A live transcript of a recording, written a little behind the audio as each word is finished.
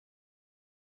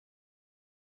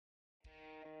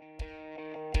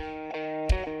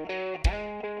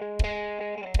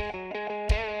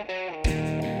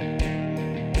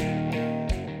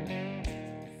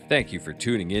Thank you for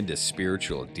tuning in to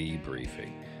Spiritual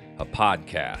Debriefing, a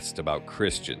podcast about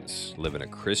Christians living a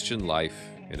Christian life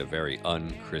in a very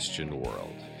unchristian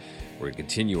world. We're going to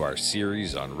continue our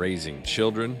series on raising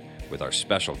children with our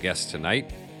special guests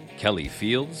tonight, Kelly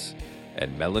Fields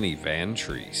and Melanie Van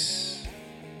Treese.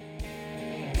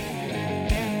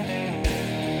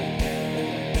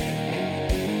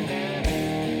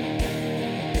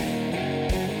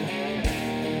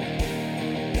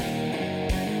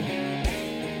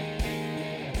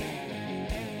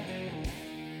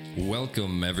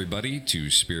 Welcome, everybody, to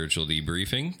Spiritual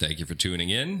Debriefing. Thank you for tuning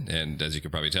in. And as you can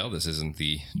probably tell, this isn't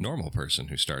the normal person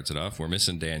who starts it off. We're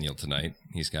missing Daniel tonight.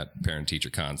 He's got parent-teacher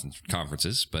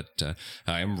conferences. But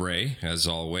I am Ray, as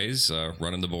always,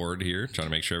 running the board here, trying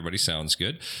to make sure everybody sounds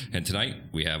good. And tonight,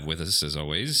 we have with us, as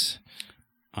always...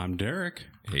 I'm Derek.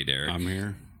 Hey, Derek. I'm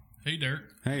here. Hey, Derek.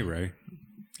 Hey, Ray.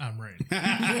 I'm Randy.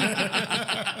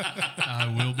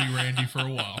 I will be Randy for a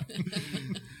while.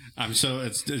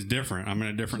 It's different. I'm in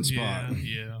a different spot.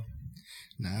 Yeah.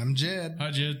 Now I'm Jed. Hi,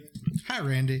 Jed. Hi,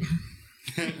 Randy.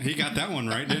 He got that one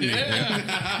right, didn't he?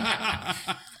 Yeah.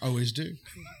 Always do.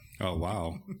 Oh,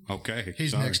 wow. Okay.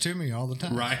 He's next to me all the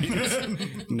time. Right.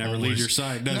 Never leave your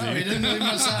side, does he? No, he didn't leave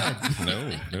my side.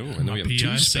 No. And then we have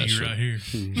two special. Right here.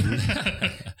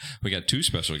 We got two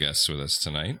special guests with us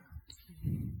tonight.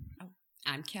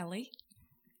 I'm Kelly.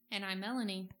 And I'm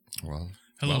Melanie. Well,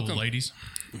 hello, welcome. Ladies.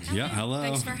 Yeah, hello.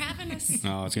 Thanks for having us.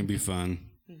 Oh, it's going to be fun.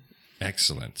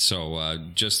 Excellent. So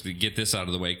just to get this out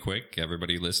of the way quick,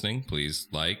 everybody listening, please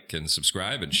like and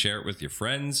subscribe and share it with your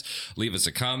friends. Leave us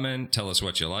a comment. Tell us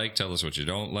what you like. Tell us what you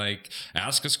don't like.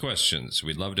 Ask us questions.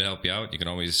 We'd love to help you out. You can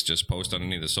always just post on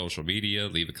any of the social media,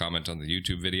 leave a comment on the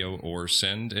YouTube video, or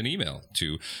send an email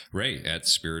to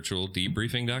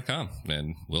ray@spiritualdebriefing.com,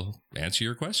 and we'll answer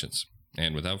your questions.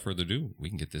 And without further ado, we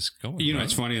can get this going. You know,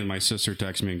 it's funny. My sister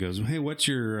texts me and goes, "Hey, what's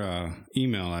your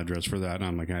email address for that?" And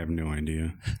I'm like, I have no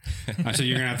idea. I said,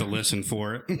 "You're going to have to listen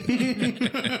for it."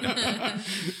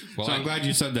 Well, so I'm glad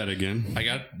you said that again. I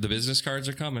got the business cards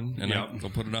are coming, and I'll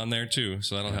put it on there too,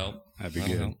 so that'll help. That'd be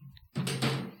good. Help.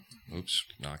 Oops.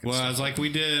 Well, it's like we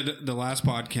did the last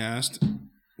podcast.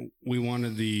 We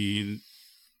wanted the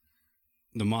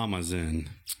mamas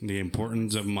in, the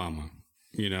importance of mama.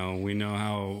 You know, we know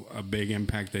how a big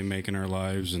impact they make in our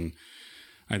lives. And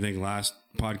I think last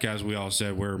podcast we all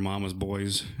said we're mama's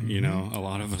boys. Mm-hmm. You know, a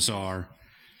lot of us are.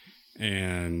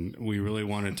 And we really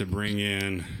wanted to bring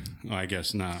in, well, I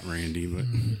guess not Randy, but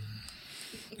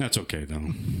that's okay,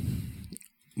 though.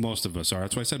 Most of us are.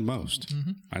 That's why I said most.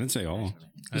 Mm-hmm. I didn't say all.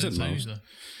 I said most.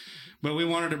 But we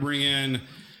wanted to bring in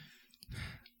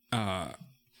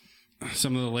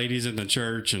some of the ladies in the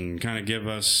church and kind of give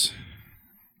us...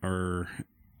 or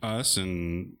us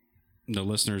and the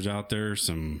listeners out there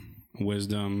some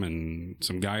wisdom and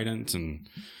some guidance and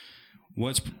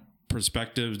what's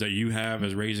perspectives that you have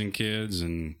as raising kids.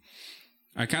 And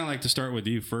I kind of like to start with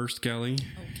you first, Kelly.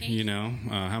 Okay. You know,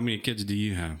 how many kids do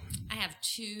you have? I have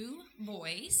two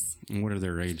boys. And what are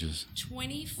their ages?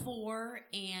 24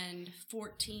 and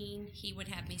 14. He would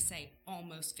have me say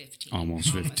almost 15.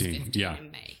 Almost 15. Yeah.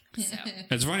 In May. So.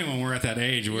 It's funny when we're at that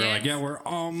age, we're Yes. like, yeah, we're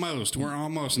almost.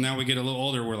 And now we get a little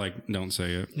older, we're like, don't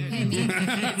say it. Me and your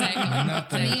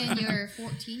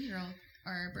 14-year-old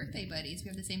are birthday buddies. We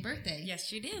have the same birthday.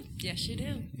 Yes, you do. Yes, you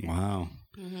do. Wow.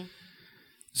 Mm-hmm.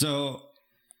 So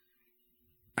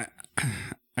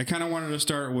I kind of wanted to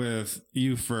start with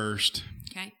you first.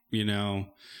 Okay. You know,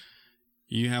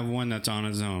 you have one that's on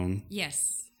his own.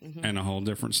 Yes. Mm-hmm. In a whole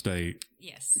different state.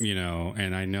 Yes. You know,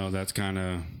 and I know that's kind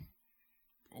of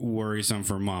worrisome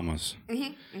for mamas.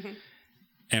 Mm-hmm. Mm-hmm.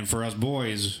 And for us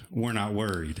boys, we're not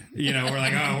worried. You know, we're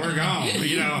like, oh, we're gone.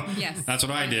 You know, yes. That's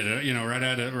what I did. You know, right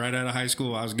out of high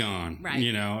school, I was gone. Right.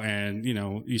 You know, and, you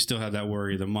know, you still have that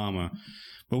worry of the mama.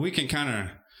 But we can kind of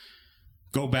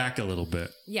go back a little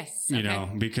bit. Yes. You know,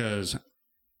 because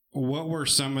what were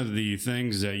some of the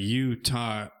things that you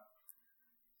taught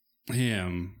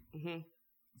him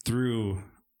through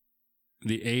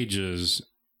the ages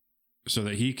so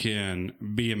that he can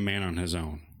be a man on his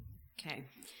own? Okay.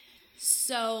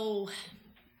 So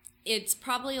it's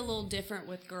probably a little different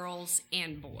with girls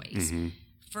and boys. Mm-hmm.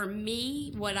 For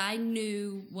me, what I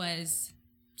knew was,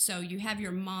 so you have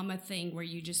your mama thing where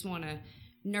you just want to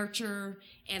nurture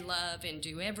and love and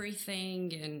do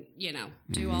everything and, you know,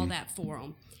 do all that for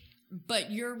them.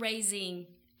 But you're raising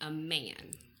a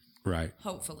man. Right.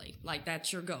 Hopefully. Like,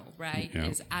 that's your goal, right? Yeah.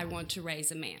 Is I want to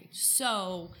raise a man.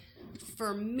 So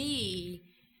for me,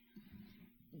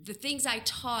 the things I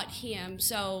taught him,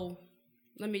 so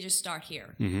let me just start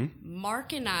here. Mm-hmm.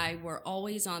 Mark and I were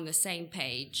always on the same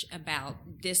page about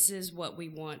this is what we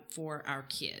want for our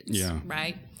kids. Yeah.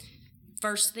 Right?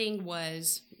 First thing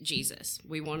was Jesus.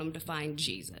 We want them to find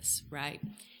Jesus, right?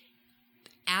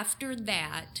 After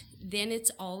that, then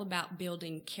it's all about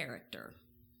building character.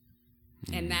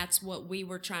 And that's what we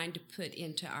were trying to put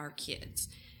into our kids.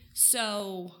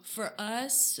 So for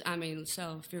us, I mean,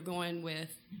 so if you're going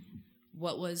with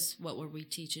what were we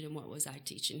teaching and what was I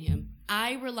teaching him?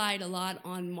 I relied a lot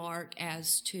on Mark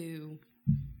as to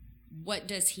what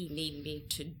does he need me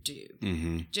to do?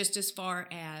 Mm-hmm. Just as far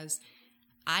as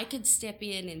I could step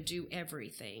in and do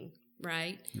everything,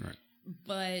 right? Right.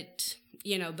 But,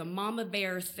 you know, the mama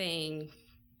bear thing,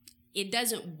 it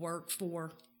doesn't work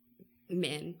for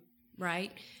men,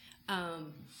 right?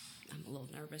 I'm a little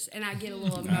nervous, and I get a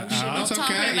little emotional. That's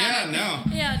talking okay. about it. No.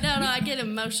 Yeah, no, I get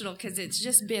emotional because it's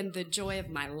just been the joy of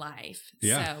my life.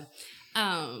 Yeah.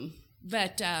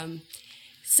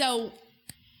 So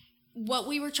what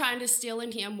we were trying to instill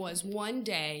in him was one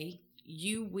day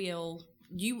you will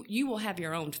have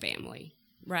your own family,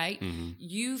 right? Mm-hmm.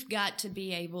 You've got to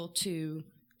be able to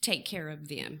take care of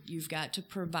them. You've got to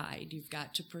provide. You've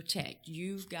got to protect.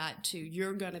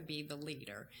 You're going to be the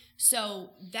leader.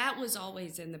 So that was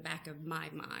always in the back of my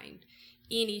mind.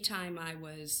 Anytime I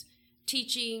was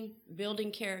teaching,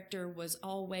 building character was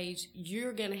always,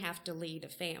 you're going to have to lead a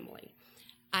family.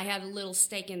 I had a little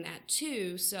stake in that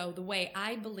too. So the way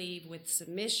I believe with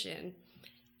submission,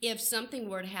 if something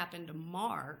were to happen to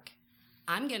Mark,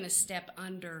 I'm going to step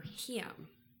under him.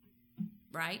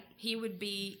 Right? He would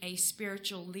be a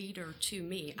spiritual leader to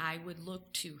me. I would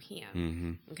look to him.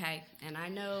 Mm-hmm. Okay? And I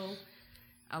know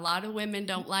a lot of women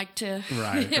don't like to...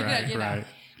 Right.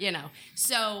 You know.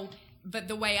 So, but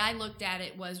the way I looked at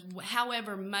it was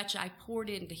however much I poured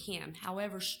into him,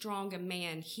 however strong a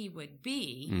man he would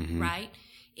be, right?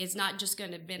 It's not just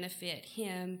going to benefit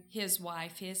him, his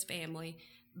wife, his family,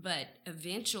 but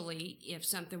eventually, if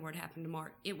something were to happen to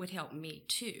Mark, it would help me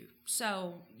too.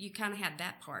 So you kind of had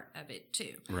that part of it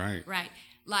too. Right. Right.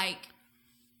 Like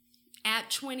at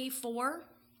 24,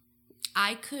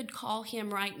 I could call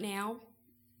him right now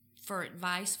for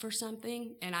advice for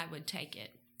something, and I would take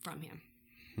it from him.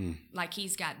 Like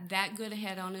he's got that good a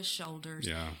head on his shoulders.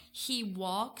 Yeah. He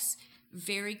walks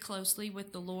very closely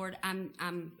with the Lord.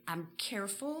 I'm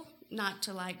careful not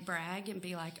to like brag and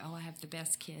be like, oh, I have the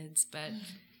best kids, but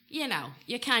you know,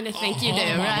 you kind of think you do,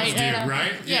 right? Do, You know?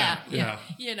 right? Yeah.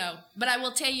 You know, but I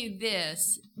will tell you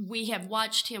this, we have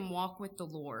watched him walk with the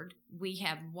Lord. We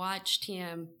have watched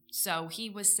him. So he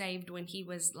was saved when he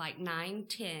was like 9,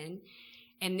 10.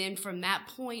 And then from that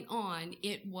point on,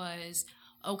 it was,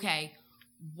 okay,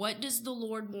 what does the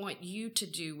Lord want you to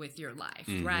do with your life,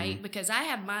 right? Because I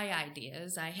have my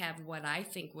ideas. I have what I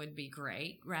think would be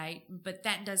great, right? But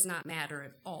that does not matter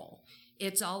at all.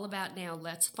 It's all about now,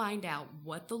 let's find out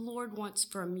what the Lord wants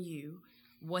from you,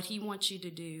 what he wants you to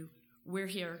do. We're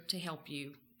here to help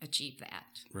you achieve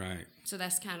that. Right. So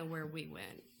that's kind of where we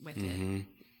went with it.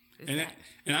 And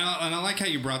I like how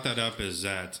you brought that up, is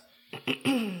that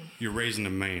you're raising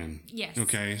a man. Yes.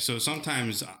 Okay. So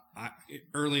sometimes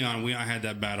early on, I had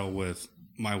that battle with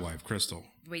my wife, Crystal.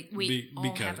 We all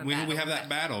because have a we battle. have that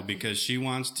battle because she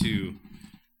wants to.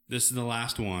 This is the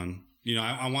last one. You know,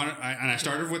 I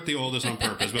started with the oldest on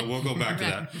purpose, but we'll go back to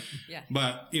that. Yeah.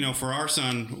 But you know, for our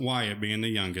son Wyatt being the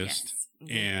youngest, Yes.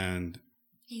 and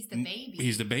He's the baby.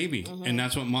 he's the baby, and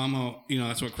that's what Mama. You know,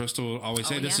 that's what Crystal always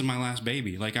say. This yeah. is my last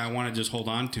baby. Like I want to just hold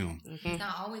on to him. He's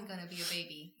not always going to be a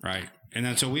baby. Right. And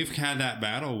then so we've had that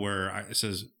battle where it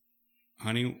says,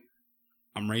 honey,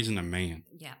 I'm raising a man.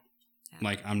 Yeah.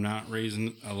 Like I'm not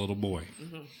raising a little boy.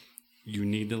 You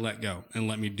need to let go and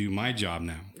let me do my job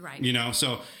now. Right. You know,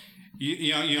 so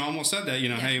you almost said that, you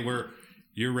know, hey,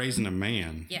 you're raising a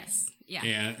man. Yes. Yeah.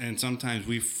 And sometimes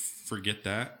we forget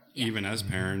that, Yeah. even as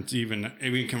parents, even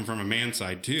we come from a man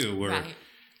side too, where, Right.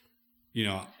 you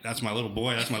know, that's my little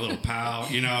boy, that's my little pal,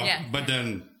 you know, Yeah. but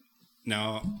then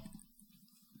now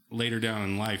later down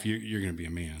in life, you're going to be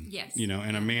a man. Yes. You know,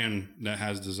 and a man that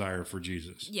has desire for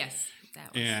Jesus. Yes.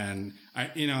 That was. And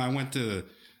I went to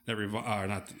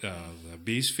the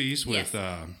Beast Feast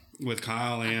with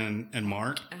Kyle and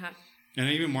Mark. And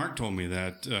even Mark told me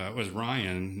that it was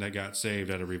Ryan that got saved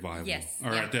at a revival. Yes.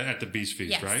 Or Yeah. at the Beast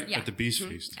Feast, Yes, right? yeah. At the Beast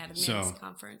Feast. At a men's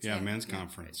conference. Yeah, men's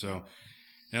conference. So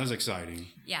that was exciting.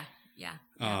 Yeah. Yeah.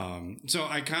 So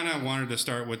I kind of wanted to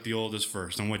start with the oldest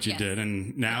first on what you Yes. did.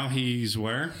 And now he's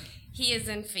where? He is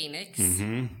in Phoenix.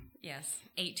 Mm-hmm. Yes.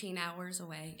 18 hours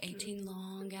away. 18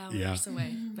 long hours Yeah.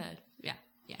 away. But yeah.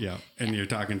 Yeah. And you're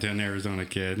talking to an Arizona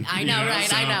kid. I know, right?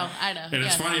 So- I know. And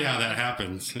it's Yes. funny how that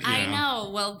happens. you I know.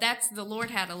 Well, the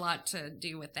Lord had a lot to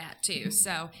do with that too.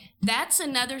 So that's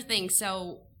another thing.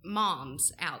 So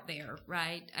moms out there,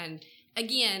 right? And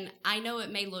again, I know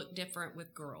it may look different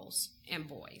with girls and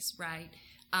boys, right?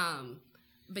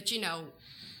 But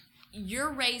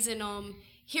you're raising them.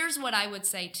 Here's what I would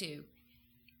say too.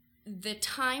 The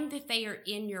time that they are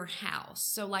in your house,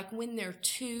 so like when they're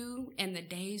 2 and the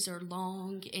days are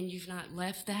long and you've not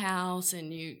left the house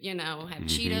and you have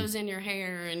Cheetos in your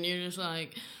hair and you're just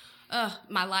like,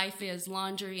 my life is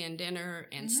laundry and dinner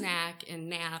and snack and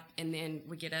nap, and then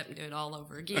we get up and do it all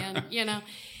over again.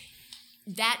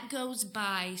 That goes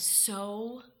by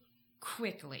so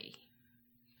quickly.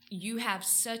 You have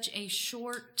such a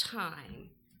short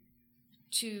time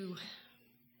to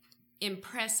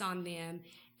impress on them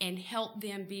and help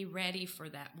them be ready for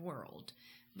that world,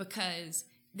 because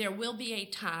there will be a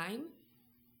time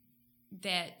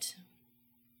that,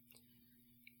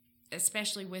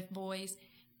 especially with boys,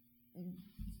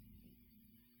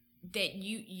 that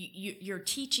your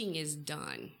teaching is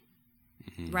done,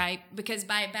 right? Because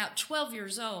by about 12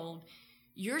 years old,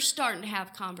 you're starting to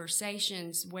have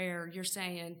conversations where you're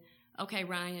saying, okay,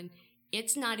 Ryan,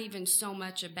 it's not even so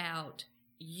much about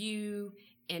you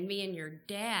and me and your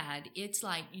dad. It's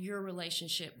like your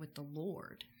relationship with the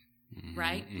Lord,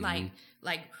 right?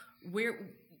 Like we're,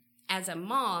 as a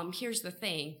mom, here's the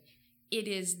thing. It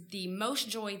is the most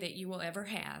joy that you will ever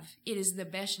have. It is the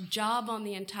best job on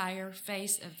the entire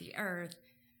face of the earth.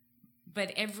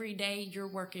 But every day you're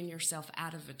working yourself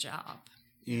out of a job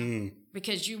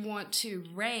because you want to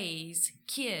raise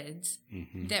kids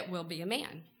that will be a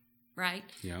man, right?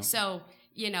 Yeah. So,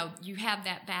 you have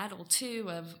that battle too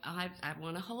of I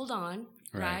want to hold on,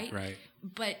 right? Right.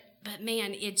 But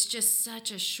man, it's just such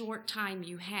a short time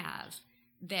you have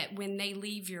that when they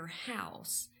leave your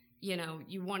house,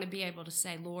 you want to be able to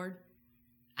say, Lord,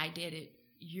 I did it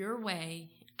your way.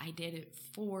 I did it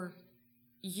for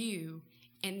you.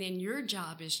 And then your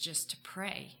job is just to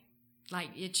pray. Like,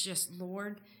 it's just,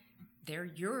 Lord, they're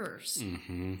yours.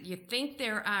 You think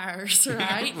they're ours,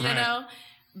 right?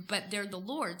 But they're the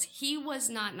Lord's. He was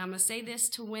not, and I'm going to say this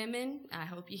to women. I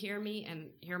hope you hear me and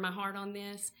hear my heart on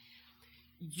this.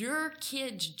 Your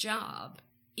kid's job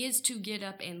is to get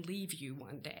up and leave you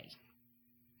one day.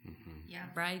 Yeah.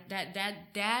 Right?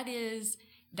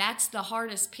 That's the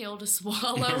hardest pill to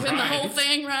swallow in the whole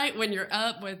thing, right? When you're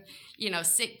up with,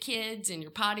 sick kids and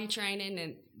you're potty training.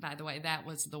 And by the way, that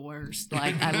was the worst.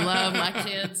 Like, I love my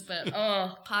kids, but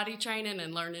potty training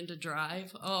and learning to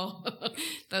drive.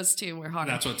 Those two were hard.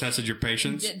 That's what tested your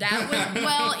patience? That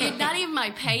was, not even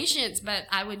my patience, but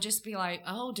I would just be like,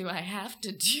 do I have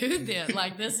to do this?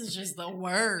 Like, this is just the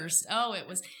worst. It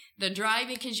was the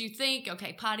driving, because you think,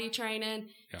 okay, potty training,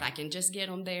 if I can just get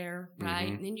them there, right?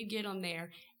 And then you get them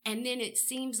there. And then it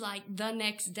seems like the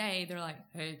next day they're like,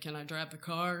 hey, can I drive the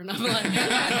car? And I'm like,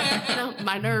 no,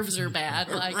 my nerves are bad.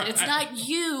 Like, it's not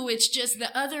you. It's just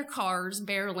the other cars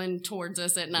barreling towards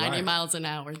us at 90 miles an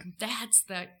hour.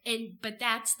 But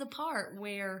that's the part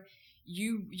where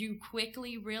you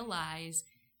quickly realize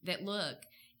that, look,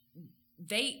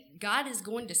 God is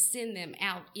going to send them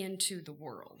out into the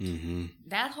world.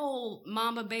 That whole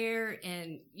mama bear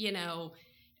and,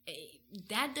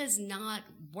 that does not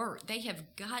work. They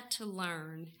have got to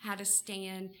learn how to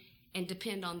stand and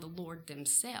depend on the Lord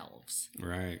themselves.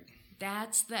 Right.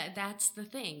 That's the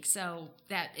thing. So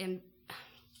and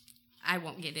I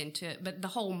won't get into it, but the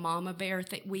whole mama bear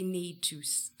thing, we need to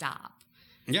stop.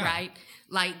 Yeah. Right?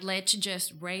 Like, let's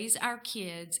just raise our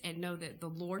kids and know that the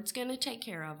Lord's going to take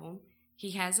care of them.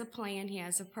 He has a plan. He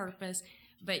has a purpose.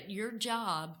 But your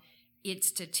job,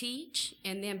 it's to teach.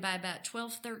 And then by about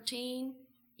 12, 13,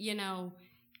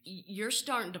 you're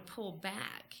starting to pull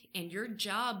back. And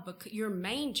your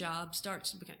main job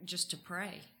starts to become just to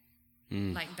pray.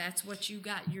 Like, that's what you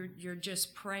got. You're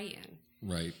just praying.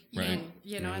 Right. And,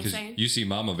 you know what I'm 'Cause saying? you see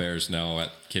mama bears now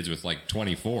at kids with like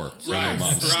 24. Yes.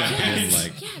 Moms stepping in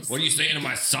like, Yes. what are you saying to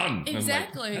my son? And I'm like,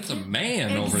 Exactly. that's a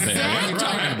man over there. What are you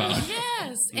talking about?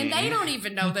 Yes. And they don't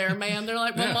even know they're a man. They're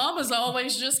like, well, mama's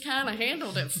always just kind of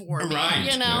handled it for me.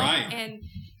 Right, right. And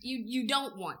you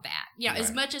don't want that.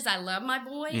 As much as I love my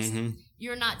boys,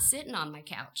 you're not sitting on my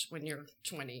couch when you're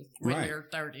 20, when you're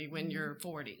 30, when you're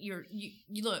 40.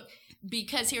 You look,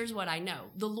 because here's what I know.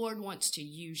 The Lord wants to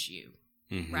use you.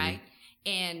 Right?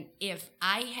 And if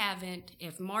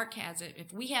Mark hasn't,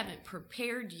 if we haven't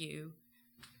prepared you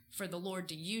for the Lord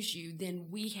to use you, then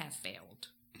we have failed.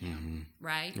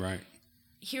 Right? Right.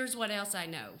 Here's what else I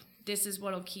know. This is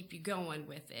what'll keep you going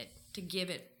with it. To give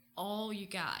it all you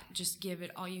got. Just give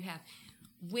it all you have.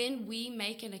 when we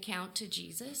make an account to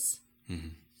Jesus,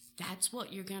 that's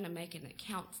what you're going to make an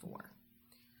account for.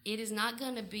 It is not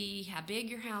going to be how big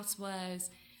your house was,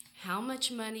 how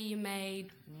much money you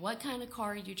made, what kind of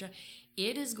car you drove.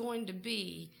 It is going to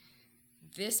be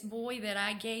this boy that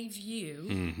I gave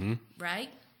you, right?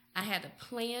 I had a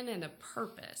plan and a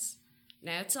purpose.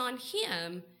 Now, it's on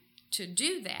him to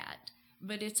do that,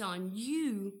 but it's on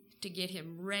you to get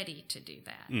him ready to do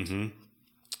that.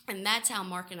 And that's how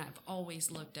Mark and I have always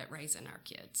looked at raising our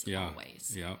kids. Yeah.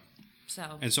 Always. Yeah.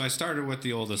 So. And so I started with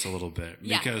the oldest a little bit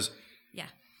because Yeah.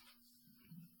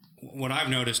 what I've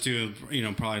noticed too,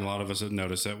 probably a lot of us have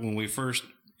noticed that when we first,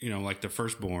 like the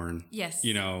firstborn, Yes.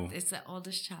 it's the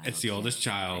oldest child. the oldest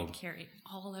child. They carry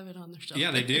all of it on their shoulders.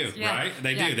 Yeah, they do, right?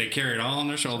 They do. They carry it all on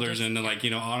their shoulders. And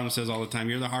Autumn says all the time,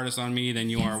 "You're the hardest on me than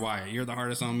you are Wyatt. You're the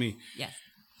hardest on me." Yes.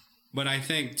 But I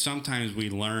think sometimes we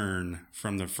learn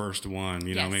from the first one,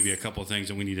 Yes. maybe a couple of things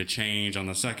that we need to change on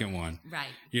the second one. Right.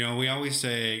 We always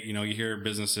say, you hear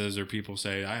businesses or people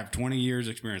say, I have 20 years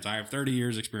experience. I have 30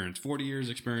 years experience, 40 years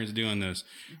experience doing this.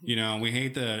 We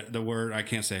hate the word. I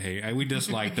can't say hate. We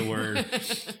dislike the word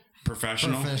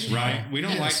professional, right? We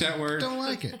don't like that word. Don't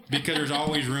like it. Because there's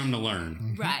always room to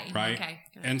learn. Right. Right. Okay.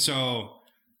 Good. And so,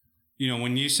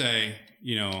 when you say,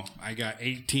 I got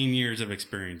 18 years of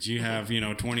experience, you have,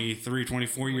 23,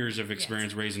 24 years of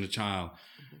experience raising a child,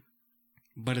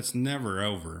 but it's never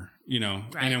over, and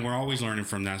then we're always learning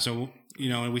from that. So,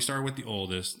 we started with the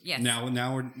oldest. Yes.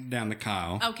 Now we're down to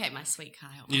Kyle. Okay, my sweet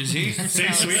Kyle. Is he?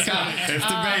 See, sweet Kyle. It's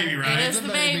the baby, right? It is the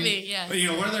baby, yes.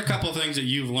 But, what are there a couple of things that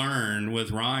you've learned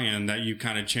with Ryan that you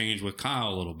kind of changed with Kyle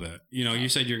a little bit? You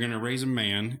said you're going to raise a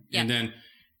man, and then,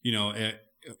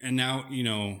 and now,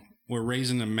 we're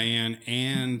raising a man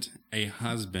and a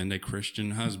husband, a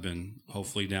Christian husband,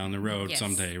 hopefully down the road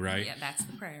someday, right? Yeah, that's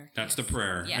the prayer. That's the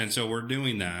prayer. Yes. And so we're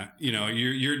doing that.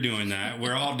 You're doing that.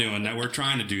 We're all doing that. We're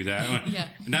trying to do that. Yeah.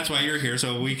 And that's why you're here,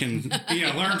 so we can,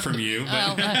 learn from you.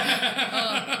 But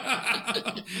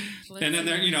and then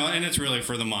there, and it's really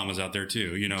for the mamas out there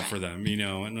too, for them,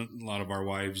 and a lot of our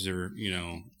wives are,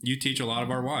 you teach a lot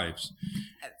of our wives.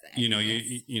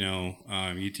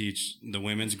 You teach the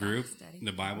women's group,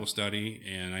 the Bible study,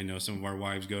 and I know some of our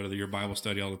wives go to your Bible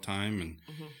study all the time,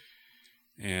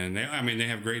 and they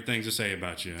have great things to say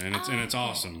about you, and it's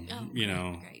awesome,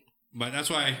 Great. But that's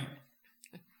why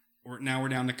we're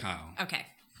down to Kyle. Okay.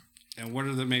 And what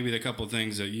are maybe the couple of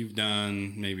things that you've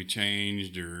done, maybe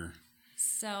changed or?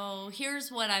 So here's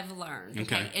what I've learned.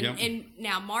 Okay. And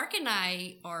now Mark and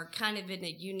I are kind of in a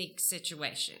unique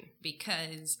situation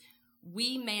because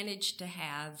we managed to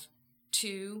have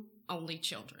 2 only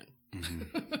children.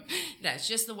 That's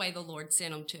just the way the Lord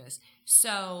sent them to us.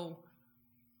 So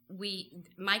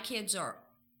my kids are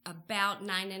about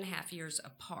 9.5 years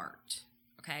apart.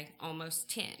 Okay. Almost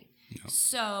 10. Yep.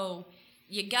 So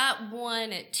you got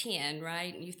one at 10,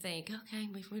 right? And you think, okay,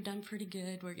 we've done pretty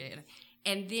good. We're good.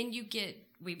 And then you get,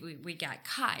 we got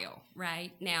Kyle,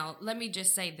 right? Now, let me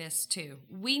just say this too.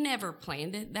 We never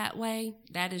planned it that way.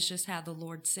 That is just how the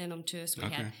Lord sent them to us. We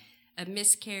had a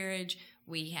miscarriage.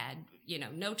 We had,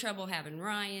 no trouble having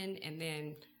Ryan. And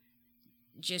then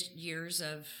just years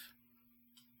of,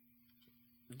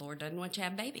 Lord doesn't want you to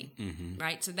have a baby,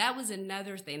 right? So that was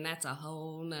another thing. That's a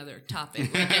whole nother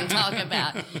topic we can talk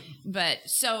about. But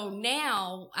so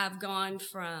now I've gone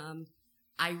from,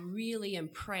 I really am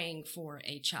praying for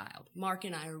a child. Mark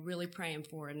and I are really praying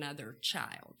for another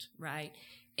child, right?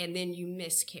 And then you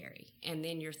miscarry. And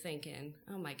then you're thinking,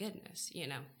 oh my goodness,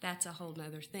 that's a whole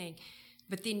nother thing.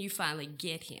 But then you finally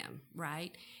get him,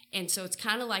 right? And so it's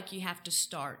kind of like you have to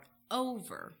start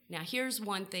over. Now, here's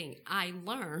one thing I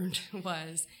learned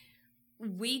was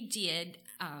we did,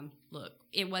 look,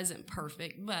 it wasn't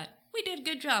perfect, but we did a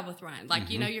good job with Ryan. Like,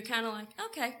 you're kind of like,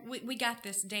 okay, we got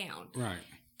this down. Right.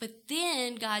 But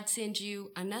then God sends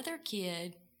you another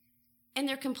kid, and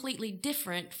they're completely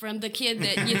different from the kid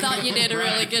that you thought you did a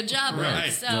really good job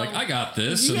with. So, you're like, I got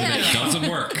this, and it doesn't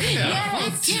work.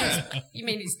 Yes. You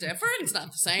mean he's different? It's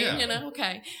not the same,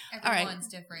 Okay. Everyone's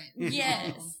different.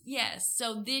 Yes.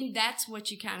 So then that's what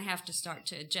you kind of have to start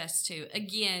to adjust to.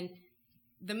 Again,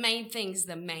 the main thing's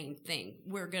the main thing.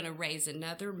 We're going to raise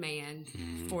another man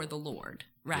for the Lord,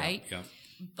 right? Yeah.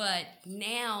 But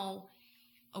now,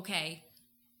 okay,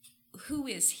 who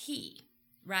is he,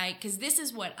 right? Because this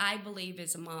is what I believe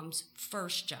is a mom's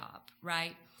first job,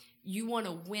 right? You want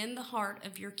to win the heart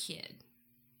of your kid,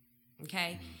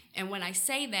 okay? And when I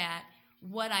say that,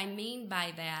 what I mean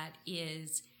by that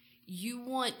is you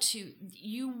want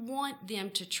them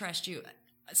to trust you.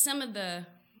 Some of the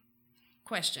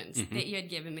questions that you had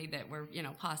given me that were,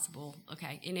 possible,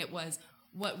 okay, and it was,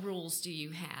 what rules do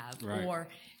you have? Right. Or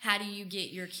how do you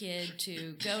get your kid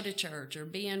to go to church or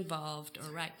be involved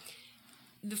or right?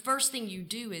 The first thing you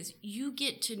do is you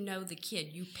get to know the kid.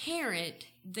 You parent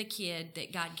the kid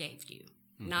that God gave you,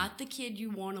 not the kid you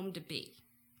want them to be.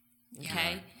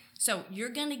 Okay? So you're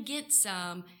going to get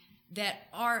some that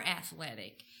are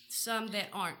athletic, some that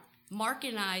aren't. Mark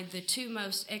and I, the two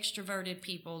most extroverted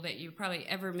people that you probably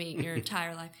ever meet in your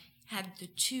entire life, had the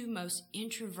two most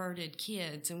introverted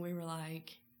kids, and we were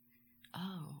like,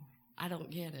 oh, I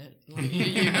don't get it. Like,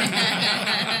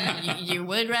 you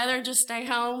would rather just stay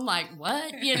home? Like,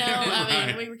 what? I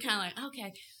mean, we were kind of like,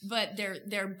 okay. But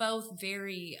they're both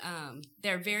very,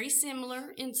 they're very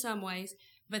similar in some ways,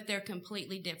 but they're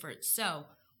completely different. So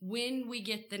when we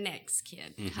get the next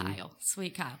kid, Kyle,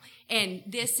 sweet Kyle, and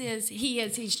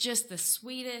he's just the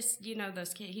sweetest,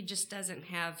 those kids, he just doesn't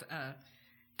have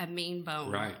a mean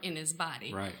bone in his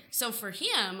body. Right. So for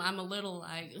him, I'm a little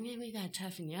like, we got to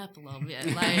toughen you up a little bit.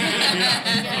 Like,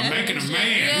 I'm making a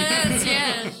man.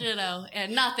 Yes,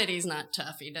 and not that he's not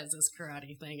tough. He does his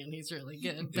karate thing and he's really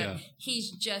good, but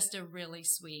he's just a really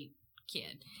sweet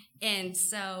kid. And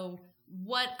so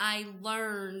what I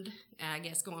learned, I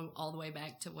guess going all the way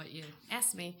back to what you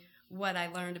asked me, what I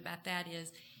learned about that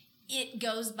is it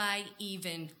goes by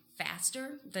even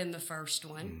faster than the first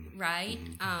one, right?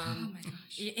 Oh my gosh.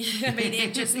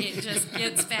 It just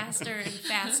gets faster and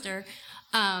faster.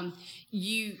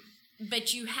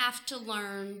 But you have to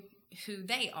learn who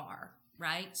they are,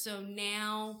 right? So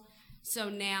now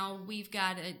we've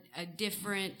got a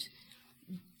different.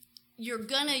 You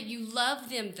love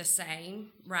them the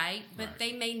same, right? But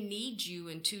they may need you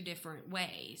in two different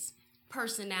ways,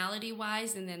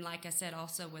 personality-wise, and then, like I said,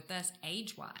 also with us,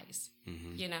 age-wise,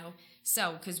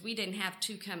 So, because we didn't have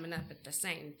two coming up at the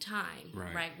same time,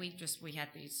 right? We had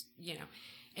these,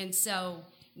 And so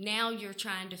now you're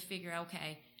trying to figure,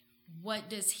 okay, what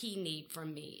does he need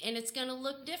from me? And it's going to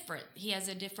look different. He has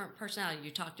a different personality.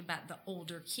 You talked about the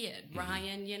older kid,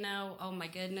 Ryan, oh my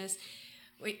goodness.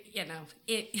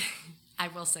 I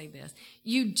will say this.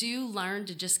 You do learn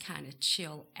to just kind of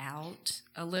chill out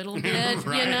a little bit,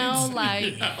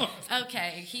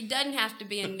 okay, he doesn't have to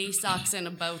be in knee socks and a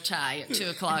bow tie at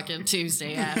 2:00 on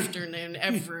Tuesday afternoon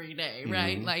every day,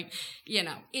 right? Like,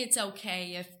 it's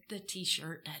okay if the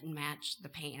t-shirt doesn't match the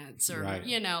pants or,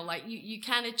 you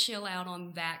kind of chill out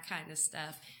on that kind of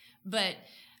stuff. But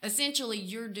essentially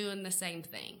you're doing the same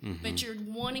thing, but you're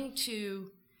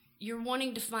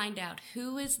wanting to find out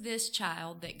who is this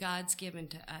child that God's given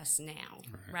to us now,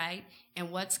 right?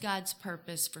 And what's God's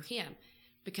purpose for him?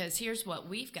 Because here's what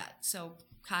we've got. So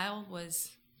Kyle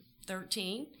was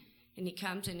 13, and he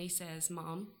comes and he says,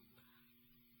 Mom,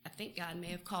 I think God may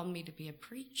have called me to be a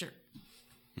preacher,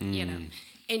 and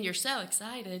you're so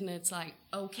excited, and it's like,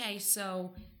 okay,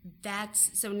 so now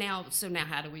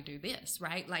how do we do this,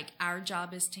 right? Like, our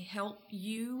job is to help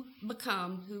you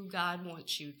become who God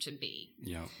wants you to be.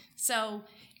 Yeah. So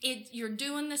you're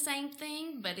doing the same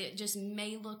thing, but it just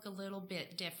may look a little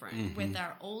bit different. With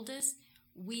our oldest,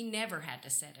 we never had to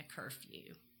set a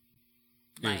curfew.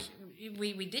 Like,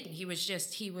 we didn't. He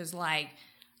was like,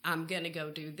 I'm going to go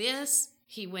do this.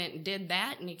 He went and did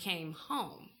that, and he came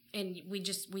home. And we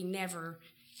never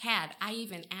had. I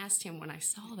even asked him when I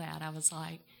saw that, I was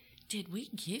like, did we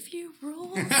give you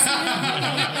rules?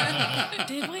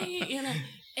 Did we?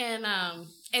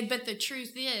 But the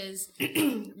truth is,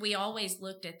 we always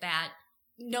looked at that,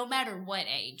 no matter what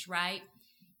age, right?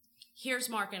 Here's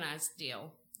Mark and I's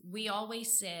deal. We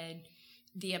always said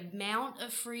the amount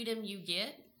of freedom you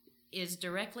get is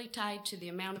directly tied to the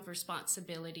amount of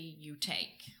responsibility you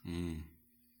take.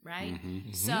 Right?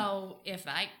 So if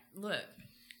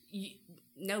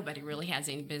nobody really has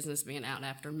any business being out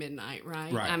after midnight,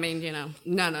 right? I mean,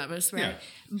 none of us, right? Yeah.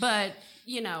 But,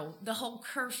 the whole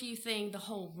curfew thing, the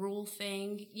whole rule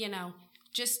thing,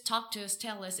 just talk to us,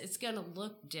 tell us, it's going to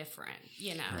look different,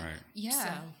 Right.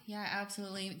 Yeah. Yeah,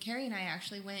 absolutely. Carrie and I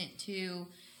actually went to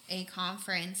a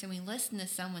conference and we listened to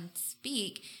someone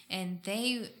speak, and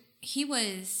he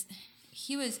was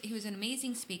an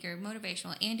amazing speaker,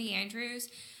 motivational. Andy Andrews,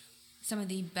 some of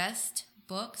the best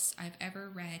books I've ever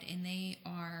read, and they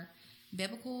are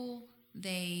biblical.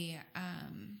 They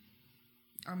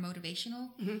are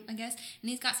motivational, I guess. And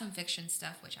he's got some fiction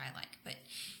stuff, which I like. But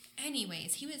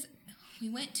anyways, we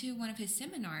went to one of his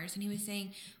seminars, and he was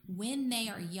saying, when they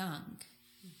are young,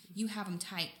 you have them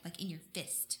tight, like in your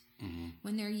fist.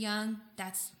 When they're young,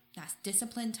 that's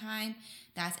discipline time.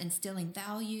 That's instilling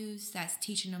values. That's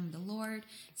teaching them the Lord.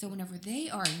 So whenever they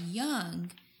are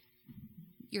young,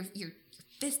 your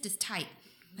fist is tight.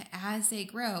 But as they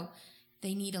grow,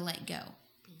 they need to let go.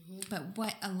 But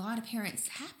what a lot of parents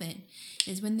happen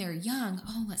is when they're young,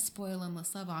 oh, let's spoil them,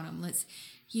 let's love on them, let's,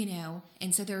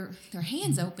 and so their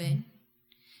hands open.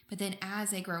 But then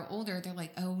as they grow older, they're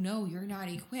like, oh no, you're not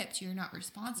equipped, you're not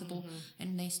responsible,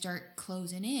 and they start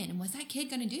closing in. And what's that kid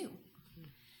going to do?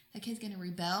 That kid's going to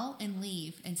rebel and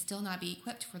leave and still not be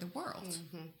equipped for the world.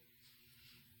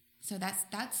 So that's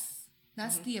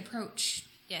the approach.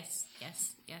 Yes.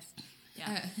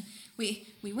 Yeah. We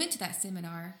went to that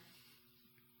seminar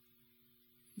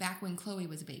back when Chloe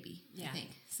was a baby, I think.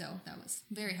 So that was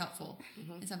very helpful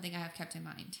and something I have kept in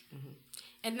mind.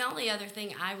 And the only other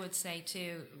thing I would say,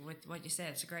 too, with what you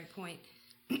said, it's a great point.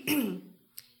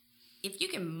 If you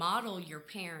can model your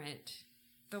parent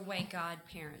the way God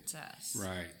parents us.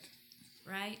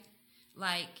 Right?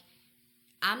 Like,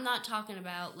 I'm not talking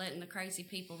about letting the crazy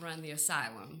people run the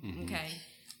asylum, okay?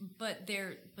 But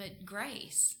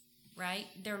grace, right?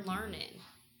 They're learning,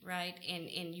 right?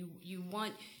 And you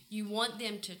want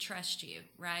them to trust you,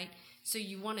 right? So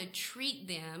you want to treat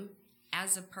them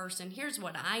as a person. Here's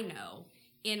what I know.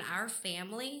 In our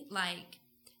family, like,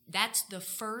 that's the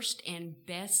first and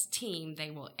best team they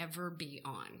will ever be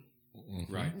on.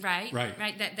 Right.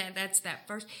 That's that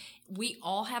first. We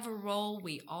all have a role.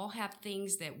 We all have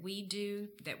things that we do,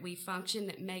 that we function,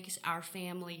 that makes our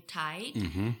family tight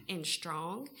and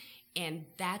strong. And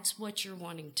that's what you're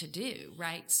wanting to do,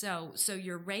 right? So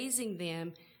you're raising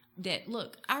them that,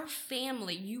 look, our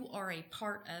family, you are a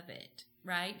part of it,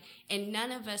 right? And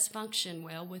none of us function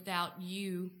well without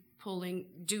you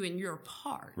doing your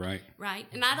part. Right.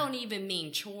 And I don't even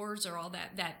mean chores or all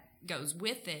that goes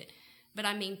with it. But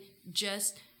I mean,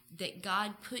 just that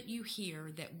God put you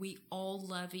here, that we all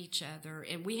love each other.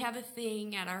 And we have a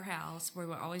thing at our house where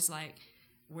we're always like,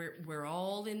 we're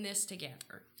all in this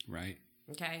together. Right.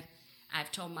 Okay?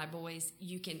 I've told my boys,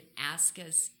 you can ask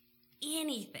us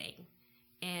anything.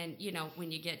 And,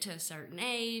 when you get to a certain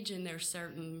age and there's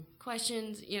certain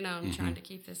questions, I'm trying to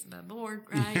keep this above board,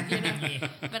 right?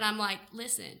 But I'm like,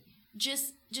 listen,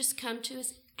 just come to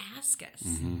us. Ask us,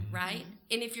 right?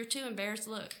 And if you're too embarrassed,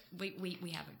 look, we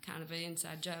have a kind of an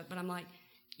inside joke, but I'm like,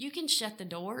 you can shut the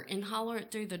door and holler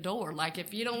it through the door. Like,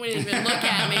 if you don't even look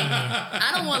at me,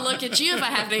 I don't want to look at you if I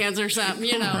have to answer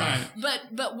something, Right.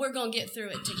 But we're gonna get through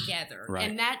it together. Right.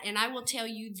 And I will tell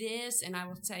you this, and I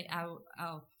will say,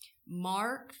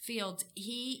 Mark Fields,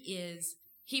 he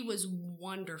was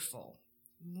wonderful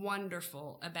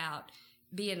about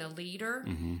being a leader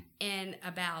and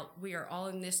about we are all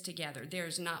in this together.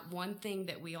 There's not one thing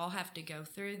that we all have to go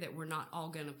through that we're not all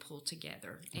going to pull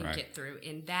together and get through.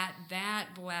 And that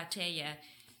boy, I tell you,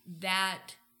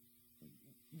 that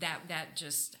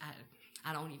just,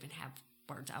 I don't even have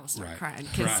words. I will start crying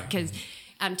because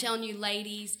I'm telling you,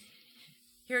 ladies,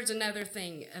 here's another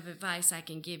thing of advice I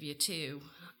can give you too.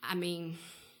 I mean,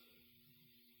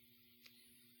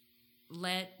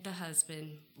 let the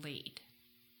husband lead.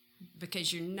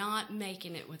 Because you're not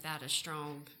making it without a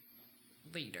strong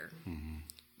leader.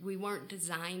 We weren't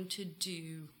designed to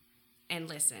do, and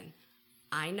listen,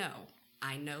 I know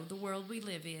the world we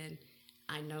live in.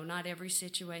 I know not every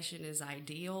situation is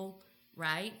ideal,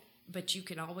 right? But you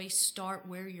can always start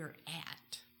where you're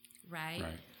at, right?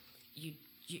 You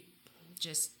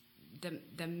just,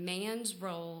 the man's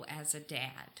role as a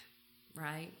dad,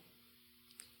 right?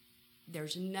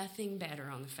 There's nothing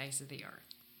better on the face of the earth.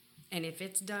 And if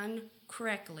it's done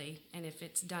correctly and if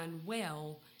it's done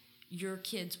well, your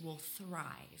kids will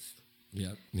thrive.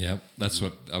 Yep. That's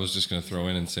what I was just going to throw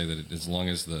in and say, that as long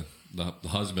as the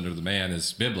husband or the man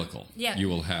is biblical, you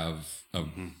will have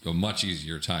a much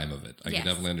easier time of it. I can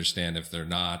definitely understand if they're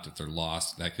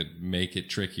lost, that could make it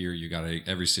trickier.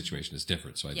 Every situation is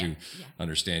different. So I do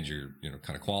understand you're,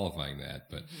 kind of qualifying that.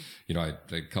 But, I had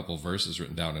a couple of verses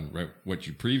written down, and what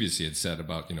you previously had said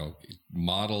about,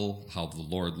 model how the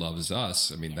Lord loves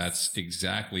us. I mean, that's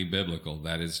exactly biblical.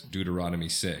 That is Deuteronomy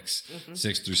 6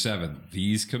 through 7.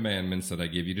 These commandments that I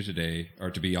give you today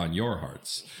are to be on your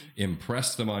hearts.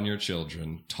 Impress them on your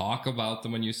children. Talk about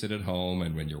them when you sit at home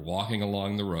and when you're walking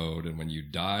along the road and when you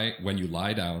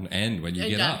lie down and when you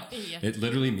get up. It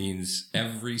literally means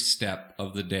every step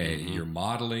of the day you're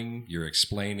modeling, you're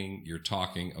explaining, you're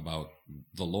talking about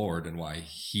the Lord and why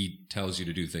he tells you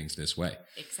to do things this way.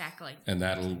 Exactly. And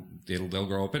they'll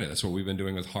grow up in it. That's what we've been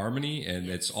doing with Harmony, and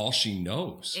it's all she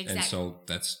knows. Exactly. And so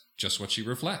that's just what she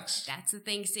reflects. That's the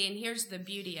thing. See, and here's the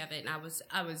beauty of it. And I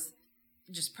was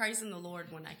just praising the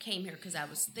Lord when I came here, because I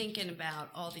was thinking about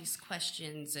all these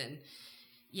questions and,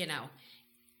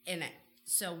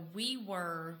 so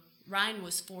Ryan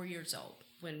was 4 years old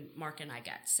when Mark and I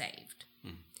got saved.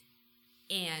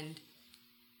 And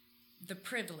the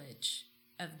privilege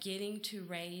of getting to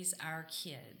raise our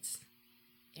kids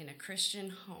in a Christian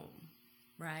home,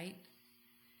 right?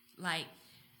 Like,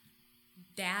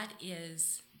 that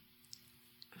is,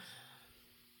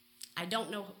 I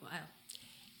don't know,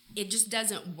 it just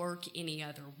doesn't work any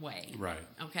other way. Right.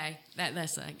 Okay?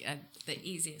 That's the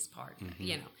easiest part.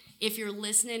 You know, if you're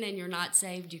listening and you're not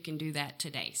saved, you can do that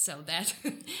today. So that's,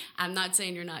 I'm not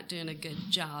saying you're not doing a good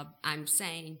job. I'm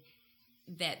saying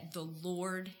that the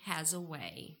Lord has a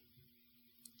way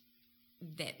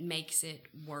that makes it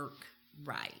work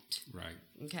right.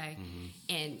 Right. Okay?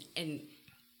 And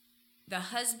the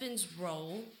husband's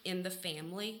role in the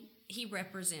family, he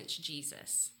represents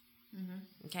Jesus.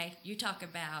 Okay? You talk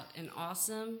about an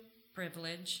awesome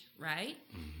privilege, right?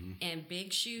 And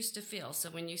big shoes to fill. So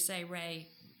when you say, Ray,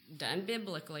 done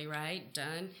biblically, right?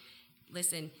 Done.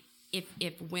 Listen,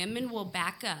 if women will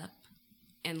back up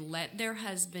and let their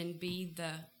husband be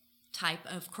the type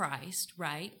of Christ,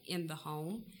 right, in the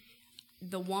home,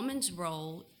 the woman's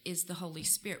role is the Holy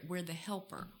Spirit. We're the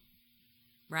helper,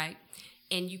 right?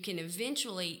 And you can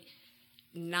eventually,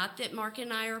 not that Mark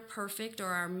and I are perfect or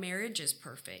our marriage is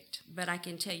perfect, but I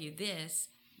can tell you this,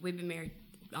 we've been married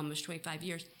almost 25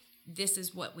 years. This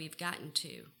is what we've gotten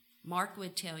to. Mark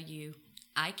would tell you,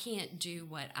 I can't do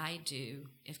what I do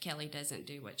if Kelly doesn't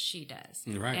do what she does.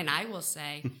 Right. And I will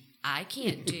say, I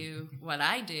can't do what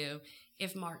I do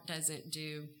if Mark doesn't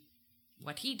do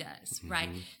what he does, right?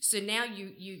 So now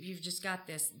you've just got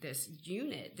this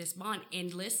unit, this bond.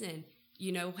 And listen,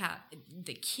 you know how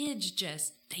the kids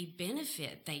just, they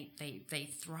benefit, they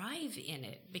thrive in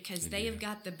it because they have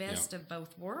got the best of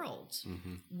both worlds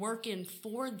working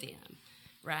for them,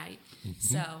 right?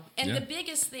 So, and the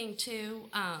biggest thing too,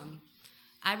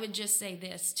 I would just say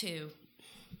this too,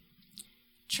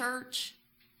 church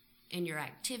and your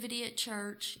activity at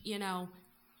church, you know,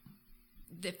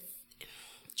 the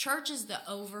church is the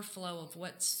overflow of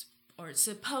what's, or it's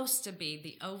supposed to be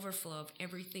the overflow of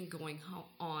everything going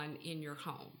on in your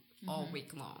home all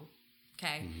week long.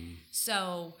 Okay.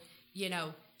 So, you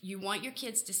know, you want your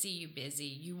kids to see you busy.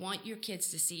 You want your kids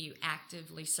to see you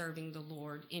actively serving the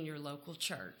Lord in your local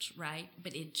church, right?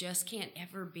 But it just can't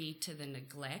ever be to the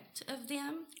neglect of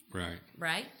them. Right.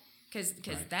 Right? Because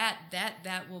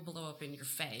that will blow up in your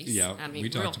face. Yeah, I mean, We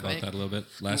talked real quick. about that a little bit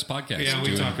last podcast. Yeah, we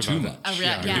Doing talked too about much. that. Oh,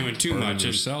 Yeah, yeah. we're doing too Burning much.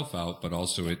 yourself out, but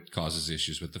also it causes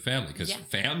issues with the family because Yeah.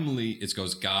 family, it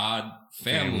goes God,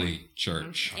 family,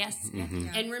 church. Yes.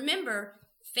 And remember,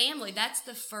 family, that's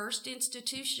the first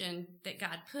institution that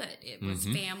God put. It was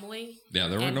family. Yeah,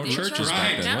 there were and no then churches church.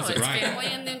 back then, No, was it? it's Right. family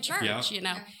and then church, Yeah. you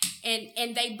know.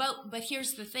 And they both, but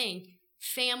here's the thing.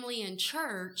 Family and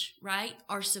church, right,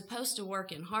 are supposed to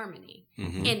work in harmony.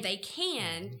 And they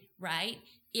can, right,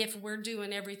 if we're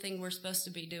doing everything we're supposed to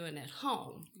be doing at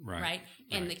home, right?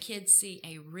 And the kids see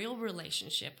a real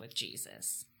relationship with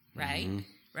Jesus, right?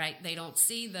 Right? They don't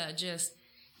see the just,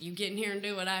 you get in here and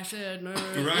do what I said. Right,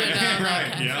 you know, that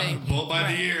right, kind of yeah. thing. Bull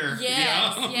by the ear.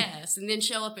 Yes, Yeah. yes. And then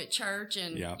show up at church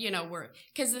and, you know,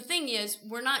 because the thing is,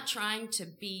 we're not trying to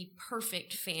be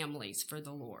perfect families for the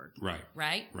Lord. Right.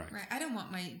 Right? Right. Right. I don't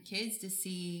want my kids to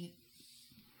see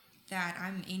that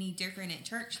I'm any different at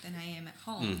church than I am at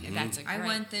home. That's a great I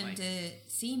want them point. to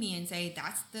see me and say,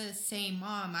 that's the same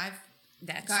mom I've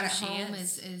That's got who at she home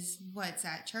is. is what's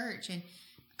at church. And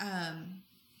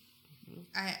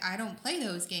I don't play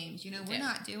those games. You know, we're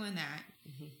not doing that.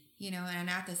 You know, and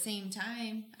at the same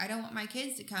time, I don't want my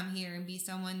kids to come here and be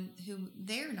someone who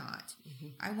they're not.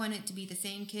 I want it to be the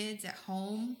same kids at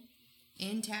home,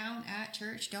 in town, at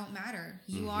church, don't matter.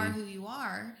 You are who you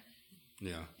are,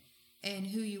 Yeah. and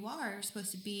who you are is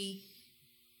supposed to be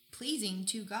pleasing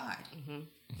to God.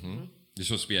 You're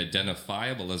supposed to be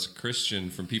identifiable as a Christian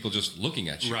from people just looking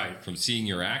at you. Right. From seeing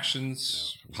your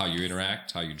actions, how you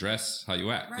interact, how you dress, how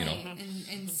you act, Right. you know.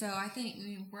 And so I think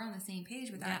we're on the same page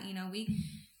with that. You know,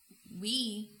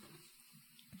 we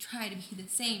try to be the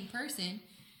same person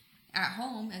at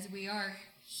home as we are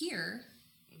here,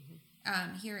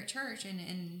 here at church,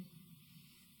 and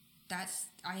that's,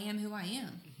 I am who I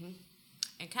am.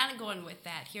 And kind of going with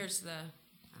that, here's the,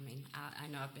 I mean, I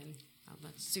know I'm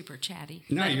super chatty.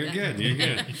 No, but, you're good. You're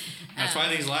good. That's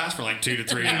why these last for like 2 to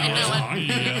 3 hours long.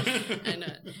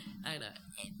 I know.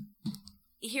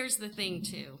 Here's the thing,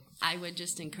 too. I would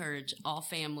just encourage all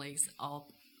families,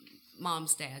 all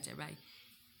moms, dads, everybody.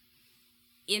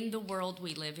 In the world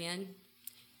we live in,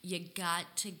 you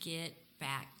got to get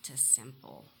back to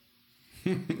simple.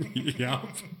 Yeah.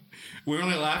 We're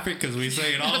only laughing because we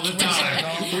say it all the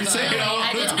time. We say it all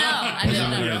I the didn't know. time. I didn't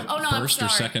know. Your Oh, no, I'm first sorry. or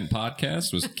second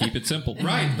podcast was keep it simple.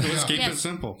 Right. Let's keep Yes. it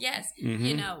simple. Yes.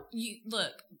 You know, you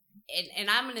look,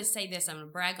 and I'm going to say this. I'm going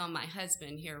to brag on my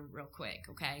husband here real quick,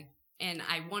 okay? And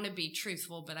I want to be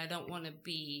truthful, but I don't want to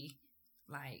be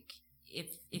like if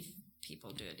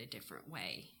people do it a different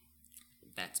way,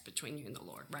 that's between you and the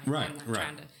Lord, right? Right, I'm not right,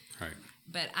 trying to, right.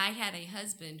 but I had a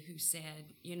husband who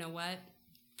said, you know what?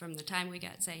 From the time we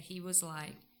got saved, he was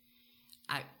like,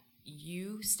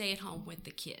 you stay at home with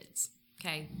the kids,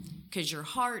 okay? Because your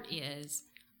heart is,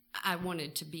 I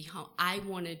wanted to be home. I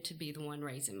wanted to be the one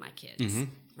raising my kids,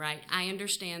 right? I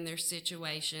understand their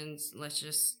situations. Let's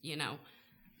just,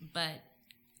 but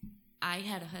I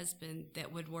had a husband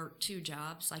that would work 2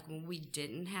 jobs. Like when we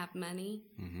didn't have money,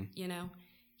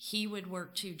 he would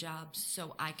work 2 jobs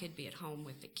so I could be at home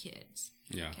with the kids.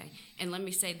 Yeah. Okay. And let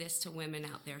me say this to women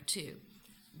out there too.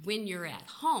 When you're at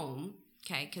home,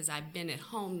 okay, because I've been at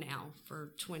home now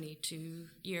for 22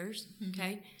 years,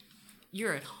 okay,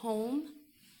 you're at home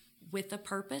with a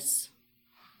purpose,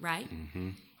 right?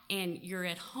 And you're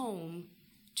at home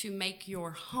to make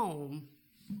your home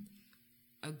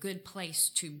a good place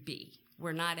to be.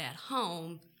 We're not at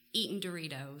home eating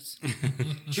Doritos,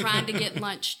 trying to get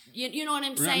lunch. You know what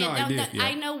I'm saying? No, I do, yeah.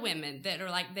 I know women that are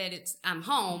like that. I'm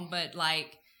home, but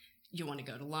like, you want to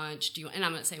go to lunch? And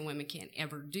I'm not saying women can't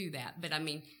ever do that, but I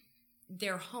mean,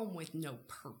 they're home with no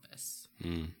purpose.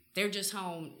 They're just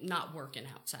home, not working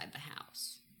outside the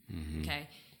house. Okay?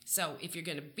 So if you're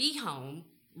going to be home,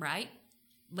 right,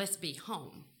 let's be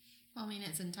home. Well, I mean,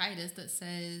 it's in Titus that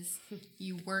says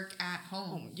you work at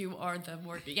home. You are the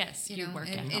worker. Yes, you work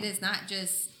at home. It is not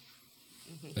just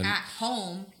at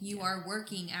home. You are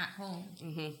working at home.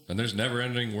 And there's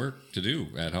never-ending work to do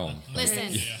at home.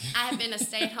 Listen, I have been a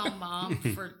stay-at-home mom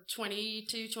for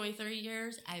 22, 23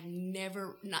 years. I've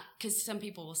never, not because some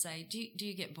people will say, do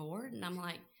you get bored? And I'm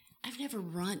like, I've never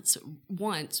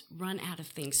once run out of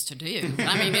things to do.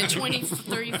 I mean, in 20,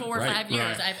 3, 4, 5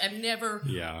 years, I've never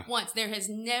once. There has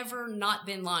never not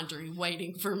been laundry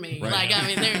waiting for me. Right. Like, I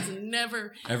mean, there's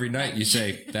never. Every night you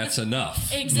say, that's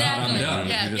enough. Exactly. Not, I'm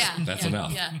done. Yeah, That's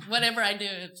enough. Yeah. Whatever I do,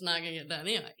 it's not going to get done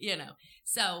anyway,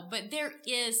 So, but there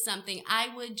is something, I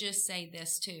would just say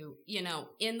this too,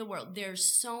 in the world, there's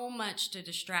so much to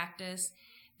distract us.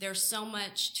 There's so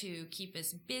much to keep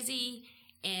us busy.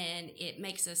 And it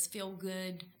makes us feel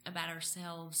good about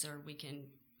ourselves, or we can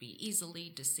be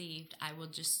easily deceived. I will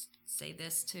just say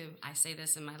this too. I say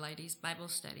this in my ladies' Bible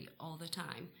study all the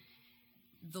time.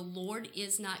 The Lord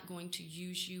is not going to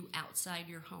use you outside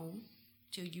your home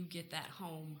till you get that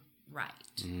home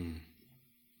right.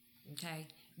 Okay?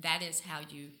 That is how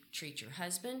you treat your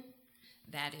husband.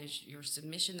 That is your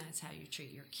submission. That's how you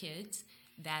treat your kids.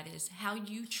 That is how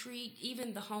you treat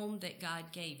even the home that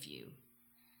God gave you.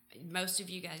 Most of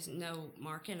you guys know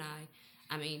Mark and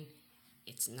I mean,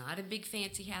 it's not a big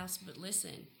fancy house, but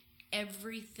listen,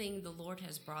 everything the Lord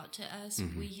has brought to us,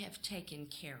 we have taken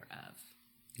care of.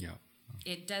 Yeah.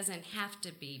 It doesn't have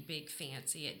to be big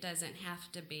fancy. It doesn't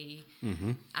have to be.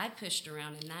 I pushed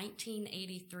around a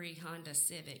 1983 Honda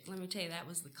Civic. Let me tell you, that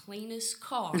was the cleanest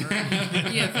car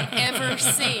you've ever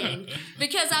seen.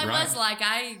 Because I was like,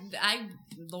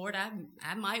 Lord,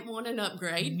 I might want an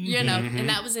upgrade, and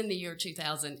that was in the year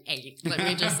 2008, let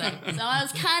me just say. So I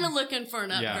was kind of looking for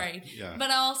an upgrade. Yeah. But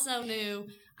I also knew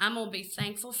I'm going to be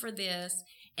thankful for this,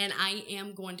 and I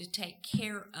am going to take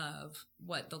care of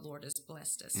what the Lord has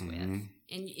blessed us with. And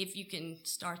if you can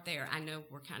start there, I know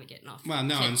we're kind of getting off. Well,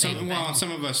 no, and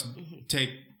some of us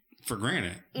take for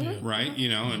granted, right?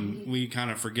 And we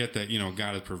kind of forget that,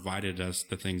 God has provided us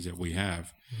the things that we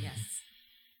have. Yes.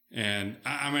 And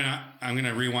I'm going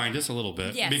to rewind just a little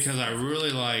bit because I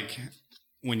really like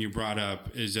when you brought up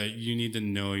is that you need to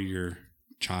know your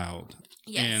child.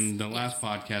 Yes. And the last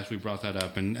podcast we brought that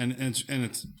up, and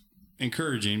it's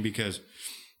encouraging because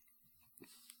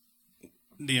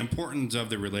the importance of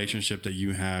the relationship that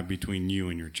you have between you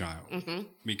and your child,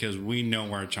 because we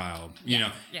know our child.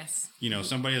 Yes.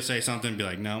 Somebody will say something and be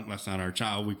like, no, that's not our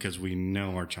child, because we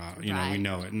know our child. We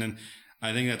know it, and then.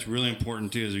 I think that's really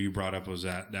important too, as you brought up, was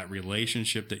that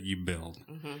relationship that you build.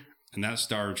 And that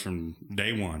starts from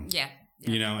day one. Yeah.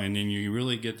 And then you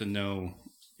really get to know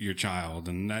your child.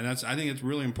 And I think it's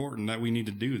really important that we need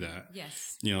to do that.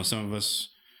 Yes. Some of us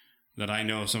that I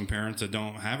know, some parents that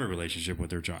don't have a relationship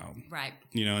with their child. Right.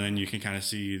 And then you can kind of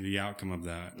see the outcome of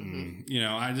that. And,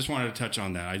 I just wanted to touch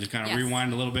on that. I just kind of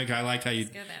rewind a little bit. I liked how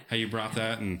you brought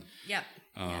that. And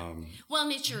well,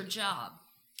 and it's your job.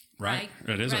 Right.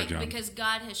 It is our job. Because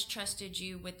God has trusted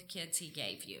you with the kids He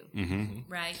gave you.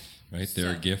 Right. Right.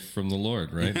 They're a gift from the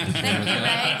Lord, right?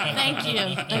 Thank you.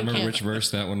 I remember which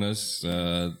verse that one is.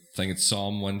 I think it's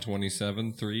Psalm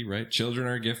 127:3, right? Children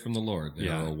are a gift from the Lord. They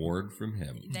are a reward from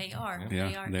Him. They are. Yeah.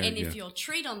 They are. And if you'll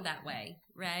treat them that way,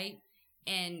 right?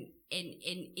 And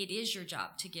it is your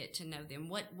job to get to know them.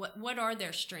 What are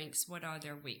their strengths? What are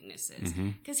their weaknesses?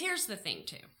 Because here's the thing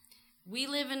too. we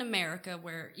live in America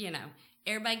where,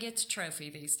 everybody gets a trophy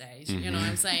these days. You know what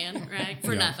I'm saying? Right?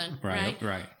 For nothing. Right.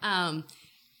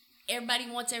 Everybody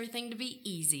wants everything to be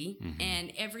easy,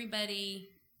 and everybody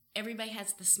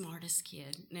has the smartest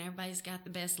kid, and everybody's got the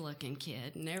best looking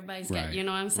kid, and everybody's got, you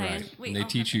know what I'm saying? And they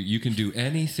teach you can do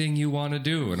anything you want to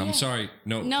do. And I'm sorry,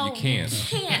 no, you can't.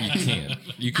 You can't.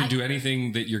 You can do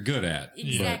anything that you're good at.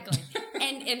 Exactly.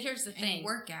 And here's the thing. And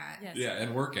work at. Yes. Yeah,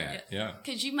 and work at. Yeah.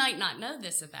 Because you might not know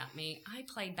this about me. I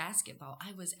played basketball.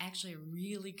 I was actually a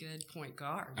really good point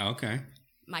guard. Okay.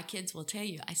 My kids will tell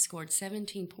you I scored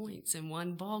 17 points in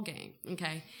one ball game.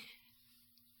 Okay.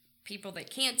 People that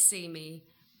can't see me,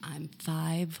 I'm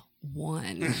 5'1".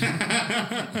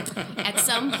 At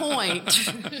some point.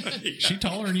 She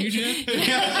taller than you, Jen?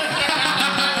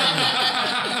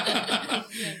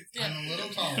 I'm a little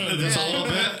taller. Just a little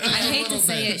bit. I hate to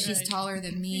say it, she's taller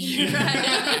than me.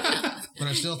 But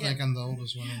I still think I'm the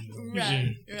oldest one in the group.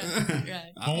 Right.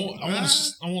 I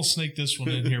want to sneak this one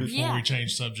in here before we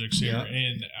change subjects here. Yeah.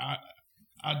 And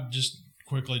I just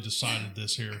quickly decided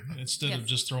this here. Instead of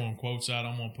just throwing quotes out,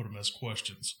 I'm going to put them as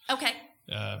questions. Okay.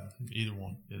 Either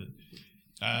one.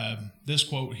 This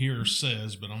quote here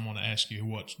says, but I'm going to ask you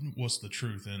what's the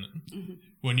truth in it. Mm-hmm.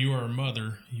 When you are a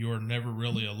mother, you are never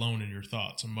really alone in your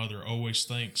thoughts. A mother always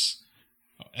thinks.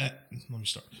 Let me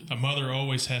start. A mother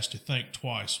always has to think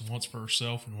twice, once for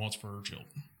herself and once for her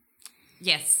children.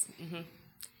 Yes. Mm-hmm.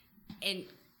 And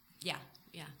yeah.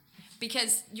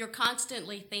 Because you're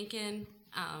constantly thinking,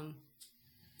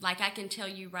 like I can tell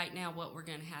you right now what we're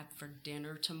going to have for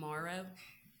dinner tomorrow.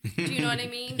 Do you know what I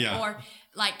mean? Yeah. Or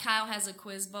like Kyle has a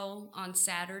quiz bowl on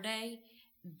Saturday.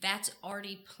 That's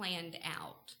already planned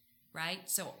out, right?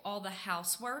 So all the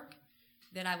housework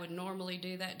that I would normally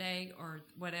do that day or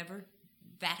whatever,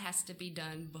 that has to be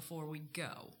done before we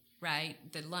go, right?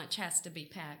 The lunch has to be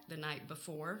packed the night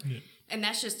before. Yeah. And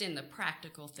that's just in the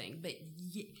practical thing. But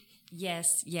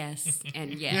yes,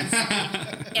 and yes.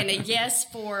 And a yes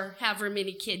for however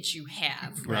many kids you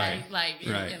have, right?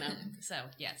 So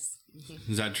yes.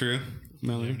 Is that true,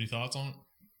 Melanie? You have any thoughts on it?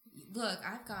 Look,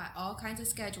 I've got all kinds of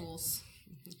schedules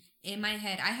in my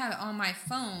head. I have it on my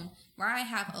phone where I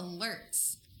have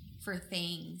alerts for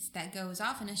things that goes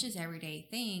off, and it's just everyday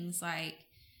things like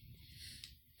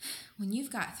when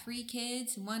you've got 3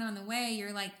 kids and one on the way,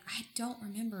 you're like, I don't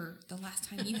remember the last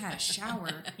time you had a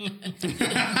shower. that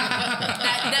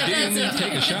Didn't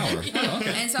take a shower.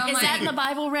 Okay. And so I'm is like, that in the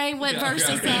Bible, Ray? What verse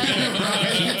is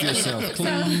that? Keep yourself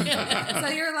clean. so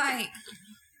you're like,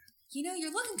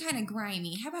 you're looking kind of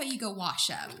grimy. How about you go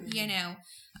wash up?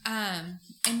 And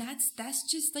that's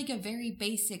just like a very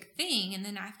basic thing. And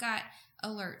then I've got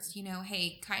alerts.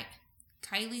 Hey,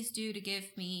 Kylie's due to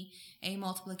give me a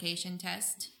multiplication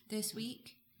test this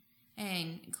week,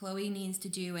 and Chloe needs to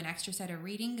do an extra set of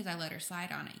reading because I let her slide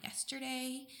on it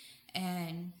yesterday,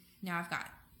 and now I've got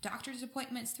doctor's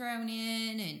appointments thrown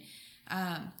in, and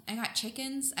I got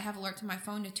chickens. I have alerts on my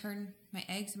phone to turn my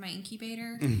eggs in my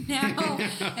incubator now,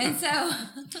 and so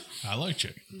I like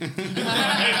chicken.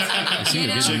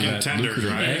 Chicken tenders,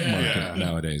 right? Egg market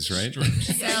nowadays, right?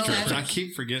 Strips. I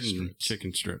keep forgetting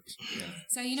chicken strips.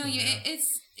 So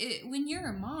it's when you're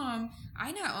a mom,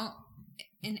 I know,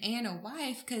 and a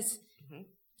wife, because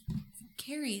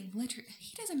Carrie literally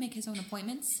he doesn't make his own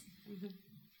appointments. Mm-hmm.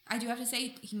 I do have to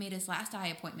say he made his last eye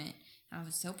appointment. I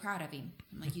was so proud of him.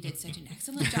 I'm like, you did such an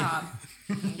excellent job.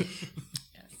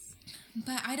 Yes.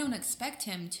 But I don't expect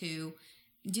him to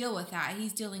deal with that.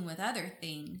 He's dealing with other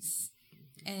things.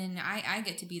 And I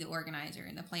get to be the organizer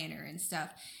and the planner and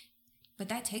stuff. But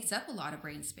that takes up a lot of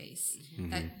brain space. Mm-hmm.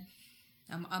 That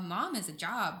a mom is a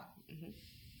job. Mm-hmm.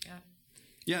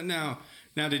 Yeah. Now,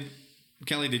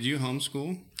 Kelly, did you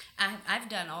homeschool? I've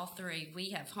done all 3. We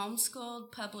have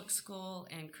homeschooled, public school,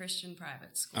 and Christian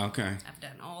private school. Okay. I've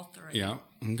done all 3. Yeah.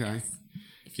 Okay.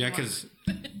 Yes. Because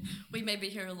we may be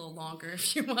here a little longer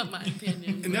if you want my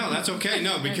opinion. No, that's okay.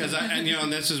 No, because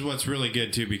and this is what's really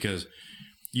good too, because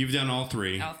you've done all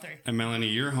 3. All 3. And Melanie,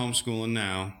 you're homeschooling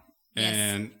now.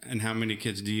 Yes. And how many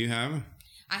kids do you have?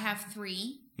 I have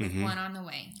 3 with one on the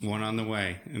way. One on the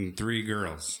way, and 3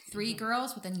 girls. 3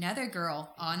 girls with another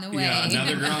girl on the way. Yeah,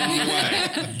 another girl on the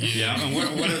way. Yeah, and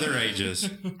what are their ages?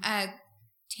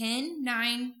 10,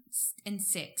 9, and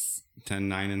 6. 10,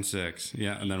 9, and 6.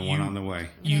 Yeah, and then one on the way.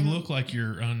 You look like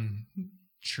you're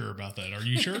unsure about that. Are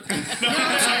you sure? No,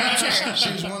 I'm sure.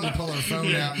 She was wanting to pull her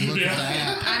phone out and look at the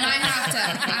app. I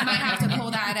might have to pull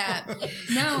that up.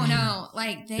 No,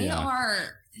 like they are.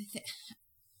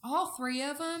 All 3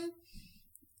 of them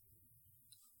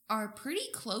are pretty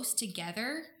close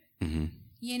together,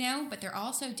 but they're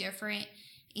also different.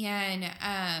 And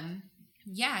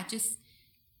just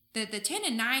the 10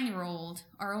 and 9-year-old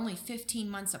are only 15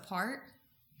 months apart.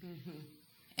 Mm-hmm.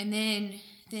 And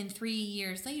then 3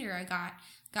 years later, I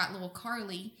got little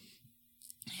Carly,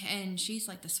 and she's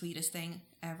like the sweetest thing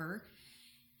ever.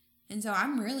 And so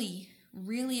I'm really,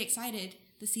 really excited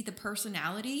to see the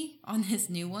personality on this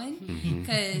new one,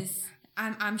 because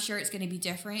I'm sure it's going to be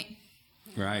different.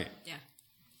 Right. Yeah.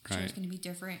 I'm sure it's going to be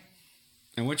different.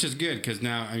 And which is good, because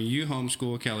now, I mean, you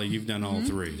homeschool, Kelly. You've done all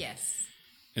three. Yes.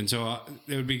 And so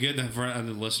it would be good for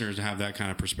the listeners to have that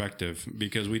kind of perspective,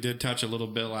 because we did touch a little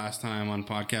bit last time on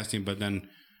podcasting, but then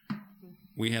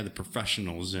we had the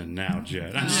professionals in now,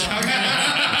 Jed.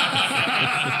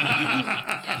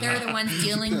 They're the ones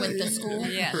dealing with the school.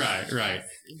 Yeah. Right.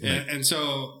 And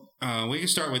so we can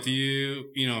start with you,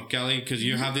 Kelly, because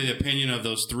you have the opinion of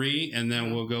those three, and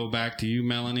then we'll go back to you,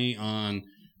 Melanie, on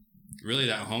really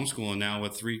that homeschooling now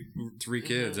with three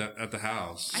kids at the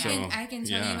house. I can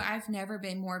tell you, I've never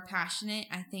been more passionate,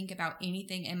 I think, about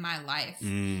anything in my life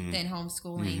than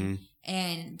homeschooling.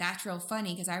 And that's real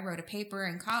funny, because I wrote a paper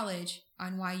in college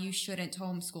on why you shouldn't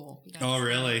homeschool. Oh,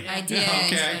 really? I did.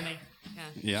 Okay.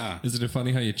 Yeah. Isn't it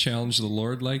funny how you challenge the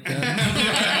Lord like that?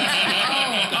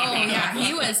 Oh yeah.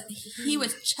 He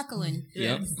was chuckling.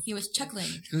 Yep. He was chuckling.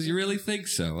 Because you really think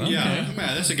so. Okay. Yeah.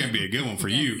 Man, this is going to be a good one for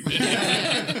you. Oh,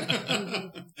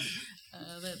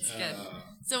 that's good.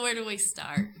 So where do we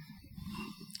start?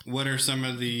 What are some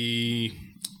of the,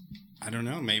 I don't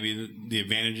know, maybe the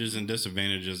advantages and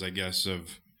disadvantages, I guess,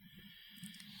 of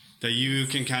that you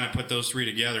can kind of put those three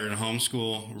together in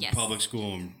homeschool, Yes. public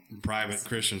school, and private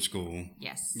Christian school?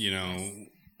 Yes.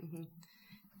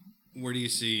 Where do you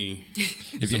see?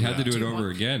 If you had to do it over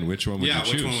again, which one would you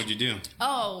choose? Which one would you do?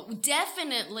 Oh,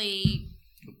 definitely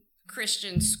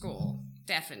Christian school.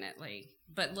 Definitely.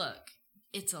 But look,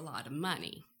 it's a lot of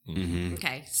money. Mm-hmm.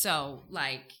 Okay. So,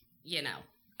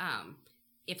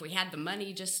 if we had the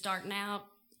money just starting out,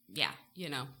 yeah,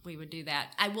 we would do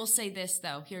that. I will say this,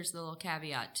 though. Here's the little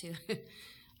caveat, too.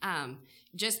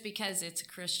 Just because it's a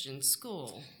Christian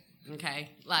school, okay?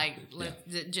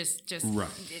 Just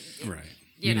Right.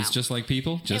 It's just like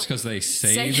people, just because they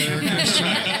say they're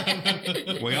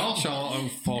Christian. We all shall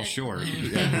fall short.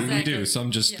 Yeah, we do. Some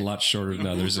just a lot shorter than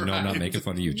others. And no, I'm not making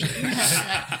fun of you, Jay.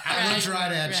 I looked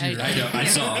right at you. I know. I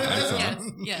saw.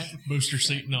 Yeah. Booster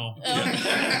seat and all.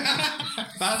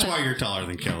 That's why you're taller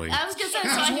than Kelly. I was going to say,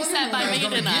 that's why he sat by me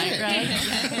tonight, right?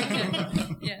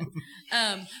 Yeah.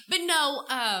 But no,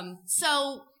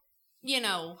 so,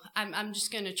 I'm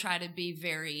just going to try to be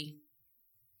very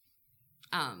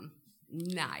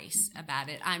nice about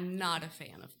it. I'm not a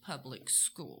fan of public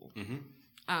school.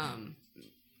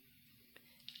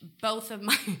 Both of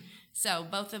my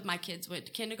kids went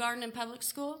to kindergarten in public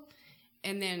school,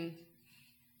 and then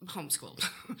homeschooled.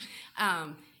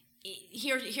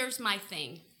 Here's my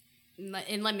thing,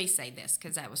 and let me say this,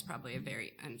 because that was probably a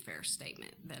very unfair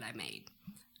statement that I made.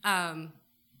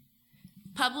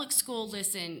 Public school,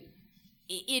 listen,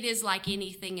 it is like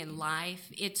anything in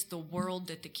life. It's the world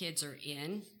that the kids are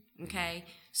in. Okay,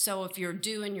 so if you're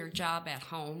doing your job at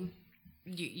home,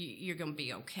 you're going to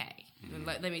be okay.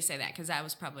 Let me say that, because that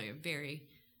was probably a very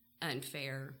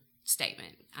unfair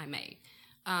statement I made.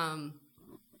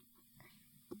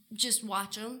 Just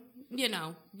watch them,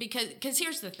 because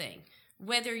here's the thing.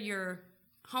 Whether you're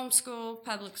homeschool,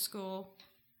 public school,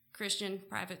 Christian,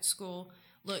 private school,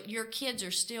 look, your kids are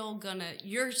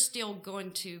you're still going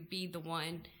to be the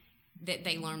one that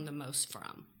they learn the most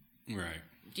from. Right.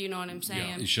 Do you know what I'm saying?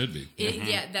 Yeah, you should be.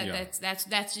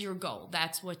 That's your goal.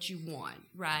 That's what you want,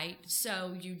 right?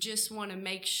 So you just want to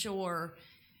make sure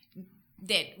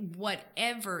that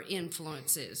whatever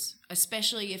influences,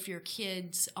 especially if your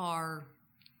kids are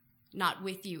not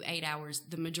with you 8 hours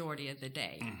the majority of the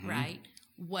day, right?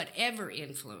 Whatever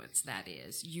influence that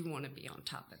is, you want to be on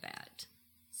top of that.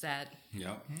 Is that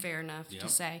fair enough to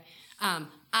say?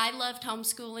 I loved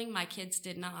homeschooling. My kids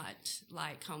did not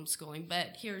like homeschooling,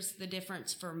 but here's the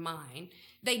difference for mine.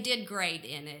 They did great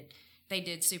in it. They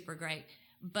did super great.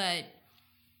 But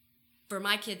for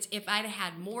my kids, if I'd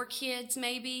had more kids,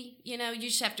 maybe, you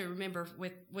just have to remember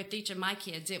with each of my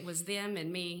kids, it was them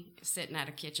and me sitting at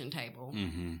a kitchen table,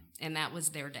 and that was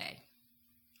their day.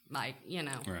 Like,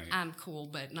 right. I'm cool,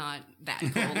 but not that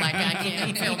cool. Like, I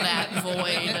can't fill that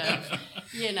void of,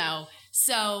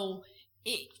 So,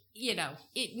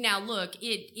 now look,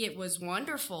 it was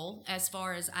wonderful as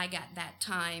far as I got that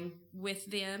time with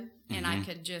them, and I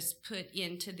could just put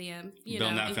into them,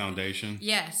 Build that foundation.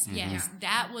 Yes, yes.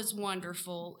 That was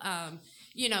wonderful.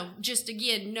 Just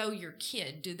again, know your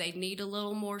kid. Do they need a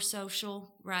little more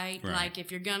social, right? Like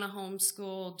if you're going to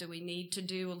homeschool, do we need to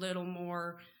do a little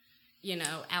more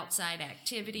outside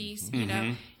activities.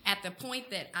 At the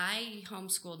point that I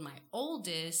homeschooled my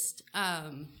oldest,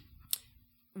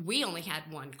 we only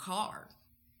had one car.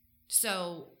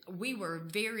 So we were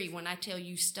when I tell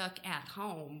you stuck at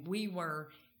home, we were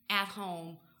at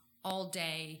home all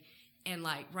day. And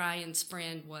like Ryan's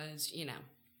friend was,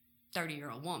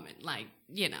 30-year-old woman. Like,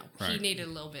 he needed a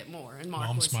little bit more. And Mark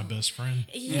Mom's was my best friend.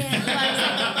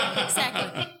 Yeah,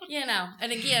 exactly.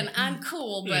 And again, I'm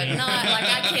cool, but not like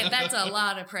I can't. That's a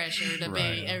lot of pressure to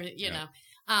be, know.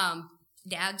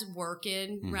 Dad's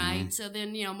working, right? So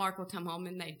then, Mark would come home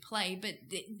and they'd play, but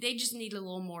they just need a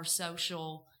little more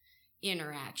social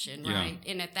interaction, right?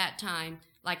 Yeah. And at that time,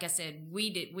 like I said,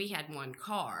 we had one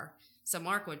car, so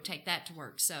Mark would take that to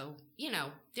work. So,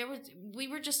 we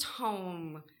were just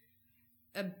home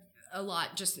a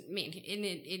lot, and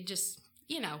it just,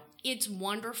 it's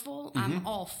wonderful. I'm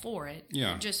all for it.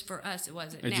 Yeah. Just for us, it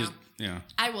wasn't.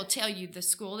 I will tell you, the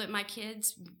school that my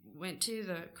kids went to,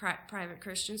 the private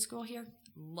Christian school here,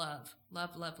 love.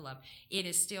 It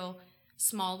is still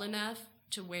small enough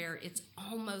to where it's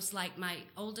almost like my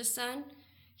oldest son.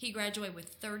 He graduated with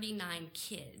 39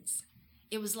 kids.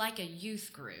 It was like a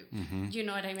youth group. You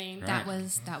know what I mean? Right. That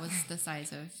was the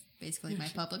size of basically my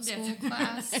public school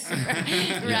class.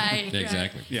 Right.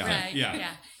 Exactly. Yeah. Right.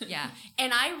 Yeah.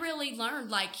 And I really learned,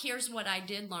 like, here's what I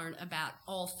did learn about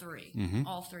all three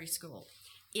schools.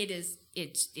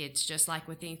 It's just like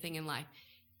with anything in life.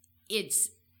 It's,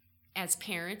 as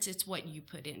parents, it's what you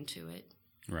put into it.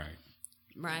 Right.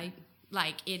 Right.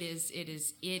 Like it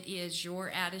is your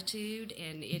attitude,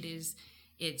 and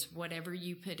it's whatever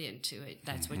you put into it.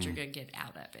 That's what you're going to get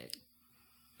out of it.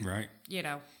 Right.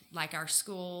 Like our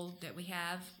school that we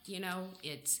have,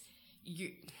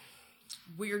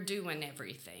 we're doing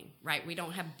everything, right? We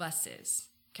don't have buses,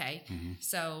 okay?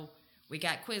 So we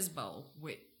got Quiz Bowl.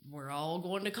 We're all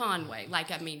going to Conway.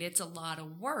 It's a lot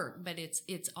of work, but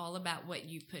it's all about what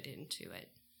you put into it.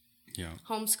 Yeah.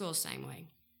 Homeschool, same way,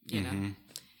 know.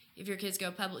 If your kids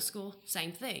go public school,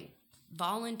 same thing.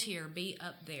 Volunteer, be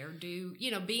up there, be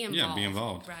involved. Yeah, be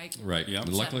involved. Right. Yeah.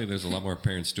 Luckily, there's a lot more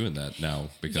parents doing that now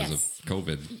because of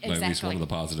COVID. Exactly. At least one of the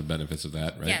positive benefits of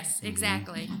that, right? Yes,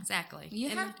 exactly. You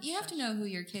have to know who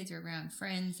your kids are around,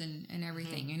 friends and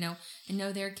everything, and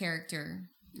know their character.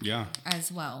 Yeah.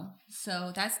 As well.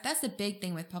 So that's the big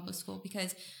thing with public school,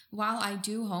 because while I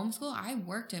do homeschool, I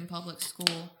worked in public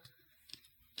school.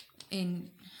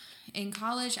 In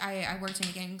college, I worked in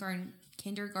a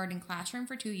kindergarten classroom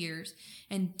for 2 years,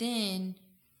 and then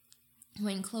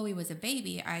when Chloe was a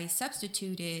baby, I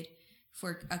substituted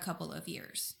for a couple of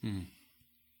years.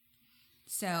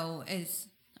 So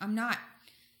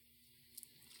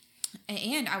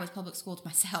and I was public schooled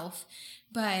myself,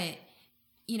 but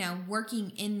working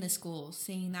in the school,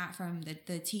 seeing that from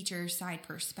the teacher's side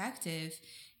perspective,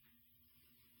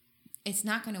 it's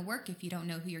not going to work if you don't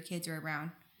know who your kids are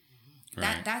around.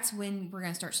 Right. That's when we're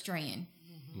going to start straying.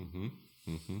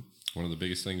 One of the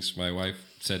biggest things my wife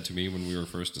said to me when we were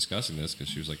first discussing this, because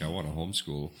she was like, I want to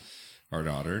homeschool our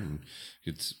daughter. And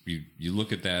it's you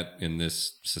look at that in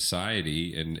this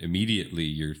society, and immediately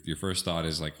your first thought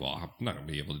is like, well, I'm not going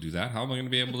to be able to do that. How am I going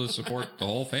to be able to support the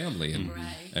whole family? And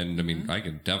and I mean, I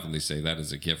can definitely say that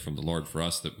is a gift from the Lord for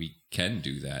us, that we can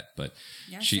do that. But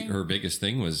her biggest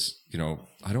thing was,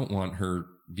 I don't want her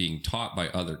being taught by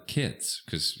other kids,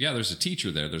 because there's a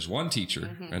teacher there. There's one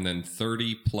teacher and then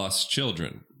 30 plus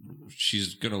children.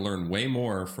 She's going to learn way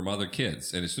more from other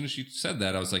kids. And as soon as she said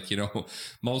that, I was like,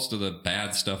 most of the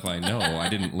bad stuff I know, I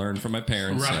didn't learn from my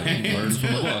parents. Right. I didn't learn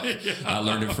from a book. I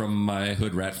learned it from my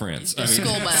hood rat friends.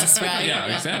 School bus, right?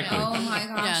 Yeah, exactly. Oh my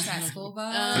gosh, that school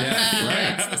bus.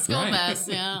 It's the school bus,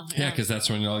 Yeah, because that's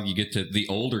when you get to the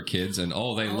older kids, and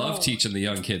they love teaching the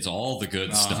young kids all the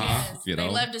good stuff. Yes. They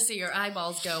love to see your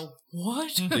eyeballs go,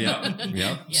 what? Yeah.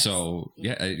 Yes. So,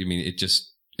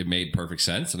 it made perfect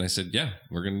sense, and I said,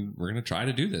 we're gonna try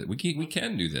to do this. We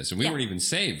can do this, and we weren't even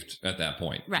saved at that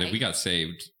point. Right. We got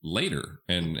saved later,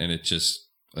 and it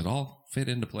all fit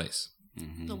into place.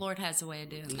 The Lord has a way of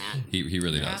doing that. He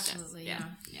really does. Absolutely, yeah.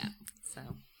 So,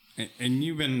 and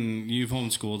you've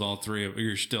homeschooled all three of.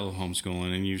 You're still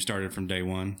homeschooling, and you started from day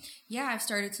one. Yeah, I've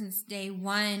started since day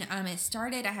one. It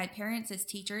started. I had Parents as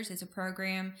Teachers. It's a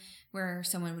program where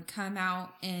someone would come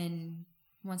out and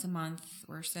once a month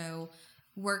or so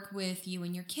work with you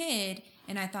and your kid.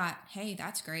 And I thought, hey,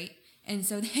 that's great. And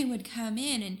so they would come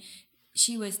in, and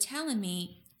she was telling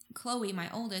me, Chloe, my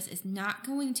oldest, is not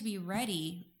going to be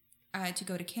ready to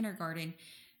go to kindergarten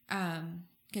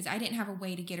because I didn't have a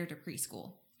way to get her to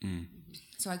preschool.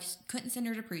 So I couldn't send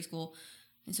her to preschool.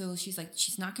 And so she's like,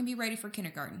 she's not going to be ready for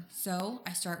kindergarten. So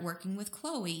I start working with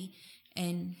Chloe,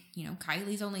 And, you know,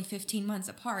 Kylie's only 15 months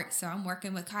apart, so I'm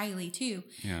working with Kylie too.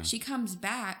 Yeah. She comes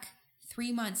back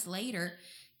 3 months later.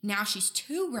 Now she's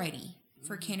too ready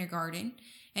for kindergarten,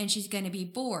 and she's going to be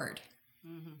bored.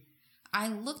 I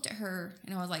looked at her,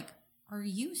 and I was like, are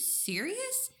you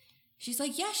serious? She's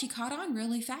like, yeah, she caught on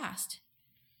really fast.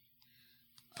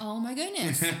 Oh, my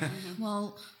goodness.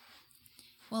 Well,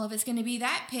 if it's going to be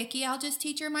that picky, I'll just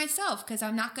teach her myself because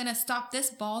I'm not going to stop this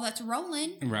ball that's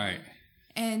rolling. Right.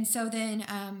 And so then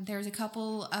there's a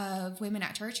couple of women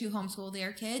at church who homeschool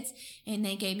their kids, and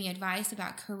they gave me advice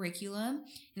about curriculum.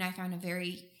 And I found a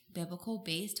very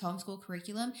biblical-based homeschool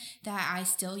curriculum that I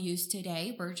still use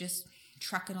today. We're just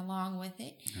trucking along with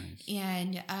it. Nice.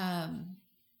 And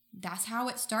that's how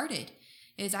it started,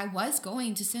 is I was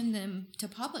going to send them to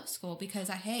public school because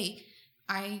I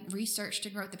researched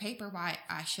and wrote the paper why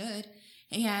I should.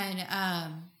 And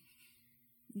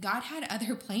God had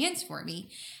other plans for me.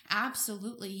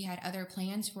 Absolutely, He had other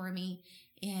plans for me.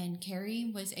 And Carrie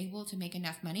was able to make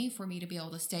enough money for me to be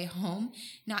able to stay home.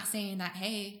 Not saying that,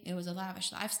 hey, it was a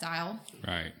lavish lifestyle.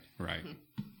 Right.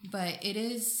 But it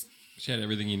is. She had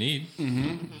everything you need.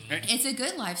 It's a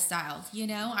good lifestyle. You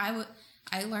know, I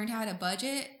learned how to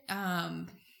budget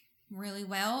really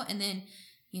well. And then,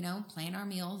 you know, plan our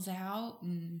meals out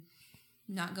and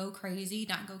not go crazy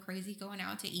going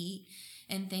out to eat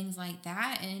and things like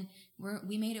that. And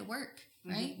we made it work,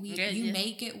 right? You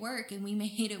make it work, and we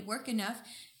made it work enough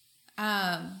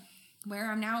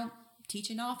where I'm now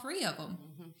teaching all three of them.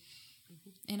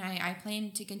 And I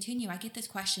plan to continue. I get this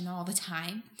question all the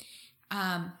time.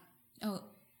 Oh,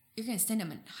 you're going to send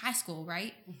them in high school,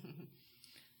 right?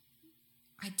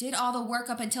 I did all the work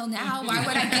up until now. Why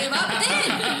would I give up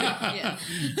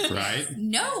then? Right.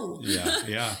 No.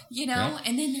 Yeah. You know,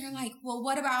 and then they're like, well,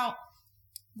 what about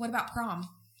prom?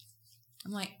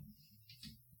 I'm like,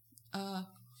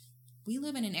 we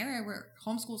live in an area where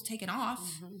homeschool's taken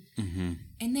off,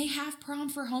 and they have prom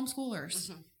for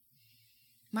homeschoolers.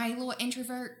 My little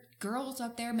introvert girls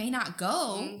up there may not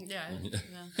go,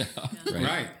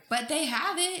 Right. but they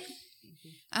have it.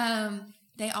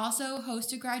 They also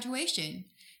host a graduation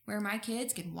where my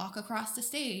kids can walk across the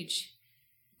stage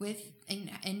with and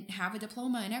have a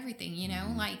diploma and everything. You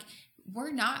know, like,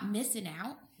 we're not missing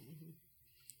out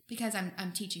because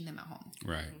I'm teaching them at home.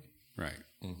 Right.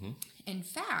 In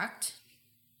fact,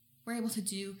 we're able to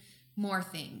do more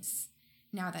things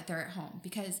now that they're at home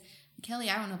because, Kelly,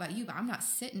 I don't know about you, but I'm not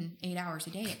sitting 8 hours a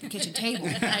day at the kitchen table.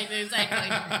 Exactly.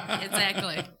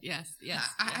 Yes.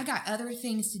 I got other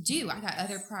things to do. I got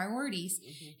other priorities.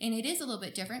 And it is a little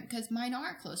bit different because mine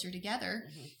are closer together.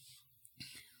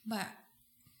 But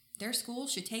their school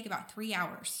should take about 3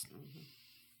 hours.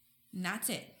 And that's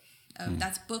it.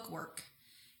 That's book work.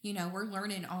 You know, we're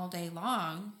learning all day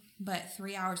long, but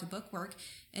 3 hours of book work.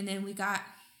 And then we got,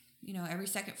 you know, every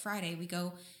second Friday we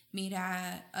go meet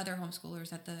at other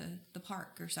homeschoolers at the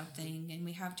park or something, and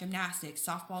we have gymnastics.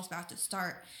 Softball's about to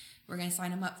start. We're going to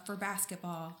sign them up for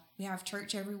basketball. We have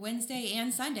church every Wednesday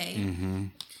and Sunday.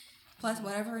 Plus,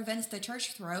 whatever events the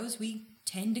church throws, we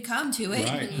tend to come to it.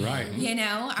 Right. You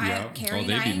know, Carrie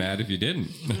they'd and be mad if you didn't.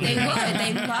 They would.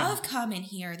 They love coming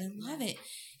here. They love it,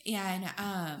 and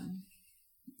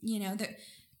you know,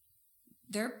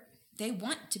 they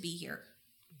want to be here.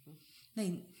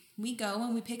 We go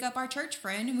and we pick up our church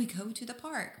friend and we go to the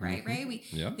park, right, Ray? We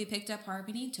picked up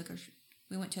Harmony,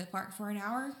 we went to the park for an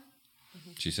hour.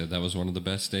 She said that was one of the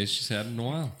best days she's had in a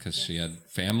while because she had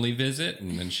family visit,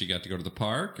 and then she got to go to the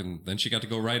park, and then she got to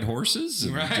go ride horses.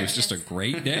 And it was just a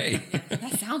great day.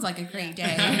 That sounds like a great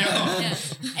day. I know.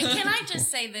 And can I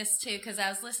just say this too, because I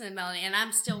was listening to Melanie, and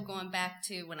I'm still going back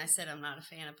to when I said I'm not a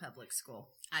fan of public school.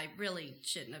 I really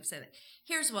shouldn't have said it.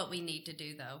 Here's what we need to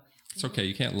do, though. It's okay.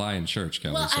 You can't lie in church,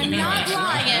 Kelly. Well, so I'm not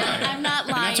lying. I'm not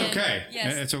lying. That's okay.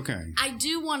 Yes. It's okay. I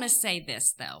do want to say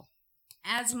this, though.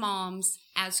 As moms,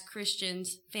 as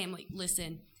Christians, family,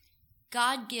 listen,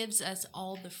 God gives us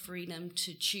all the freedom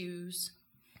to choose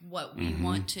what we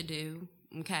want to do,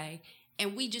 okay?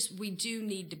 And we do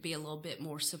need to be a little bit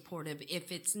more supportive.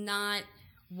 If it's not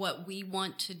what we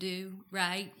want to do,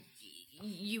 right?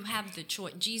 You have the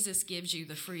choice. Jesus gives you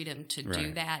the freedom to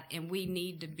do that, and we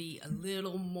need to be a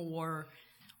little more,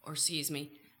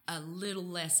 a little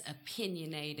less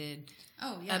opinionated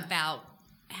about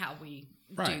how we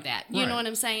do that. You know what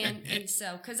I'm saying? And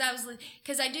so,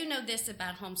 because I do know this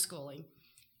about homeschooling.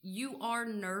 You are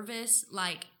nervous,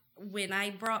 like when I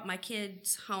brought my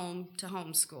kids home to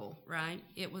homeschool, right,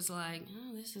 it was like,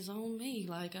 oh, this is on me.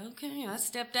 Like, okay, I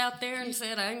stepped out there and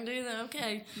said, I can do that.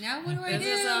 Okay. Now what do I do?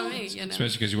 This is on me, you know.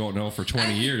 Especially because you won't know for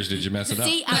 20 years, did you mess it up?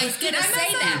 See, I was going to Did I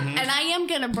say mess that. up? And I am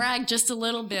going to brag just a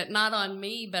little bit, not on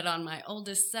me, but on my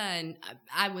oldest son.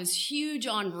 I was huge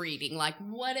on reading. Like,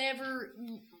 whatever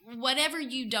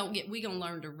you don't get, we're going to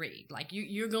learn to read. Like,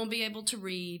 you're going to be able to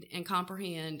read and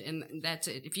comprehend, and that's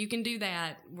it. If you can do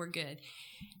that, we're good.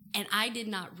 And I did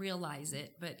not realize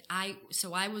it, but I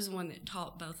was the one that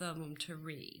taught both of them to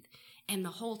read. And the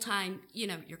whole time, you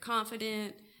know, you're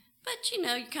confident, but, you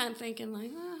know, you're kind of thinking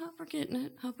like, oh, hope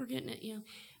we're getting it, you know.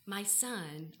 My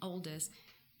son, oldest,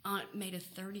 made a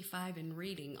 35 in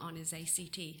reading on his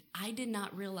ACT. I did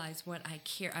not realize what I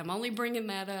care. I'm only bringing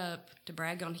that up to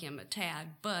brag on him a tad,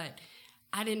 but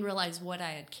I didn't realize what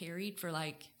I had carried for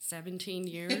like 17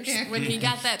 years when he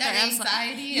got that. That I was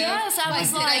anxiety. Like, yes, I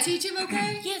was like, did I teach him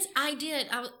okay? Yes, I did.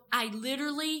 I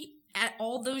literally, at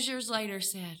all those years later,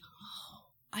 said,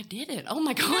 I did it. Oh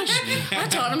my gosh. I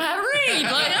taught him how to read.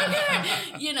 Like,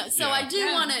 okay. You know, so I do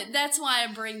want to, that's why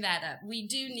I bring that up. We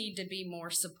do need to be more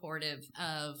supportive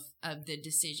of the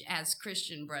decision as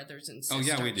Christian brothers and sisters.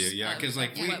 Oh yeah, we do. Yeah. Cause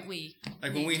like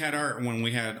when we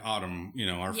had Autumn, you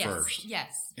know, our first.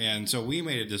 Yes. And so we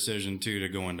made a decision too, to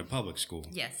go into public school.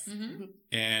 Yes. Mm-hmm.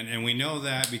 And we know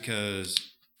that because,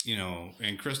 you know,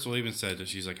 and Crystal even said that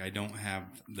she's like, I don't have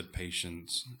the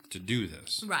patience to do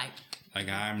this. Right. Like,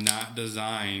 I'm not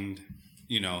designed,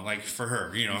 you know, like for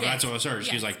her, you know, Yes. that's what it was her.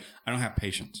 She's Yes. like, I don't have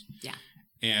patience. Yeah.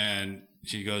 And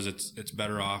she goes, it's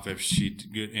better off if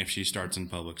she starts in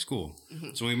public school. Mm-hmm.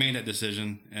 So we made that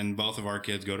decision, and both of our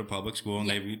kids go to public school, and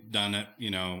they've done it.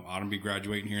 You know, Autumn be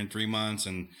graduating here in 3 months,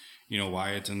 and you know,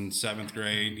 Wyatt's in 7th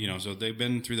grade. You know, so they've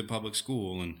been through the public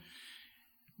school,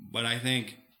 but I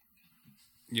think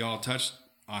y'all touched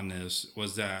on this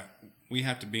was that we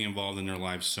have to be involved in their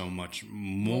lives so much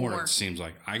more. It seems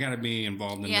like I got to be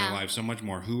involved in their lives so much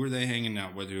more. Who are they hanging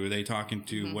out with? Who are they talking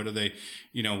to? Mm-hmm. What are they,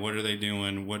 you know, what are they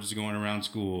doing? What is going around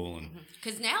school? And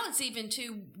because now it's even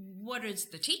to what is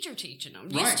the teacher teaching them?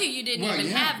 Right. Used to you didn't even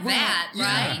have that,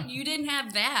 right? You didn't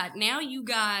have that. Now you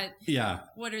got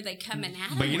what are they coming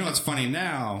at? But you know what's funny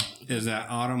now is that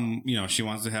Autumn, you know, she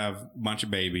wants to have a bunch of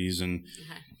babies, and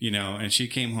you know, and she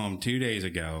came home 2 days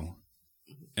ago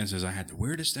and says, I had the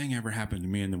weirdest thing ever happen to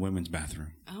me in the women's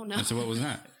bathroom. Oh, no. I said, what was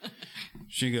that?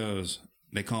 She goes,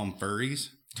 they call them furries,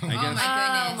 I guess.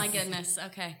 Oh, my goodness.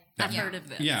 Okay. I've heard of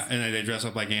this. Yeah, and they dress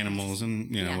up like animals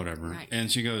and, you know, whatever. Right.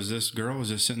 And she goes, this girl was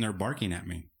just sitting there barking at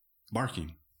me.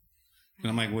 Barking. And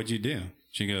I'm like, what'd you do?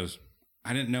 She goes,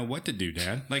 I didn't know what to do,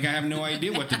 Dad. Like, I have no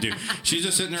idea what to do. She's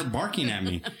just sitting there barking at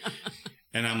me.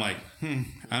 And I'm like,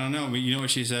 I don't know. But you know what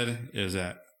she said is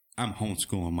that I'm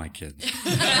homeschooling my kids. so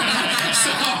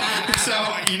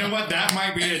you know what? That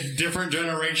might be a different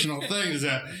generational thing. Is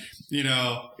that you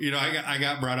know, I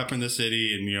got brought up in the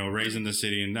city and you know raised in the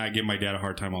city, and I give my dad a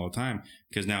hard time all the time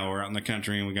because now we're out in the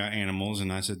country and we got animals.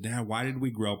 And I said, Dad, why did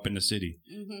we grow up in the city?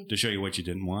 Mm-hmm. To show you what you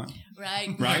didn't want,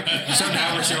 right? So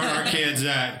now we're showing our kids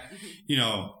that you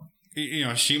know,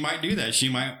 she might do that. She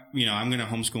might, you know, I'm going to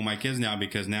homeschool my kids now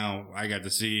because now I got to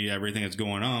see everything that's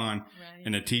going on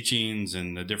and the teachings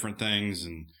and the different things.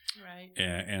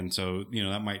 And so, you know,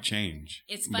 that might change.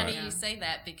 It's funny you say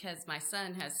that because my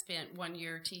son has spent 1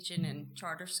 year teaching in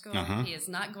charter school. He is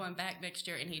not going back next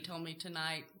year. And he told me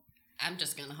tonight, I'm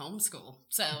just going to homeschool.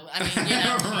 So, I mean, you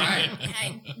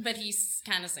know, but he's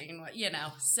kind of saying, you know,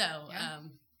 so,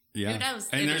 yeah, who knows?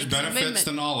 And there's benefits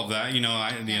than all of that. You know,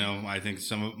 I think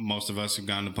most of us have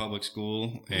gone to public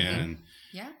school, and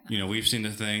you know, we've seen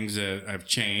the things that have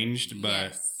changed,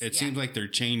 but it seems like they're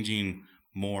changing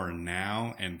more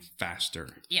now and faster.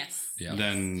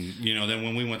 Than than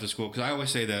when we went to school. Because I always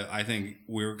say that I think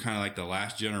we're kind of like the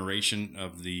last generation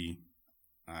of the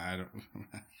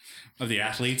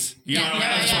athletes. You know what I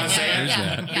want to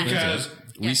say? Because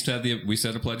we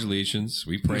said the Pledge of Allegiance.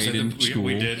 We prayed in school.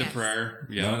 We did the prayer.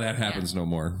 Yeah. None of that happens no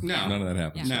more. No. None of that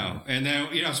happens. No. And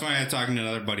then, you know, it's funny. I was talking to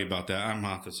another buddy about that. I'm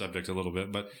off the subject a little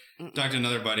bit, but talked to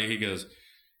another buddy. He goes,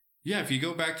 yeah, if you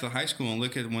go back to the high school and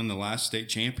look at when the last state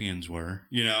champions were,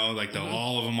 you know, like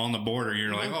all of them on the border,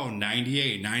 you're like, oh,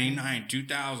 98, 99,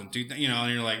 2000, you know,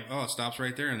 and you're like, oh, it stops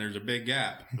right there and there's a big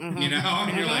gap, you know,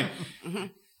 and you're like,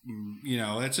 you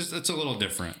know, it's a little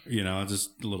different, you know,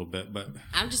 just a little bit, but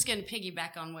I'm just going to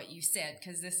piggyback on what you said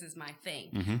because this is my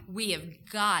thing. We have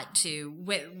got to,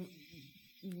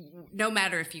 no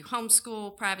matter if you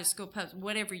homeschool, private school,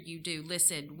 whatever you do,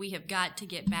 listen, we have got to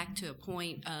get back to a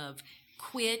point of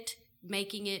quit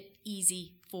making it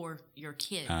easy for your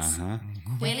kids.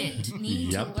 Quit it.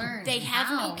 Need to learn. They have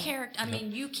no character. I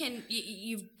mean,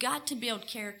 you've got to build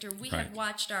character. We have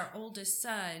watched our oldest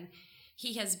son.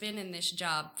 He has been in this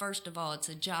job. First of all, it's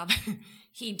a job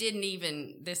he didn't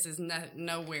even, this is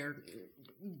nowhere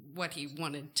what he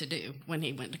wanted to do when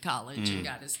he went to college and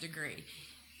got his degree.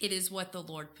 It is what the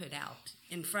Lord put out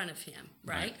in front of him,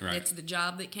 right? It's the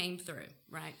job that came through,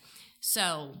 right?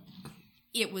 So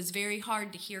it was very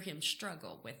hard to hear him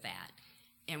struggle with that.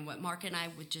 And what Mark and I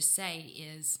would just say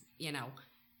is,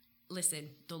 listen,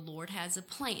 the Lord has a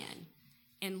plan.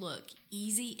 And look,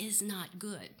 easy is not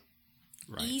good.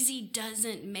 Right. Easy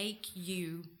doesn't make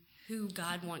you who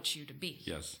God wants you to be.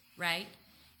 Yes. Right?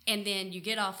 And then you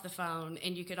get off the phone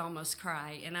and you could almost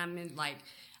cry. And I'm in 3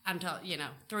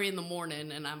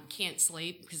 a.m. and I can't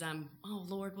sleep because oh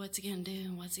Lord, what's he going to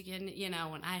do? What's he going to,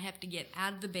 and I have to get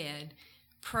out of the bed,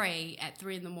 pray at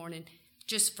 3 a.m.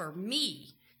 just for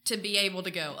me to be able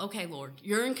to go, okay, Lord,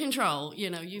 you're in control.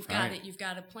 You've got it. You've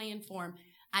got a plan for him.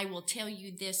 I will tell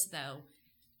you this, though.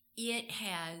 It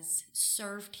has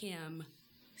served him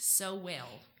so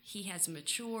well. He has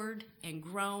matured and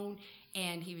grown.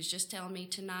 And he was just telling me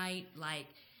tonight,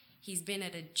 he's been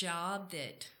at a job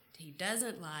that he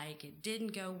doesn't like. It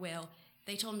didn't go well.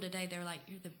 They told him today, they're like,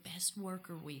 you're the best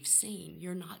worker we've seen.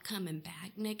 You're not coming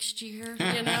back next year.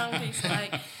 He's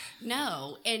like,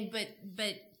 no. But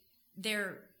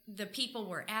the people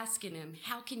were asking him,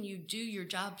 how can you do your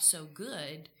job so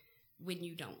good when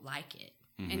you don't like it?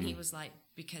 Mm-hmm. And he was like,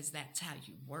 because that's how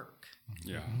you work.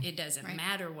 Yeah. It doesn't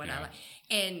matter what I like.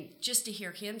 And just to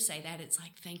hear him say that, it's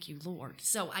like, thank you, Lord.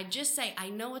 So I just say, I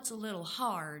know it's a little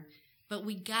hard, but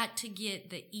we got to get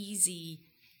the easy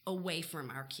away from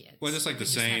our kids. Well, just like the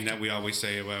saying that we always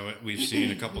say, we've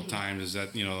seen a couple times, is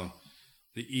that,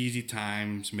 the easy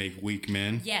times make weak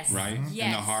men. Yes. Right? Yes.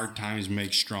 And the hard times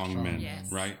make strong men. Yes.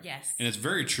 Right? Yes. And it's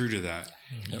very true to that.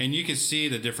 Yep. And you can see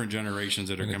the different generations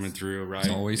that are coming through, right?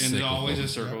 It's always and there's always a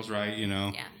circles, right?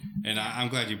 Yeah. And I'm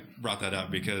glad you brought that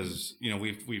up because,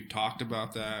 we've talked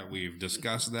about that. We've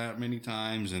discussed that many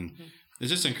times. And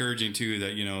it's just encouraging, too,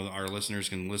 that, our listeners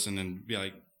can listen and be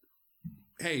like,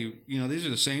 hey, these are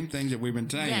the same things that we've been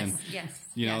saying.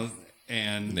 Yes.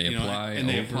 And they apply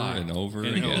over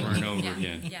and over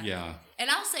again. Yeah. And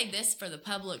I'll say this for the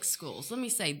public schools. Let me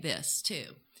say this, too.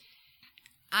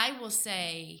 I will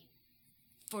say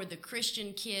for the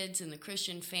Christian kids and the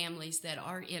Christian families that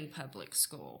are in public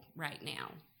school right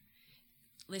now,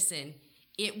 listen,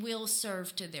 it will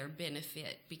serve to their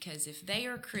benefit because if they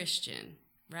are Christian,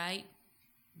 right,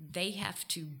 they have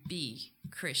to be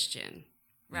Christian.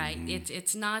 Right. Mm-hmm.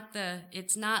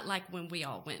 It's not like when we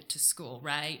all went to school,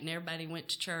 right? And everybody went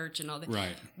to church and all that.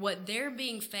 Right. What they're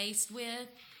being faced with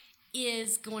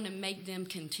is going to make them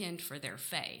contend for their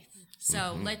faith.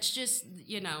 So let's just,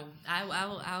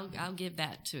 I'll give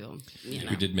that to them.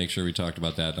 We did make sure we talked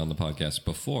about that on the podcast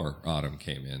before Autumn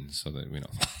came in, so that we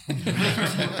know.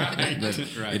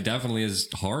 Right. It definitely is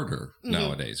harder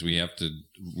nowadays. We have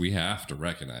to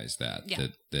recognize that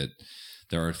that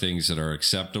there are things that are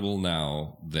acceptable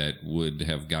now that would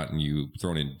have gotten you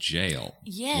thrown in jail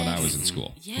when I was in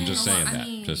school. Yes. I'm just saying that.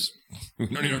 We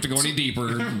don't even have to go any deeper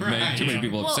and make too many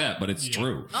people upset, but it's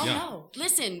true. Oh, no.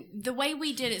 Listen, the way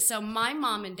we did it, so my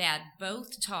mom and dad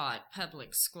both taught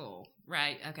public school,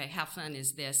 right? Okay, how fun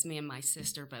is this? Me and my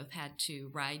sister both had to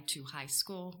ride to high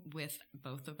school with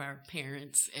both of our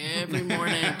parents every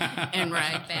morning and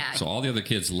ride back. So all the other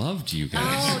kids loved you guys.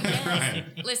 Oh, yes.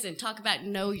 Right. Listen, talk about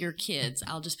know your kids.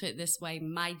 I'll just put it this way.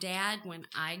 My dad, when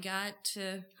I got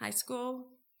to high school,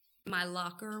 my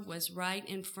locker was right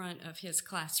in front of his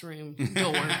classroom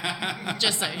door.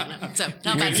 Just so you know. So,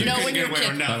 talk about knowing your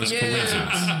kids. That was coincidence.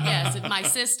 Yes, and my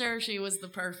sister, she was the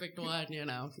perfect one,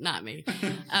 not me.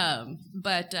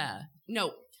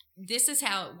 No, this is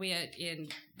how it went in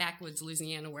backwoods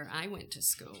Louisiana where I went to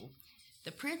school.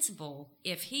 The principal,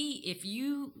 if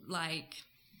you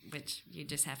which you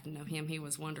just have to know him, he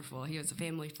was wonderful. He was a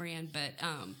family friend, but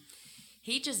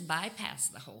he just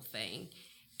bypassed the whole thing.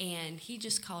 And he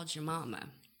just called your mama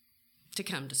to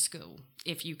come to school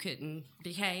if you couldn't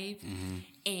behave. Mm-hmm.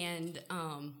 And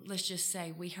let's just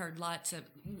say we heard lots of...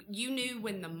 You knew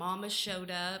when the mama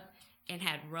showed up and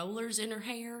had rollers in her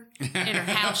hair and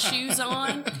her house shoes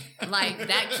on,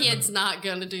 that kid's not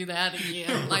going to do that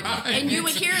again. And you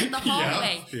would hear it in the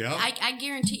hallway. Yep. I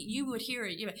guarantee you would hear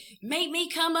it. Make me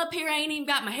come up here. I ain't even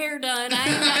got my hair done.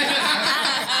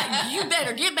 You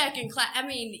better get back in class. I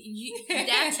mean,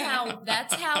 that's how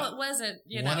it was at,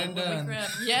 when we grew up.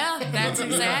 Yeah, that's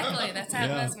exactly. That's how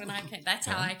it was when I came. That's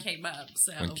how I came up.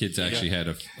 So when kids actually had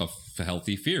a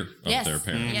healthy fear of their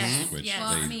parents, which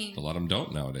a lot of them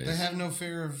don't nowadays. They have no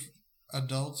fear of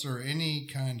adults or any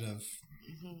kind of.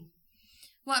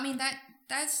 Well, I mean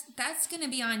that's going to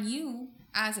be on you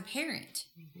as a parent.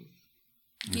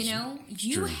 You know,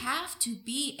 you true. have to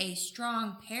be a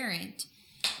strong parent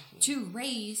to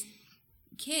raise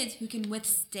kids who can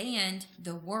withstand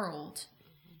the world.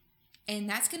 And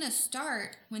that's going to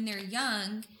start when they're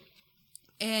young,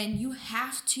 and you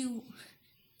have to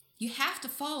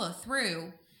follow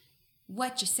through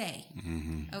what you say.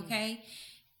 Okay?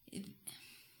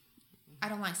 I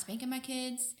don't like spanking my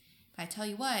kids, but I tell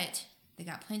you what, they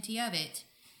got plenty of it,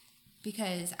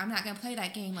 because I'm not going to play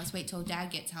that game. Let's wait till Dad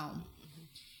gets home.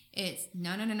 It's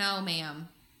no, ma'am.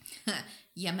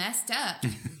 You messed up.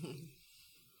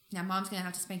 Now Mom's going to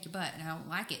have to spank your butt, and I don't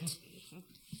like it.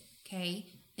 Okay?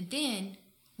 And then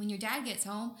when your dad gets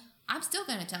home, I'm still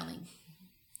going to tell him.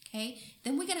 Okay?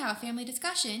 Then we're going to have a family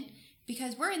discussion,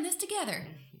 because we're in this together.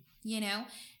 You know?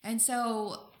 And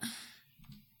so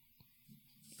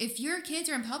if your kids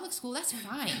are in public school, that's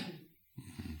fine.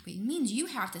 But it means you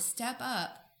have to step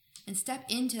up and step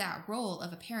into that role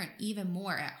of a parent even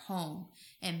more at home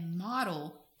and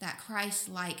model that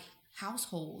Christ-like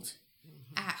household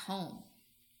at home.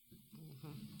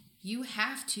 You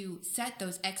have to set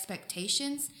those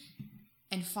expectations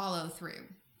and follow through.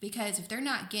 Because if they're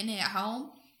not getting it at home,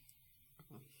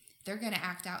 they're going to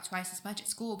act out twice as much at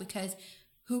school, because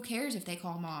who cares if they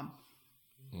call Mom?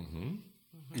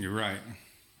 You're right.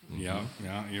 Yeah,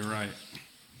 you're right.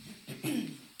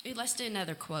 Ooh, let's do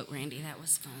another quote, Randy. That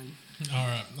was fun. All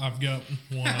right, I've got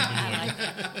one.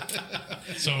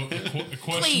 So, a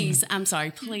question. Please, I'm sorry.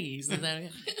 Please. Is that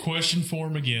okay? Question for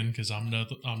him again, because I'm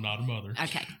not a mother.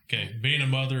 Okay. Okay. Being a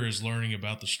mother is learning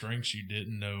about the strengths you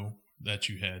didn't know that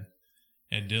you had,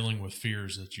 and dealing with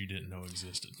fears that you didn't know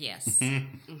existed. Yes.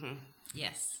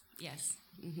 Yes. Yes.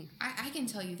 I can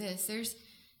tell you this.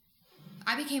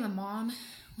 I became a mom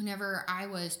whenever I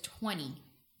was 20.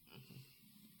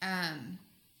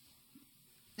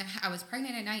 I was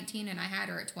pregnant at 19 and I had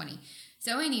her at 20.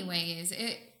 So anyways,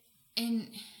 and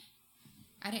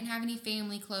I didn't have any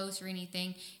family close or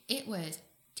anything. It was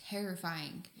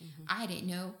terrifying. I didn't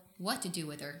know what to do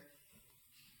with her.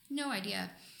 No idea.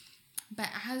 But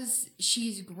as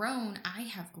she's grown, I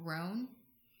have grown.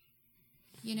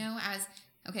 You know,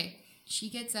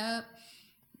 she gets up,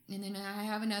 and then I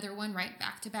have another one right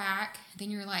back to back.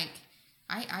 Then you're like,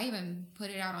 I even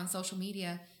put it out on social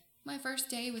media. My first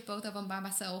day with both of them by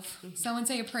myself. Someone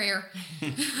say a prayer.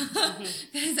 It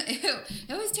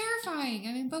was terrifying.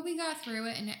 I mean, but we got through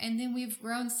it, and then we've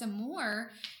grown some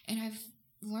more, and I've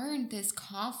learned this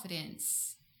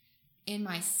confidence in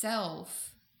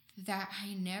myself that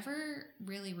I never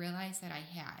really realized that I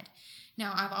had.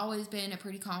 Now, I've always been a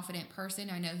pretty confident person.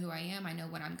 I know who I am. I know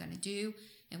what I'm going to do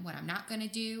and what I'm not going to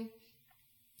do.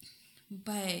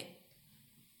 But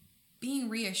being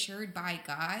reassured by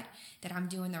God that I'm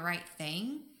doing the right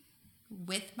thing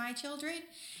with my children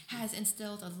has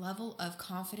instilled a level of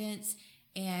confidence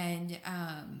and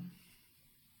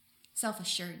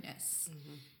self-assuredness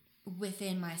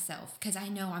within myself, because I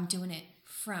know I'm doing it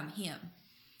from Him.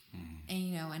 And,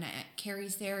 you know, and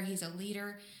Carrie's there. He's a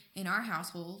leader in our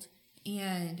household,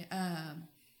 and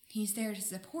he's there to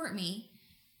support me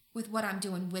with what I'm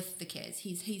doing with the kids.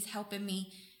 He's helping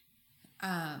me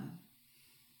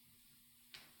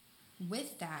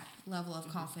with that level of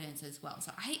confidence as well.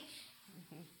 So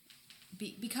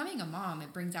becoming a mom,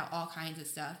 it brings out all kinds of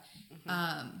stuff.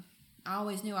 I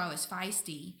always knew I was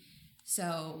feisty.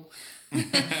 So,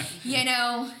 you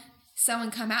know,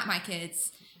 someone come at my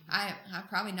kids, I'd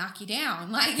probably knock you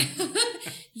down. Like,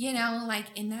 you know, like,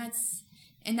 and that's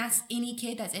any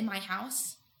kid that's in my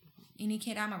house, any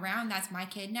kid I'm around, that's my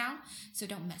kid now. So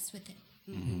don't mess with it.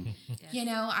 Yeah. You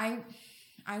know,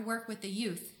 I work with the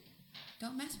youth.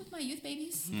 Don't mess with my youth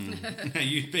babies.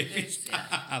 Youth babies.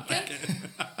 I like it.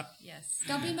 Yes.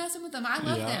 Don't be messing with them. I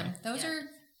love them.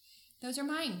 Those are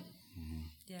mine.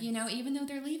 Yeah. You know, even though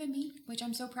they're leaving me, which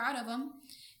I'm so proud of them,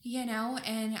 you know,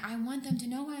 and I want them to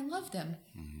know I love them.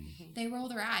 They roll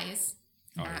their eyes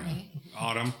at me.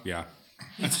 Autumn, yeah.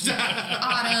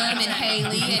 Autumn and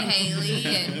Haley,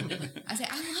 and I say,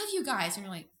 I love you guys. And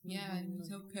you're like, yeah,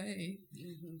 it's okay.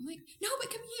 I'm like, no, but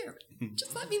come here.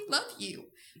 Just let me love you.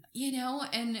 You know,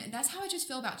 and that's how I just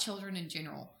feel about children in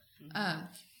general.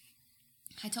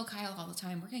 I tell Kyle all the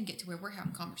time, we're going to get to where we're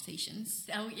having conversations.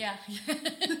 Oh, yeah.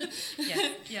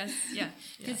 Yes.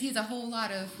 Because he's a whole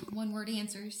lot of one-word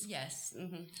answers. Yes.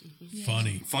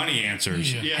 Funny. Funny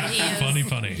answers. Yeah.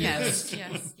 Funny. Yes.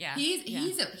 Yeah.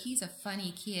 He's a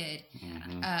funny kid.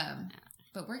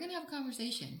 But we're going to have a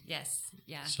conversation. Yes.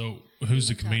 Yeah. So, who's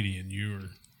the comedian? You or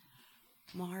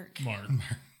Mark.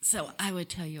 So I would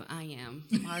tell you I am.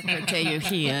 Mark would tell you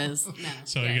he is. No.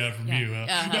 So he got it from you,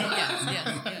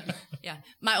 huh? Yeah.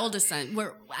 My oldest son.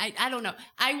 I don't know.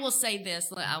 I will say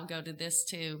this. I'll go to this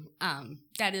too.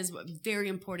 That is very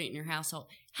important in your household.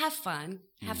 Have fun.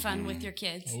 Have fun with your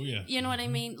kids. Oh, yeah. You know what I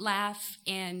mean? Laugh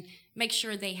and make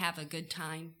sure they have a good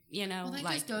time. You know, Well,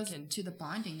 that just goes to the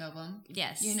bonding of them.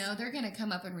 Yes. You know, they're going to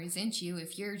come up and resent you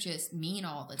if you're just mean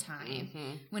all the time.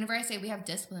 Whenever I say we have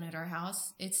discipline at our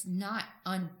house, it's not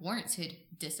unwarranted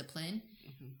discipline.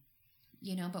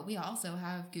 You know, but we also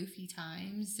have goofy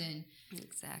times and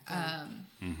Exactly.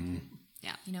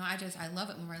 Yeah. you know, I love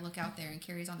it when I look out there and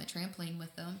Carrie's on the trampoline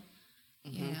with them,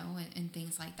 you know, and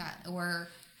things like that. Or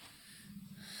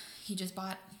he just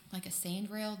bought like a sand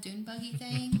rail dune buggy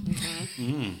thing.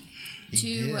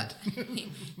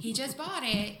 He just bought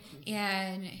it,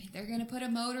 and they're gonna put a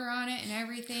motor on it and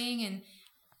everything,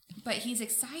 but he's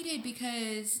excited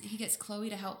because he gets Chloe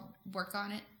to help work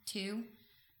on it too.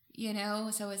 You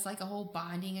know, so it's like a whole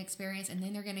bonding experience, and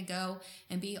then they're gonna go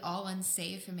and be all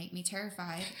unsafe and make me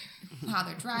terrified while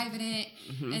they're driving it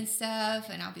and stuff,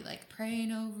 and I'll be like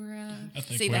praying over them. I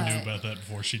think we knew about that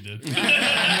before she did. Probably.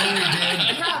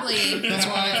 That's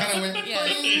why I kind of went.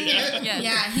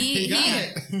 Yeah, he got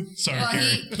it. Sorry, Well,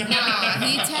 Carrie.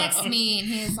 he texted me and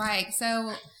he's like,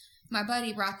 so my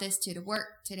buddy brought this to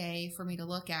work today for me to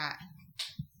look at.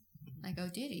 I go,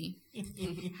 did he?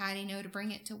 How do you know to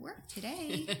bring it to work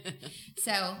today?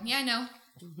 So, yeah, no.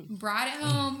 Brought it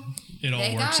home. It all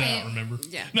They works got out, it. remember?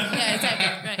 Yeah. Yeah,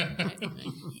 exactly.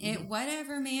 Right.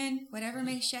 Whatever, man. Whatever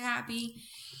makes you happy.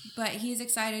 But he's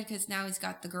excited because now he's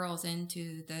got the girls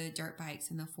into the dirt bikes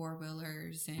and the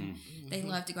four-wheelers, and they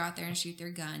love to go out there and shoot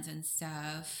their guns and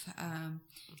stuff. And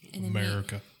then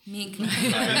America. Me and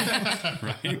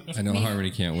I know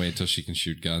Harmony can't wait till she can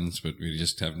shoot guns, but we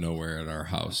just have nowhere at our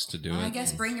house to do it. I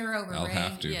guess bring her over, I'll Ray.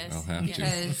 have to. Yes. I'll have to.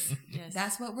 Because Yes.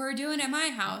 that's what we're doing at my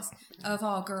house, of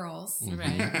all girls.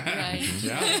 Right.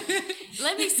 Yeah.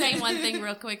 Let me say one thing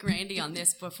real quick, Randy, on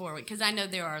this before, because I know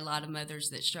there are a lot of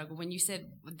mothers that struggle. When you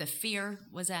said the fear,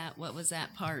 what was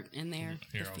that part in there?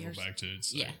 Here, The I'll fears? go back to it.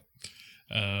 So, Yeah.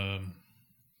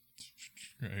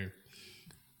 Right here.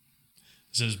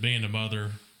 It says being a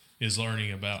mother is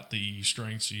learning about the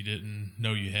strengths you didn't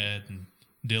know you had and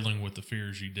dealing with the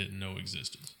fears you didn't know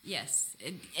existed. Yes.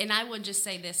 And I would just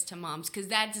say this to moms, because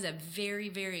that's a very,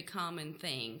 very common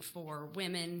thing for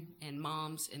women and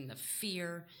moms, and the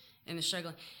fear and the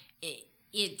struggle. It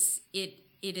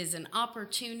is an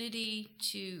opportunity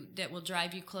that will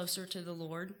drive you closer to the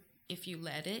Lord if you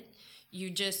let it.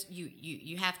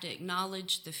 You have to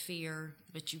acknowledge the fear,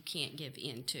 but you can't give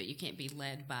in to it. You can't be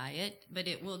led by it, but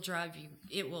it will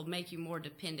make you more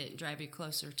dependent and drive you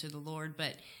closer to the Lord.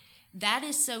 But that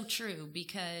is so true,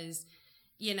 because,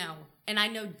 you know, and I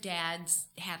know dads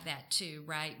have that too,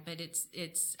 right? But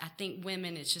it's I think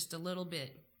women, it's just a little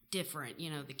bit different. You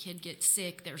know, the kid gets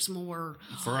sick. There's more.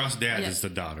 For us dads, it's the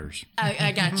daughters.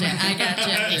 I gotcha.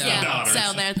 Yeah. Daughters.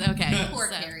 So that's okay. Poor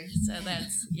so, Carrie. So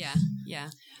that's yeah.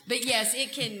 But yes,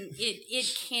 it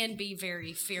can be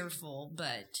very fearful.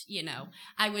 But you know,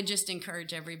 I would just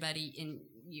encourage everybody, and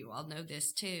you all know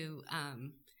this too.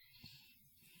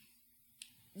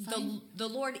 The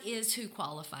Lord is who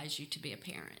qualifies you to be a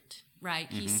parent, right?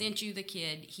 He sent you the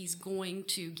kid. He's going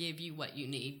to give you what you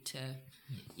need to,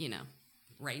 you know,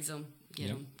 raise them, get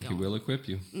them He going. will equip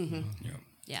you.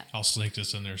 Yeah. I'll sneak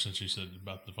this in there since you said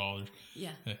about the fathers.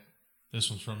 Yeah. Hey, this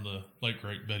one's from the late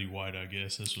great Betty White, I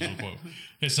guess. This was a quote.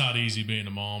 It's not easy being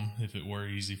a mom. If it were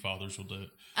easy, fathers will do it.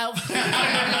 Oh.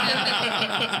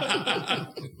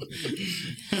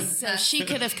 So she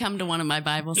could have come to one of my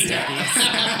Bible studies.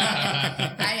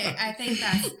 I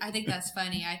think that's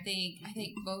funny. I think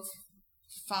both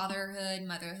fatherhood,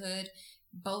 motherhood,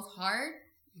 both hard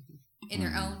in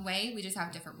their own way. We just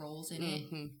have different roles in it.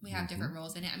 We have different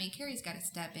roles in it. I mean, Carrie's got to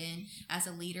step in as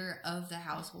a leader of the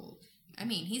household. I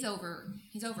mean, he's over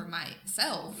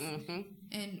myself,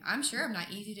 and I'm sure I'm not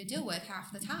easy to deal with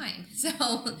half the time. So,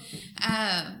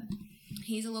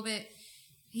 he's a little bit.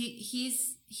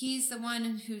 He's the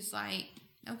one who's like,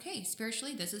 okay,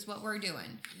 spiritually, this is what we're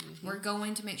doing. We're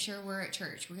going to make sure we're at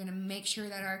church. We're going to make sure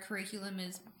that our curriculum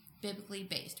is biblically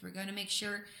based. We're going to make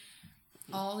sure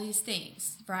all these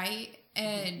things, right?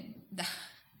 And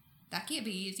that can't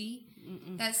be easy.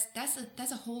 That's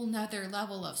a whole nother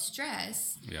level of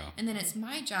stress. Yeah. And then it's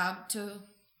my job to,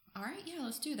 all right, yeah,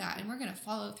 let's do that. And we're going to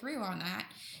follow through on that.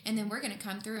 And then we're going to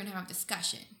come through and have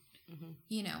discussion.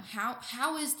 You know,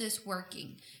 how is this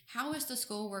working? How is the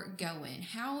schoolwork going?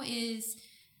 How is,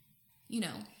 you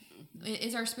know,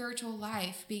 is our spiritual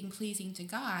life being pleasing to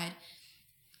God?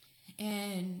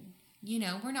 And, you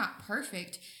know, we're not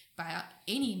perfect, by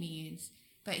any means,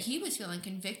 but he was feeling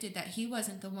convicted that he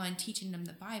wasn't the one teaching them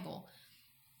the Bible.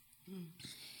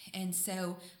 And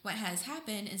so what has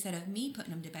happened, instead of me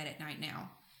putting them to bed at night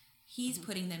now, he's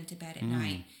putting them to bed at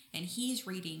night, and he's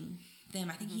reading them.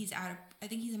 I think he's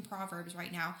in Proverbs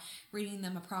right now, reading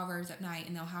them a Proverbs at night,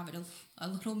 and they'll have a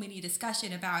little mini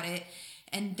discussion about it,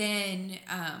 and then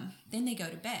they go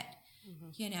to bed,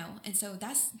 and so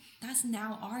that's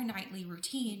now our nightly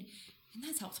routine, and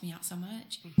that's helped me out so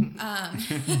much.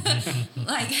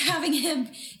 Like having him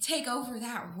take over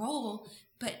that role,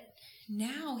 but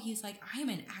now he's like, I'm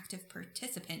an active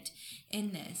participant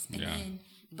in this, and then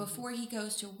before he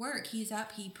goes to work, he's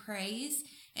up, he prays,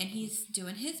 and he's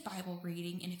doing his Bible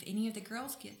reading. And if any of the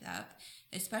girls get up,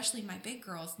 especially my big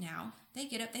girls now, they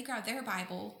get up, they grab their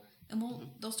Bible, and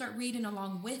they'll start reading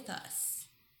along with us.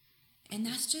 And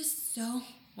that's just so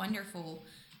wonderful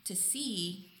to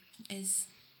see, is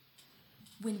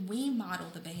when we model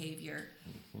the behavior,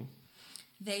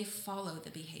 they follow the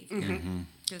behavior.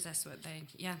 Because that's what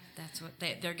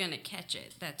they're going to catch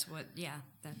it. That's what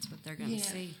they're going to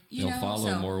see. They'll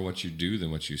follow more what you do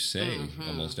than what you say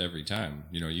almost every time.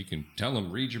 You can tell them,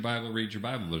 read your Bible,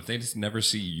 but if they just never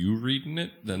see you reading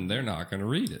it, then they're not going to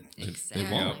read it. Exactly.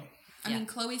 They won't. I mean,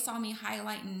 Chloe saw me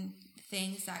highlighting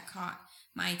things that caught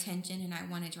my attention, and I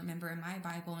wanted to remember in my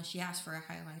Bible, and she asked for a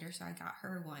highlighter, so I got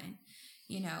her one,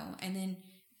 and then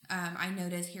I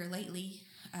noticed here lately,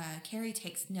 Carrie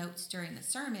takes notes during the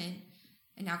sermon,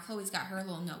 and now Chloe's got her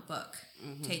little notebook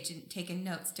taking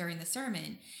notes during the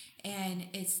sermon. And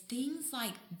it's things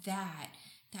like that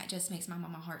just makes my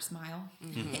mama heart smile.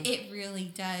 It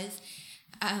really does.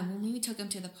 When we took him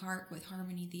to the park with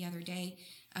Harmony the other day,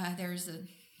 there's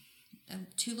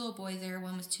two little boys there.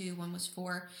 One was 2, one was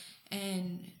 4.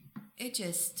 And it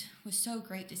just was so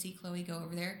great to see Chloe go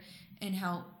over there and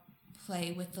help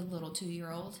play with the little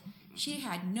 2-year-old. She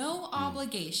had no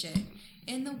obligation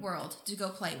in the world to go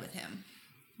play with him.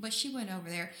 But she went over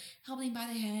there, held him by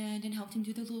the hand and helped him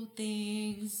do the little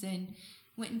things, and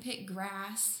went and picked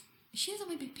grass. She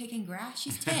doesn't be picking grass.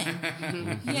 She's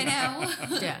 10,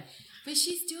 Yeah. But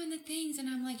she's doing the things, and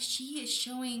I'm like, she is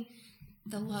showing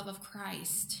the love of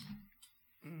Christ.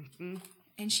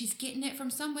 And she's getting it from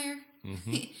somewhere, and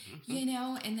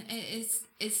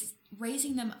it's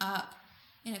raising them up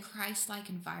in a Christ-like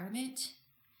environment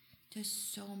does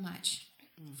so much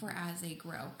for as they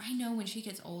grow. I know when she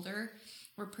gets older,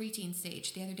 we're preteen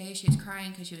stage. The other day she was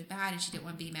crying because she was mad and she didn't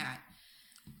want to be mad.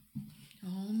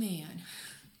 Oh man.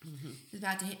 It's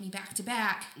about to hit me back to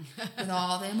back with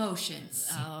all the emotions.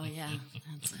 Oh yeah.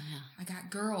 I got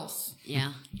girls.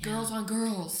 Yeah. Girls on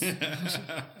girls.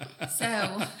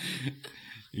 So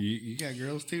you got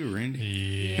girls too,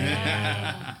 Randy.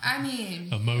 Yeah. I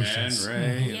mean, Emotions. And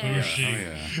Ray. Who's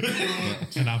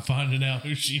she? And I'm finding out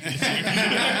who she is.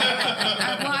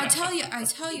 well, I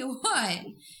tell you what,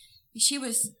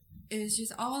 it was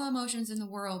just all emotions in the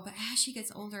world. But as she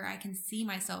gets older, I can see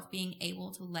myself being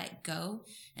able to let go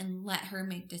and let her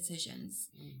make decisions,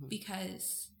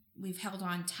 because we've held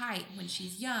on tight when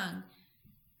she's young.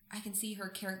 I can see her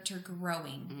character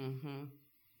growing.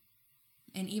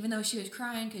 And even though she was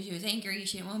crying because she was angry,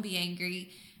 she didn't want to be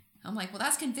angry. I'm like, well,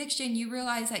 that's conviction. You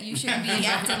realize that you shouldn't be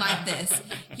acting like this.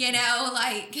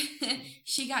 Like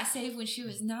she got saved when she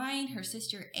was 9, her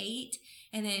sister 8,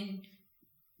 and then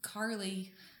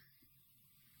Carly,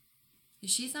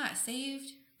 she's not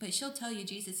saved, but she'll tell you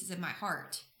Jesus is in my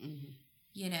heart.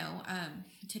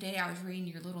 Today I was reading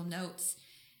your little notes,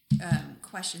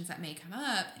 questions that may come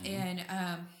up, and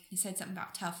you said something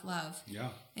about tough love. Yeah.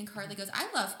 And Carly goes, I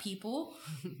love people.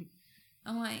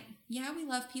 I'm like, yeah, we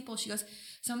love people. She goes,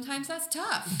 sometimes that's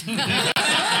tough.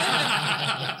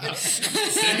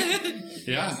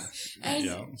 Yeah.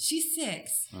 And she's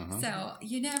 6. So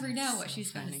you never know what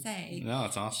she's going to say. No,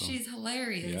 it's awesome. She's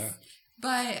hilarious. Yeah.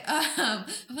 But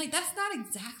I'm like, that's not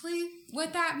exactly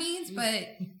what that means, but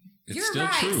It's you're still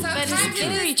right. true. Sometimes But it's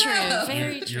very true. tough.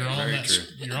 Very true.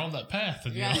 You're on that path.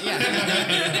 And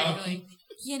Exactly.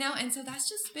 And so that's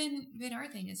just been our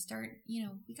thing, is start,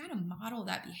 we got to model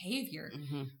that behavior.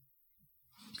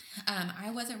 I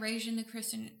wasn't raised in a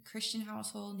Christian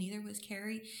household, neither was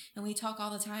Carrie. And we talk all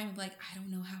the time of like, I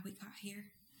don't know how we got here.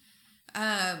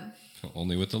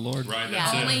 Only with the Lord. Right. Yeah.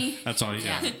 That's Only- it. That's all.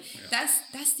 Yeah.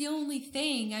 That's the only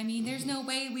thing. I mean, there's no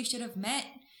way we should have met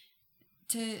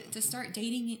to start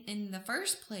dating in the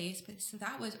first place, but so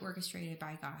that was orchestrated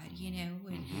by God,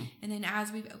 and then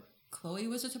Chloe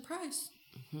was a surprise.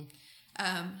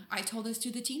 I told this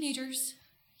to the teenagers,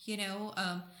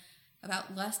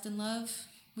 about lust and love.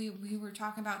 We were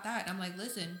talking about that. I'm like,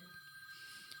 listen,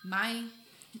 my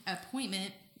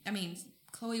appointment,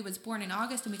 Chloe was born in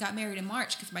August and we got married in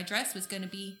March because my dress was going to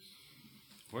be.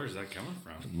 Where's that coming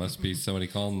from? It must be somebody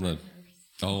calling the.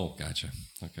 Oh, gotcha.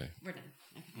 Okay. We're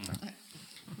done.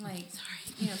 Like,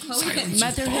 Chloe.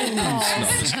 Motherhood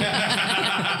calls.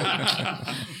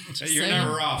 You're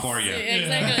never off, are you?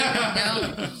 Exactly.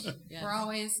 No, Yes.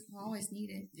 we're always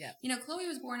needed. Yeah. Chloe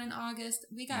was born in August.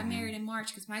 We got married in March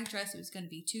because my dress was going to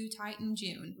be too tight in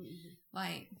June.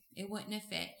 Like, it wouldn't have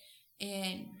fit.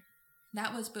 And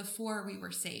that was before we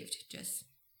were saved. Just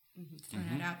throwing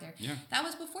that out there. Yeah. That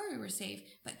was before we were saved.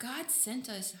 But God sent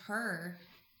us her.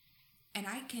 And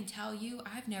I can tell you,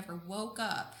 I've never woke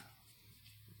up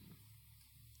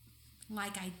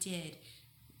like I did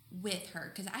with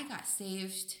her. Because I got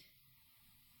saved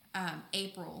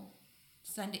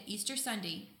Easter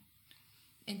Sunday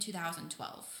in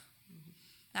 2012.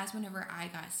 That's whenever I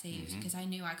got saved because I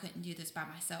knew I couldn't do this by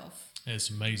myself. It's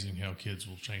amazing how kids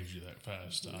will change you that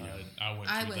fast. I went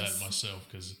through that myself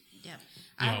because,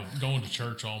 going to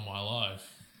church all my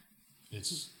life,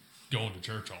 it's going to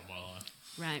church all my life.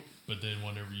 Right. But then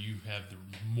whenever you have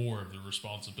more of the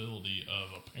responsibility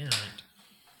of a parent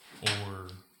or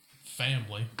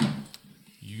family,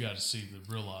 you got to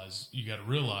realize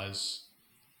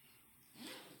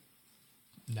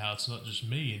now it's not just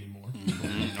me anymore.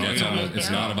 It's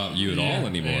not about you at all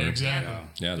anymore. Yeah, exactly.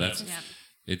 Yeah, that's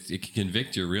it can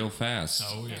convict you real fast.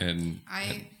 Oh, yeah. And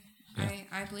I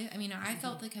believe. I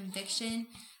felt the conviction.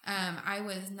 I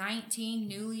was 19,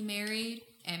 newly married,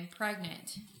 and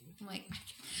pregnant. I'm like,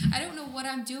 I don't know what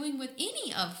I'm doing with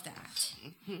any of that.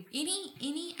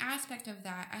 Any aspect of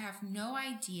that, I have no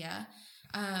idea.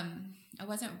 I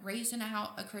wasn't raised in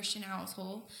a Christian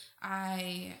household.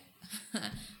 I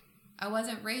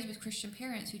wasn't raised with Christian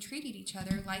parents who treated each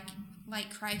other like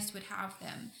Christ would have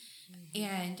them.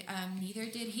 And neither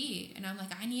did he. And I'm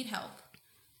like, I need help.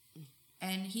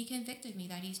 And he convicted me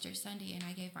that Easter Sunday, and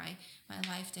I gave my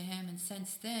life to him. And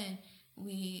since then,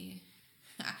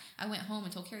 I went home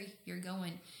and told Carrie, you're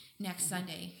going next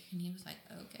Sunday. And he was like,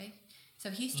 okay.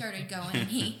 So he started going, and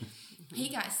he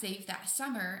got saved that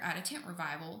summer at a tent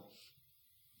revival.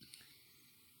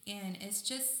 And that's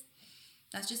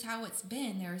just how it's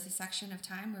been. There was a section of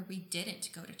time where we didn't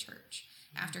go to church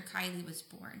after Kylie was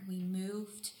born. We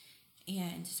moved,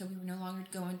 and so we were no longer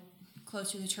going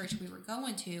close to the church we were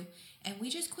going to, and we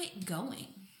just quit going.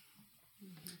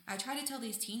 I try to tell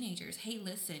these teenagers, hey,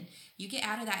 listen, you get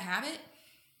out of that habit,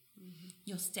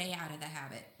 you'll stay out of the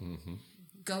habit.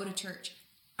 Go to church.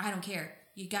 I don't care.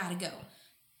 You got to go.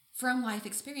 From life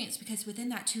experience, because within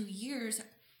that 2 years,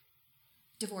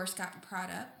 divorce got brought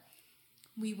up.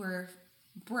 We were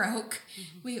broke.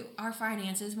 Our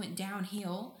finances went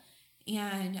downhill,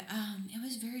 and it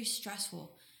was very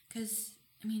stressful because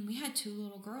we had 2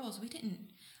 little girls.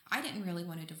 I didn't really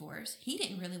want a divorce. He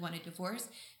didn't really want a divorce,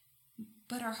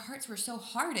 but our hearts were so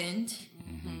hardened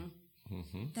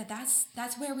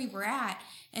that's where we were at.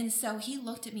 And so he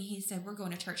looked at me. He said, "We're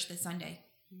going to church this Sunday."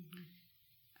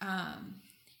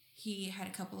 He had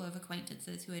a couple of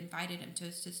acquaintances who invited him to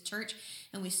his church,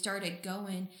 and we started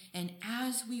going. And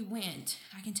as we went,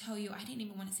 I can tell you, I didn't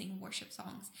even want to sing worship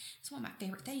songs. It's one of my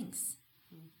favorite things.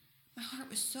 My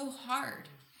heart was so hard.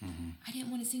 I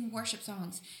didn't want to sing worship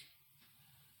songs.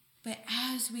 But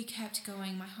as we kept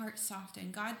going, my heart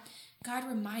softened. God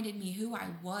reminded me who I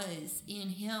was in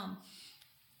him.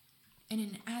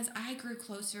 And as I grew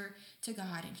closer to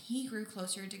God and he grew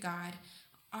closer to God,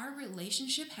 our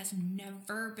relationship has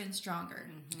never been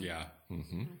stronger. Yeah.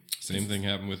 Same thing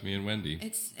happened with me and Wendy.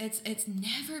 It's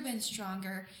never been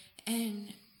stronger,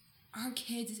 and our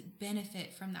kids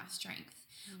benefit from that strength.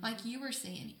 Like you were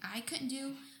saying, I couldn't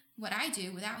do what I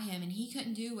do without him, and he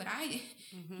couldn't do what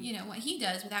what he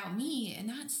does without me.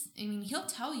 And he'll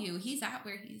tell you he's at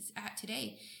where he's at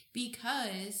today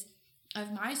because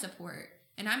of my support,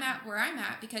 and I'm at where I'm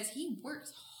at because he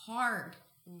works hard.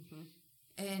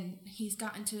 And he's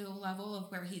gotten to a level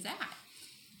of where he's at.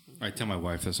 I tell my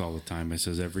wife this all the time. I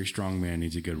says, every strong man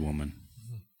needs a good woman.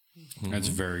 That's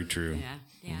very true.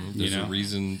 Yeah. There's a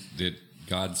reason that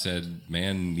God said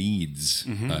man needs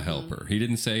a helper. He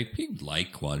didn't say he'd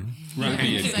like one. Right.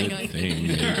 Be a good thing.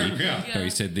 No, he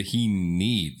said that he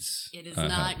needs It is a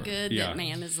not helper. good that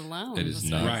man is alone. It is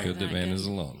not good that man is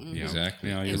alone.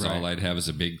 Exactly. Because all I'd have is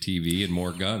a big TV and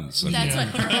more guns. That's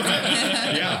what.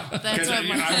 That's what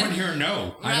I want to hear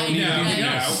no. I don't need anything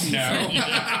else. No.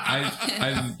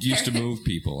 I used to move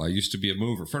people. I used to be a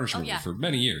mover, furniture mover for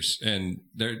many years. And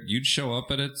you'd show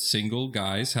up at a single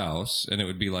guy's house and it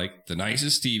would be like the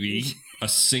nicest TV, a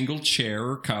single chair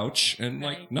or couch, and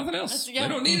like nothing else. They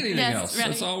don't need anything else. Right.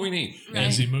 That's all we need.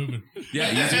 Easy moving.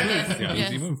 Yeah, easy move. Yeah,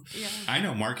 easy move. I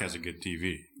know Mark has a good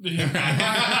TV.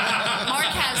 Mark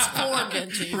has 4 good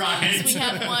TVs. Right. We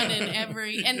have one in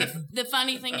every. And the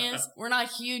funny thing is, we're not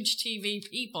huge TV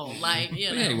people. Like, you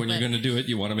know. Hey, when you're going to do it,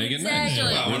 you want to make it nice.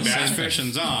 Exactly. Well, when Bass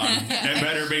Fishing's on, it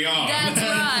better be on. That's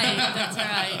right. That's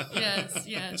right. Yes,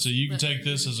 yes. So you can take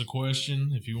this as a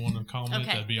question if you want to comment.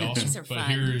 Okay. That'd be These awesome. are But fun.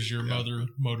 here is your mother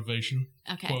motivation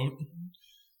Okay. quote.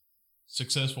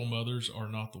 Successful mothers are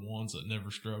not the ones that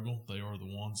never struggle. They are the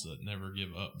ones that never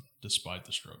give up despite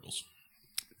the struggles.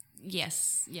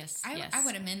 Yes, yes, yes. I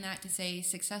would amend that to say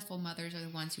successful mothers are the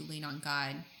ones who lean on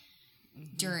God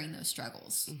during those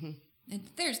struggles. And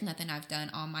there's nothing I've done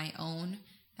on my own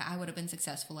that I would have been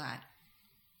successful at.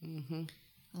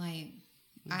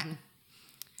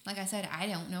 Like I said, I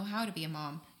don't know how to be a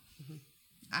mom.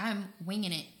 I'm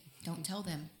winging it. Don't tell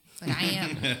them, but I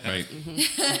am. Right.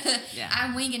 Yeah.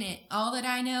 I'm winging it. All that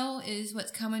I know is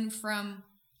what's coming from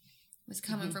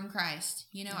from Christ.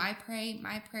 You know, I pray,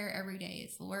 my prayer every day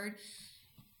is, Lord,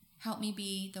 help me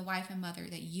be the wife and mother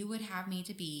that you would have me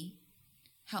to be.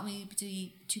 Help me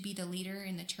to be the leader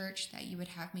in the church that you would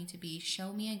have me to be.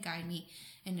 Show me and guide me,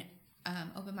 and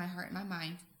open my heart and my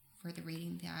mind for the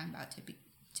reading that I'm about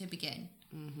to begin.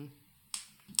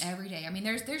 Every day. I mean,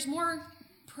 there's more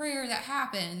prayer that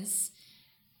happens,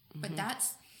 but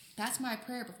that's my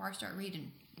prayer before I start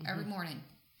reading every morning.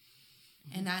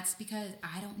 And that's because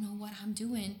I don't know what I'm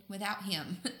doing without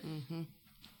him.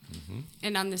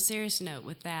 And on the serious note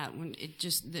with that, when it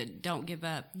just that don't give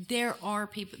up. There are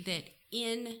people that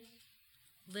in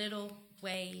little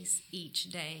ways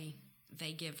each day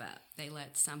they give up. They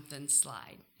let something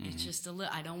slide. It's just a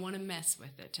little. I don't want to mess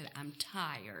with it. I'm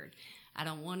tired. I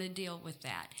don't want to deal with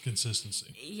that.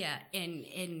 Consistency. Yeah, and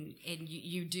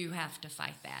you do have to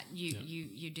fight that.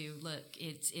 You do. Look,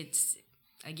 it's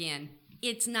again,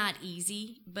 it's not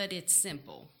easy, but it's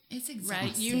simple. It's exhausting.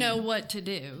 Right? You know what to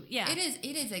do. Yeah.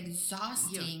 It is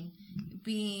exhausting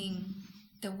being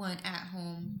the one at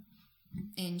home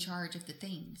in charge of the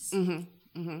things.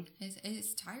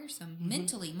 It's tiresome,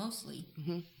 mentally mostly.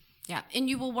 Yeah, and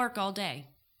you will work all day.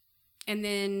 And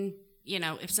then, you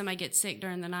know, if somebody gets sick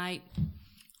during the night,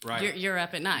 Right. you're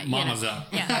up at night. Mama's you know? up.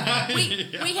 Yeah.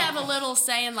 We have a little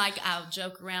saying, like, I'll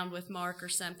joke around with Mark or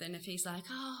something if he's like,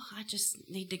 oh, I just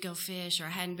need to go fish, or I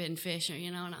hadn't been fishing, you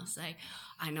know, and I'll say,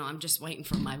 I know, I'm just waiting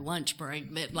for my lunch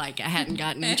break that, like, I hadn't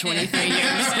gotten in 23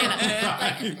 years.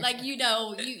 You know? Like, you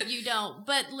know, you don't.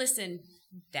 But listen,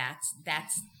 that's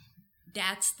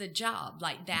the job.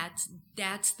 Like,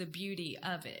 that's the beauty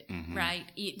of it, right?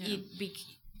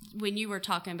 When you were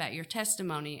talking about your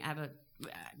testimony,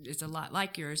 it's a lot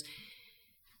like yours.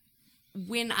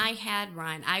 When I had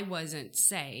Ryan, I wasn't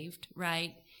saved,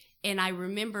 right? And I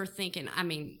remember thinking, I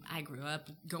mean, I grew up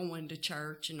going to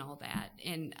church and all that.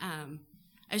 And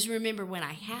I just remember when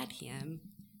I had him,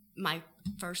 my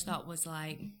first thought was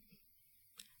like,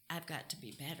 I've got to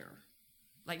be better.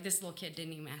 Like, this little kid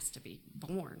didn't even ask to be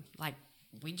born. Like,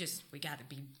 we got to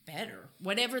be better,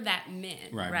 whatever that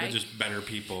meant. Right. Right. But just better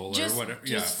people Just, or whatever.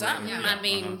 Just yeah. something. Yeah. I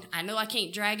mean, I know I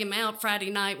can't drag him out Friday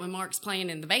night when Mark's playing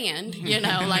in the band, you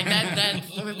know, like that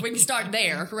we can start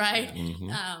there, right?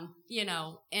 You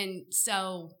know, and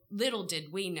so little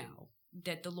did we know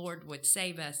that the Lord would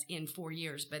save us in 4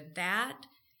 years. But that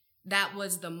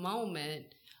was the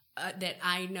moment that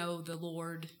I know the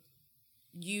Lord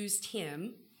used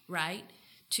him, right,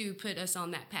 to put us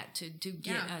on that path to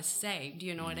get us saved.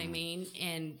 You know what I mean?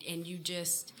 And you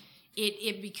just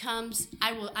it becomes,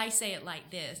 I say it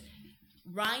like this: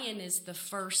 Ryan is the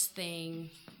first thing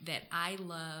that I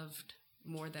loved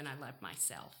more than I loved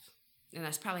myself. And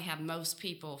that's probably how most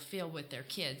people feel with their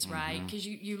kids, right? Because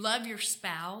you love your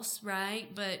spouse, right?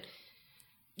 But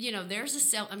you know,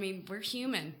 we're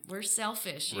human, we're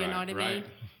selfish, you know what I mean?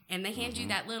 And they hand you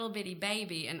that little bitty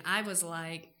baby, and I was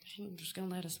like, you're just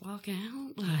gonna let us walk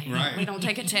out? Like, we don't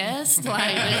take a test?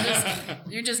 Like,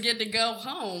 you just get to go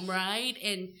home, right?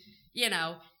 And, you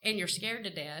know, and you're scared to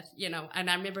death, you know. And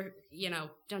I remember, you know,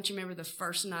 don't you remember the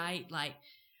first night, like,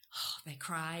 oh, they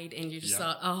cried, and you just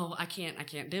thought, oh, I can't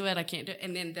do it.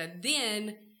 And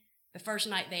then the first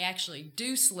night they actually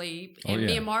do sleep, and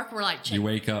me and Mark were like, you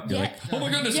wake up, you're like, oh my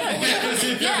goodness.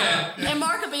 Yeah. And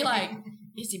Mark would be like,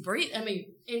 is he breathing? I mean,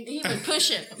 and he would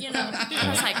push it, you know. I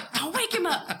was like, don't wake him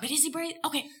up. But is he breathing?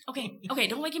 Okay,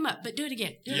 don't wake him up, but do it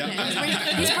again.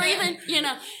 He's breathing, you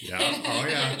know.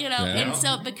 You know, and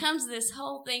so it becomes this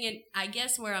whole thing. And I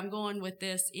guess where I'm going with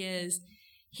this is,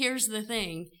 here's the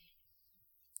thing.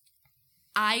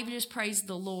 I just praise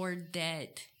the Lord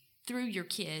that through your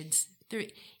kids,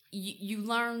 you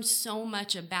learn so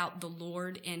much about the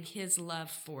Lord and His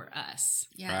love for us.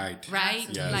 Yeah. Right?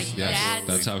 Yes. Like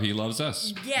That's how He loves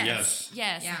us. Yes.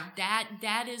 Yeah.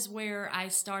 That is where I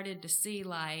started to see,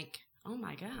 like, oh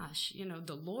my gosh,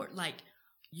 the Lord, like,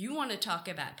 you want to talk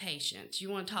about patience. You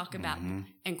want to talk about, and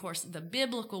of course, the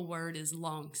biblical word is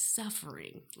long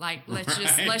suffering. Like,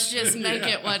 let's just make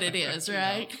it what it is,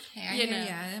 right? Hey, I hear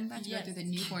ya. I'm about to go through the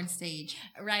newborn stage,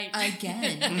 right?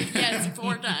 Again, yes,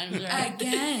 4 times, right?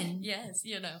 Again, yes,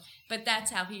 But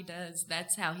that's how he does.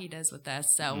 That's how he does with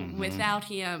us. So without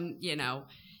him,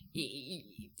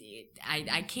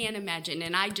 I can't imagine.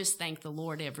 And I just thank the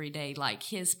Lord every day. Like,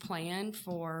 his plan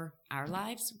for our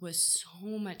lives was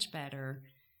so much better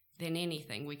than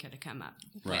anything we could have come up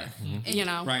Right. with.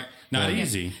 Right. Not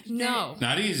easy. No.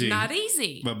 Not easy. Not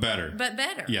easy. But better. But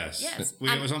better. Yes. Yes.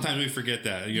 Sometimes we forget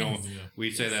that.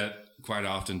 We say that quite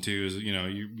often too, is,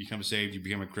 you become saved, you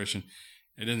become a Christian.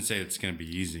 It doesn't say it's going to be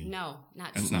easy. No,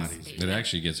 not It's not easy. It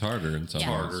actually gets harder in some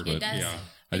parts. It does. Yeah.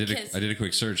 I did a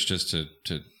quick search just to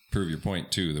prove your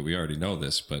point too, that we already know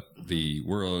this, but the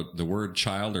word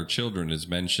child or children is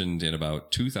mentioned in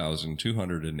about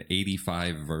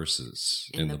 2,285 verses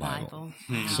in the Bible.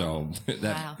 Wow. So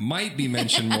that might be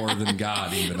mentioned more than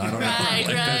God even. I don't know. Right,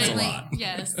 That's a right. lot.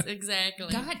 Yes,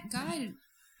 exactly. God,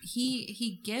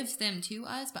 he gives them to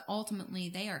us, but ultimately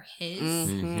they are his.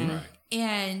 Right.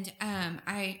 And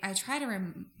I try to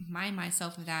remind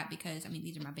myself of that because,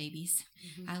 these are my babies.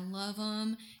 I love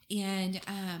them. And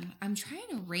I'm trying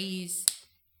to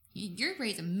you're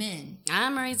raising men.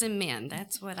 I'm raising men.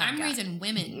 That's what I'm raising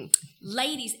women.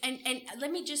 Ladies. And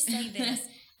let me just say this.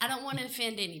 I don't want to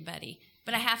offend anybody,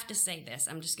 but I have to say this.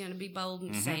 I'm just going to be bold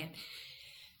and say it.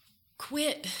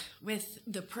 Quit with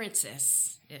the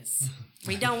princess.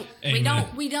 We don't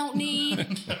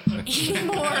need any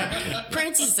more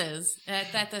princesses.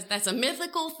 That's a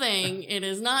mythical thing. It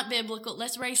is not biblical.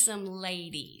 Let's raise some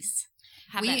ladies.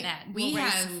 How about that? We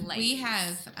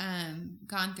have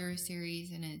gone through a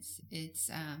series, and it's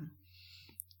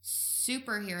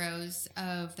superheroes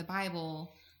of the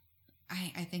Bible.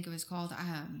 I think it was called,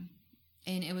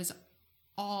 and it was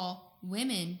all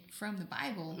women from the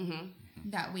Bible.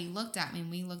 That we looked at.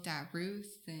 We looked at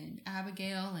Ruth and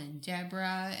Abigail and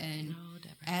Deborah and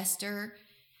Esther.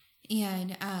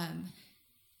 And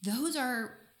those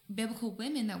are biblical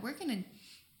women that we're going to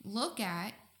look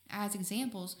at as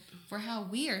examples for how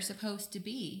we are supposed to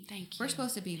be. Thank you. We're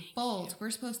supposed to be bold.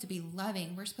 We're supposed to be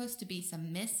loving. We're supposed to be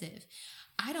submissive.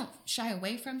 I don't shy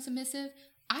away from submissive.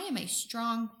 I am a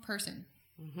strong person.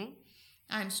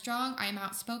 I'm strong. I'm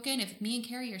outspoken. If me and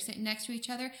Carrie are sitting next to each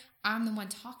other, I'm the one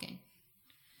talking.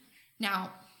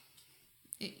 Now,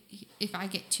 if I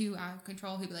get too out of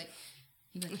control, he'll be like,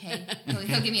 hey,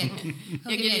 he'll give me a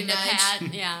nudge. Pat.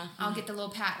 Yeah. I'll get the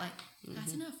little pat, like,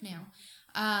 that's enough now.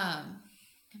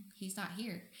 He's not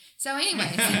here. So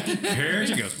anyways. Here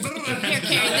she goes. Here,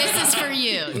 Carrie, this is for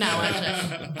you. No,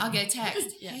 I'll get a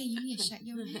text. Hey, you need to shut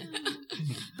your mouth.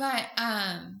 But,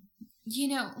 I'm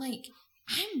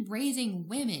raising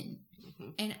women.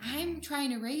 And I'm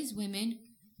trying to raise women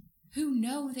who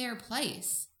know their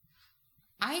place.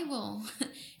 I will,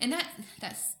 and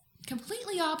that's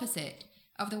completely opposite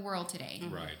of the world today.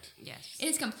 Right. yes. It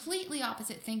is completely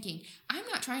opposite thinking. I'm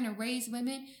not trying to raise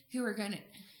women who are going to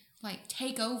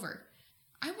take over.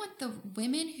 I want the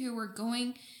women who are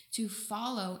going to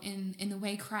follow in the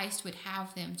way Christ would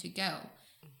have them to go.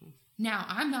 Now,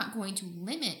 I'm not going to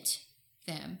limit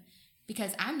them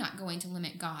because I'm not going to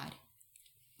limit God.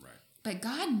 Right. But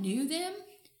God knew them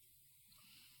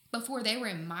before they were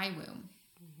in my womb.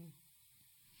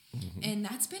 And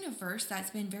that's been a verse that's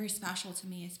been very special to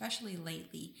me, especially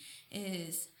lately,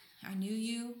 is I knew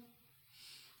you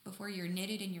before you're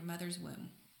knitted in your mother's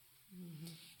womb.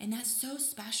 And that's so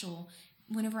special.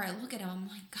 Whenever I look at him, I'm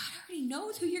like, God already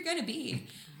knows who you're going to be.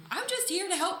 I'm just here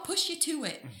to help push you to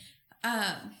it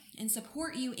and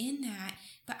support you in that.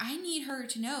 But I need her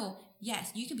to know,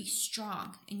 yes, you can be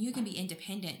strong and you can be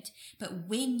independent. But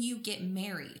when you get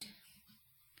married,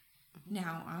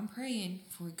 now I'm praying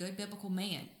for a good biblical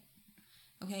man.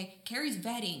 Okay, Carrie's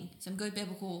vetting some good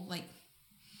biblical,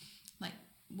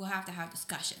 we'll have to have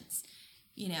discussions,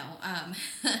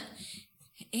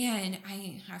 and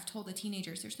I've told the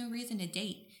teenagers, there's no reason to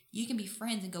date. You can be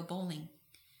friends and go bowling,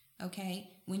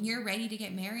 okay? When you're ready to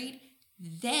get married,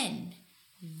 then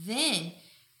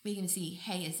we can see,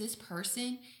 hey, is this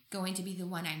person going to be the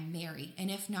one I marry?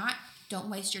 And if not, don't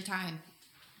waste your time.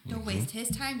 Don't waste his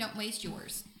time, don't waste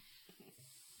yours.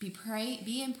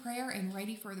 Be in prayer and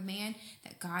ready for the man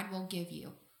that God will give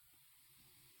you.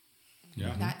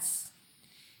 Yeah. That's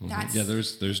Yeah,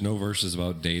 there's no verses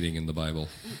about dating in the Bible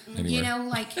anywhere.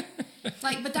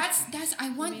 But that's I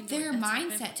want their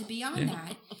mindset to be on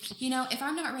that. If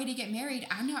I'm not ready to get married,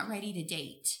 I'm not ready to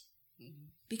date.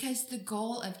 Because the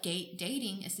goal of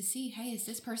dating is to see, hey, is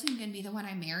this person going to be the one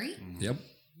I marry? Yep.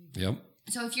 Yep.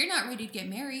 So if you're not ready to get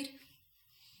married,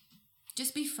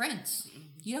 just be friends.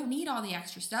 You don't need all the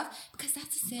extra stuff because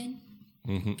that's a sin.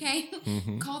 Okay?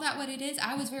 Call that what it is.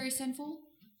 I was very sinful,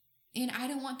 and I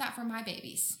don't want that for my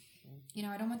babies. You know,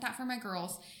 I don't want that for my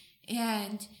girls.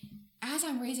 And as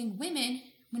I'm raising women,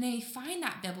 when they find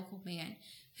that biblical man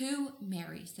who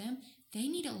marries them, they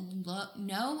need to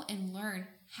know and learn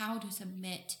how to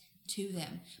submit to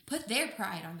them. Put their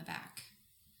pride on the back.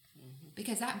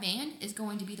 Because that man is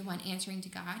going to be the one answering to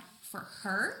God for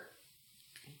her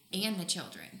and the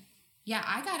children. Yeah,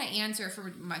 I got to answer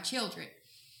for my children.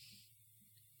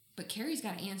 But Carrie's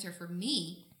got to answer for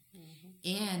me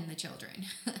and the children.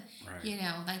 Right. You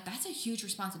know, like that's a huge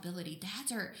responsibility.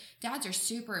 Dads are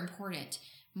super important.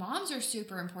 Moms are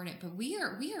super important, but we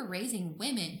are raising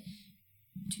women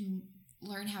to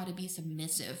learn how to be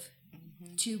submissive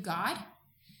to God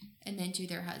and then to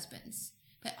their husbands,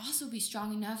 but also be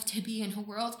strong enough to be in a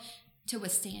world to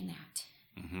withstand that.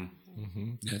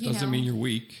 That doesn't mean you're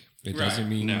weak. It doesn't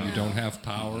mean No. you don't have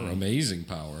power, amazing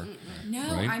power.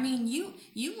 No, Right? I mean,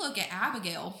 you look at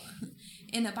Abigail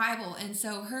in the Bible, and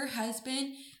so her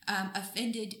husband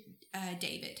offended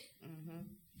David.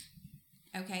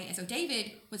 Okay, and so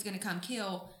David was going to come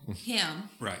kill him,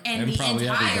 Right. And And the probably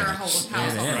entire everybody. household.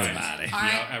 Everybody. All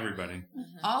right. Yeah, everybody.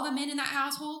 All the men in that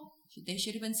household, they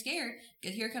should have been scared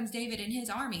because here comes David and his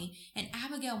army, and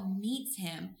Abigail meets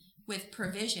him with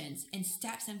provisions and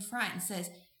steps in front and says,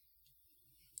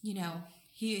 you know,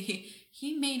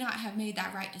 he may not have made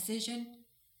that right decision,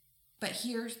 but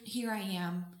here I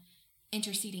am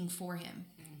interceding for him.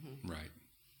 Right.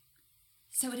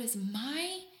 So it is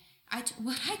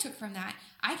what I took from that.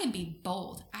 I can be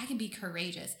bold, I can be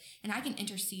courageous, and I can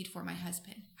intercede for my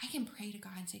husband. I can pray to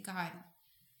God and say, God,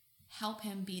 help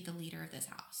him be the leader of this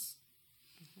house.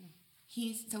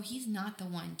 He's not the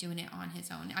one doing it on his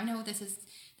own. I know this is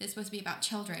supposed to be about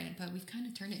children, but we've kind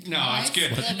of turned it. No, it's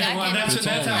good. Look, Well, that's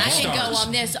how I it could go starts.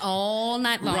 on this all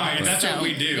night long. Right, and that's So, what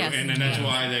we do, yes. and then that's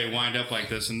why they wind up like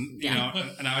this. And you know,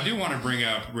 and I do want to bring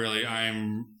up, really,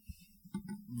 I'm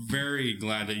very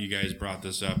glad that you guys brought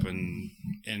this up, and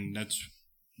that's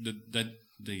the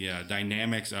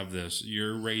dynamics of this.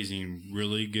 You're raising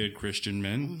really good Christian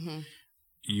men.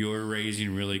 You're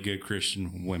raising really good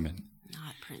Christian women.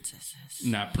 Not princesses.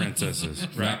 Not princesses,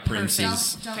 right?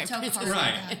 Princes. Don't tell Carl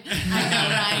Right. that.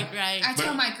 I know, right. I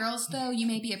tell my girls, though, you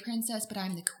may be a princess, but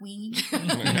I'm the queen.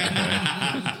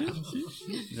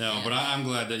 No, but I'm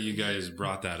glad that you guys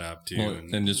brought that up too. Well,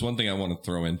 and there's one thing I want to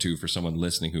throw into for someone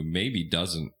listening who maybe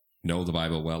doesn't know the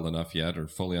Bible well enough yet or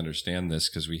fully understand this,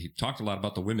 because we talked a lot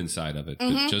about the women's side of it,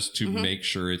 but just to make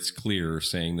sure it's clear,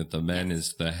 saying that the man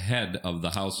is the head of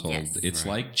the household. Yes. It's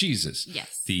like Jesus,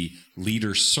 Yes. the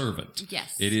leader servant.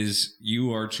 Yes. It is,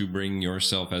 you are to bring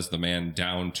yourself as the man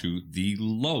down to the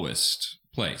lowest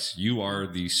place. You are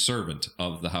the servant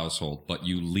of the household, but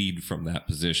you lead from that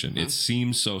position. It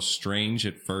seems so strange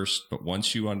at first, but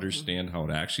once you understand how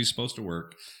it actually is supposed to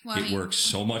work, Well, I it mean, works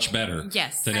so much better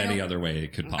Yes. than I any don't- other way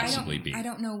it could possibly be. I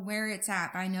don't know where it's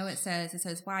at, but I know it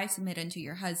says, wives submit unto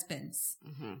your husbands.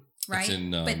 Right? It's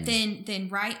in, but then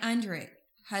right under it,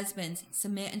 husbands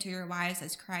submit unto your wives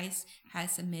as Christ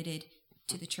has submitted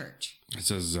to the church. It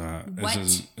says, What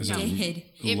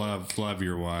did love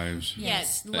your wives.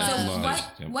 Yes. So Love.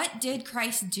 Yep. what did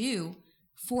Christ do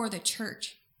for the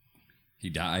church? He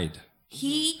died.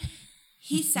 He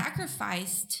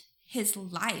sacrificed his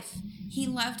life. He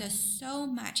loved us so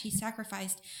much. He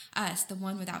sacrificed us, the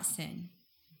one without sin.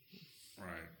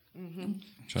 Right.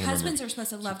 Husbands are supposed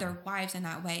to love their wives in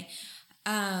that way.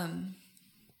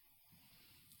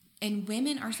 And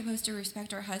women are supposed to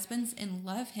respect our husbands and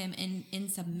love him in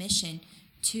submission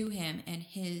to him and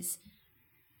his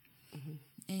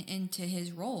and to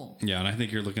his role. Yeah, and I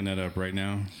think you're looking that up right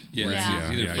now. Yeah, Yeah.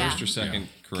 it's either Yeah. first or second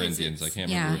Corinthians. I can't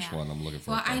Yeah. remember which one I'm looking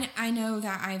for. Well, I know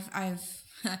that I've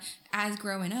as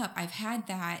growing up, I've had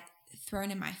that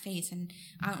thrown in my face, and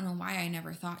I don't know why I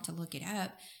never thought to look it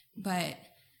up. But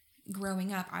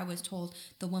growing up, I was told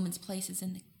the woman's place is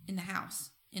in the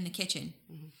house, in the kitchen.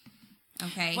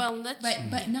 Okay. Well,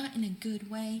 but not in a good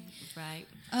way. Right.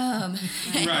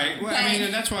 Right. Well, I mean,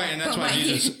 and that's why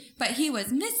Jesus. But he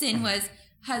was missing was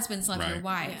husbands love your Right.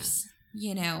 wives.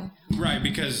 You know. Right,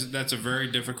 because that's a very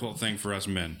difficult thing for us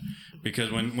men. Because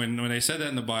when they said that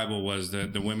in the Bible was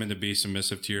that the women to be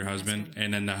submissive to your husband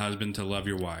and then the husband to love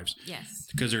your wives. Yes.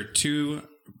 Because they're two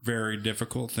very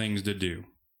difficult things to do.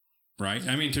 Right?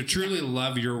 I mean, to truly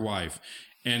love your wife.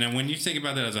 And then when you think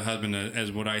about that as a husband,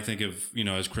 as what I think of,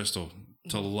 as Crystal,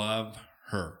 to love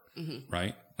her,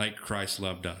 right? Like Christ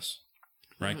loved us,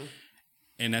 right?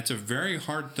 And that's a very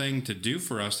hard thing to do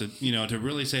for us to, to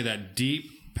really say that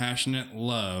deep passionate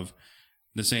love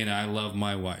to saying I love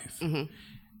my wife.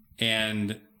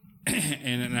 And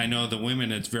I know the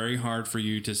women, it's very hard for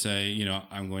you to say, you know,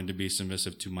 I'm going to be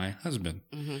submissive to my husband.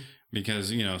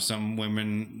 Because, you know, some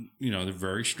women, you know, they're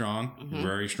very strong,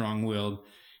 very strong-willed.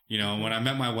 You know, when I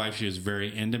met my wife, she was a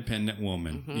very independent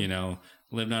woman, you know,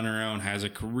 lived on her own, has a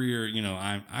career, you know,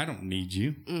 I don't need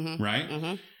you,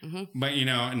 right? But, you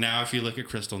know, now if you look at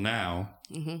Crystal now,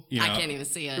 you know, I can't even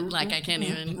see it. Like, I can't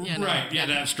even, you know. Right, yeah,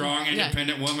 that strong,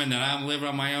 independent woman that I'm living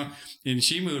on my own. And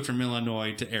she moved from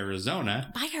Illinois to Arizona.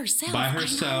 By herself. By I know.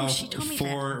 herself She told me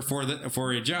that.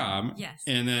 for a job. Yes.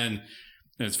 And then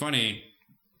it's funny,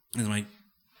 I'm like,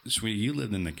 sweetie, you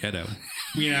lived in the ghetto.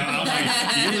 You know, I'm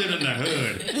like, you live in the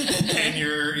hood. And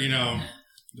you're, you know,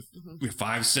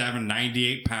 5'7",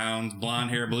 98 pounds, blonde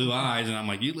hair, blue eyes. And I'm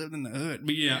like, you lived in the hood.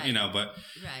 But yeah, you know, but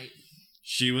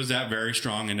she was that very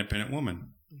strong, independent woman.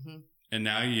 And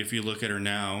now if you look at her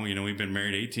now, you know, we've been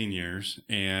married 18 years.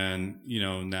 And, you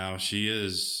know, now she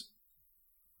is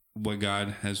what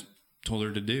God has told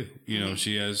her to do. You know,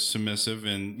 she is submissive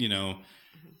and, you know,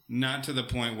 not to the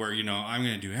point where, you know, I'm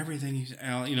going to do everything,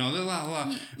 you know, blah,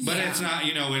 blah. But it's not,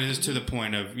 you know, it is to the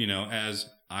point of, you know, as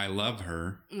I love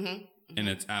her and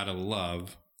it's out of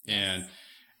love. And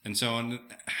so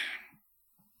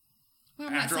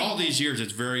after all these years,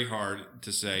 it's very hard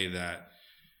to say that,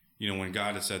 you know, when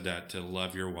God has said that to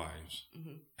love your wives,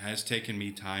 it has taken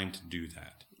me time to do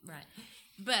that. Right.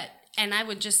 But, and I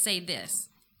would just say this,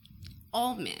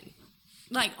 all men.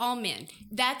 Like all men.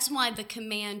 That's why the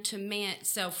command to man.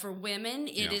 So for women,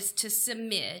 it is to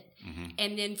submit.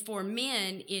 And then for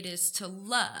men, it is to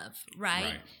love,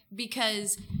 right?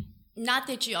 Because not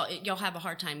that you'll have a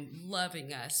hard time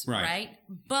loving us, right?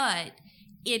 But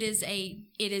it is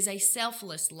a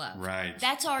selfless love. Right.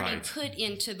 That's already put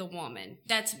into the woman.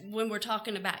 That's when we're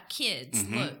talking about kids.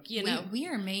 Look, you know. We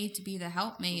are made to be the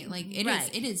helpmate. Like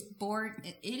it is born,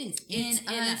 it is in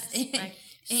us. Right.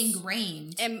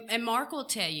 Ingrained. And Mark will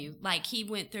tell you, like, he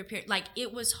went through a period, like,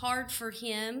 it was hard for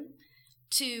him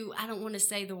to, I don't want to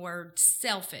say the word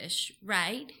selfish,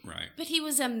 right? Right. But he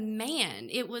was a man.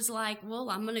 It was like, well,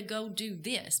 I'm going to go do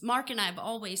this. Mark and I have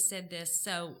always said this,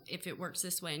 so if it works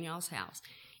this way in y'all's house,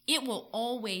 it will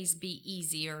always be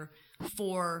easier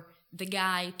for the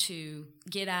guy to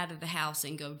get out of the house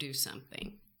and go do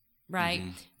something, right?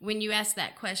 When you ask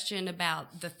that question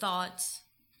about the thoughts,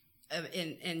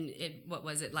 and what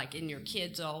was it like in your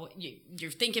kids? You're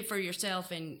thinking for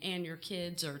yourself and your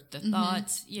kids, or the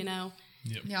thoughts, you know.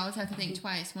 You always have to think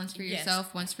twice: once for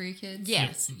yourself, once for your kids.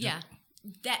 Yes,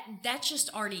 that's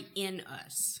just already in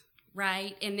us,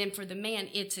 right? And then for the man,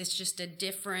 it's just a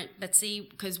different. But see,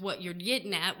 because what you're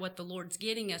getting at, what the Lord's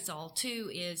getting us all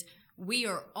to, is we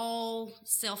are all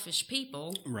selfish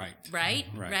people, right?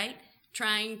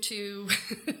 Trying to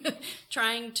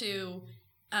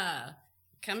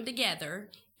come together,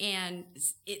 and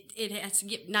it has to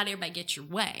get, not everybody gets your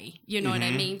way, you know what I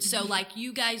mean? So like,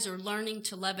 you guys are learning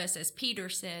to love us, as Peter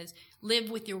says, live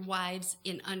with your wives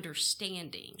in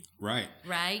understanding. Right.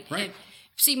 And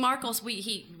see, Marcos,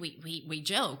 we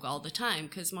joke all the time,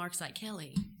 because Mark's like,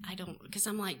 Kelly, because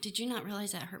I'm like, did you not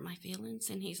realize that hurt my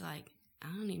feelings? And he's like, I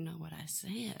don't even know what I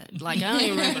said. Like, I don't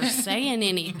even remember saying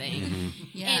anything.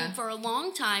 And for a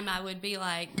long time, I would be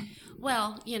like,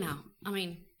 well, you know, I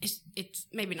mean, it's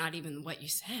maybe not even what you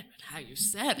said, but how you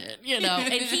said it, you know.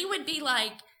 And he would be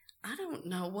like, I don't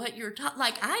know what you're talking.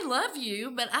 Like, I love you,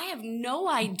 but I have no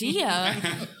idea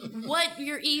what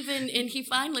you're even. And he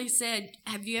finally said,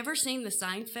 have you ever seen the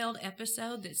Seinfeld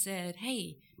episode that said,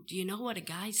 hey, do you know what a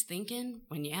guy's thinking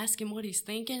when you ask him what he's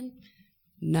thinking?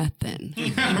 Nothing.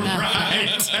 Right.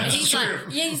 That's he's true.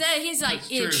 Like, he's like, That's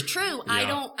it's true. true.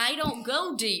 Yeah. I don't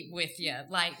go deep with you,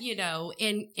 like, you know,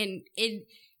 and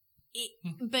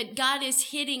but God is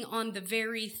hitting on the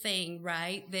very thing,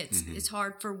 right? That's it's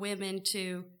hard for women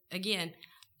to, again,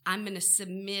 I'm going to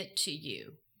submit to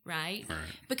you, right?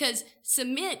 Because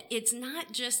submit, it's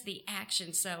not just the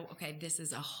action. So, okay, this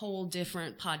is a whole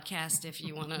different podcast if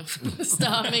you want to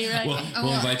stop me, right?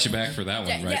 We'll invite you back for that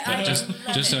one, right? But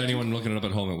just so anyone looking it up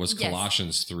at home, it was Yes.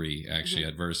 Colossians 3, actually,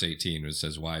 at verse 18. It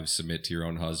says, wives, submit to your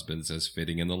own husbands as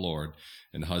fitting in the Lord.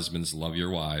 And husbands, love your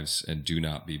wives and do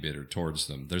not be bitter towards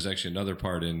them. There's actually another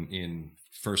part in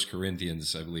 1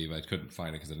 Corinthians, I believe. I couldn't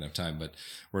find it because I didn't have time, but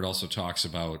where it also talks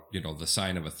about, you know, the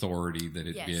sign of authority that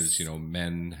it gives, you know,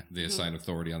 men, the sign of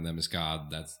authority on them is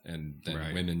God. And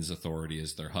then women's authority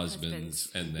is their husbands.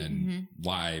 And then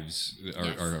wives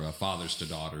are fathers to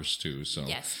daughters too. So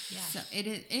So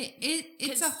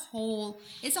it's a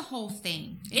whole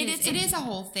thing. It is a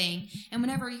whole thing. And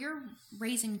whenever you're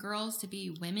raising girls to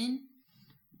be women,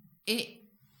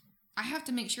 I have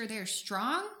to make sure they're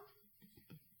strong,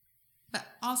 but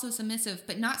also submissive,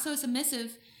 but not so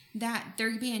submissive that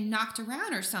they're being knocked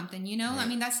around or something, you know? Right. I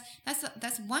mean,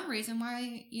 that's one reason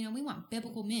why, you know, we want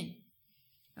biblical men.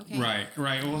 Okay.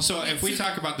 Right. Well, so if we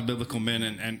talk about the biblical men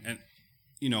and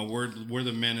you know, we're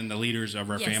the men and the leaders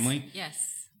of our family.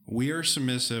 Yes. We are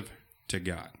submissive to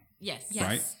God. Yes.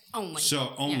 Right? Only.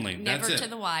 So only. Yeah, that's never it. to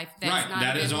the wife. That's right. not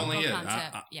That a is biblical only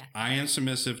concept. it. I am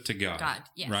submissive to God. God,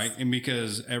 yes. Right? And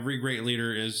because every great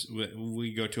leader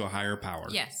we go to a higher power.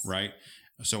 Yes. Right?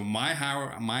 So my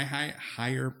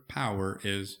higher power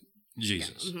is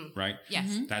Jesus. Yeah. Right? Yes.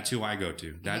 Mm-hmm. That's who I go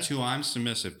to. That's who I'm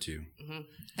submissive to. Mm-hmm.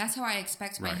 That's how I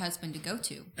expect my husband to go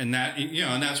to. And that, you know,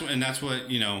 and that's what,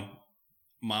 you know,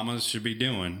 mamas should be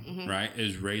doing, right?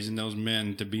 Is raising those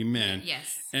men to be men.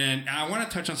 Yes. And I want to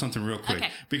touch on something real quick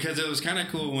because it was kind of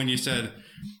cool when you said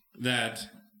that,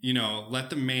 you know,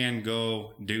 let the man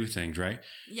go do things, right?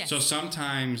 Yes. So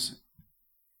sometimes,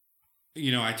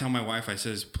 you know, I tell my wife, I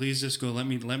says, please just go, let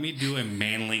me do a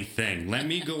manly thing. Let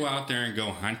me go out there and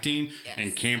go hunting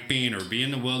and camping or be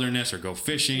in the wilderness or go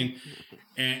fishing.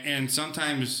 And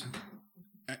sometimes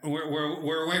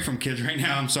we're away from kids right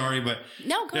now. I'm sorry, but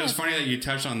it was funny that you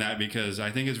touched on that because I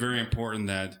think it's very important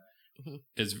that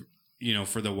it's, you know,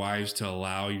 for the wives to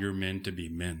allow your men to be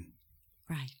men.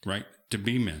 Right. To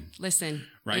be men. Listen,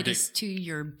 it is to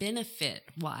your benefit,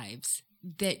 wives,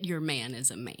 that your man is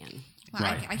a man. Well,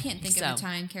 I can't think of a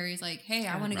time Carrie's like, hey,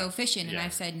 I want to go fishing. And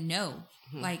I've said no.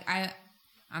 Like,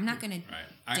 I'm not going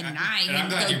to deny him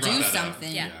to go do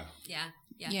something. Yeah.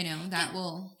 You know, that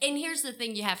will. And here's the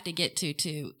thing you have to get to,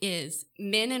 too, is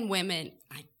men and women,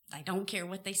 I don't care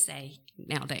what they say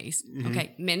nowadays.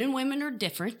 Okay. Men and women are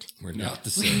different. We're not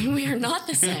the same. We are not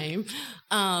the same.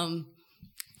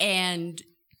 And,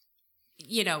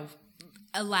 you know,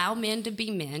 allow men to be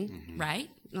men, right?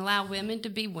 Allow women to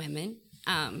be women.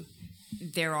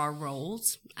 There are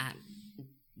roles.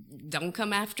 Don't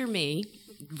come after me.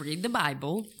 Read the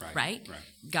Bible, right?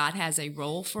 God has a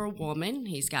role for a woman.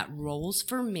 He's got roles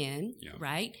for men,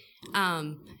 right?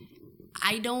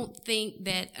 I don't think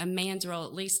that a man's role,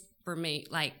 at least for me,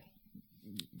 like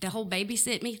the whole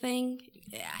babysit me thing,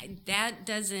 that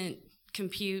doesn't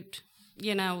compute,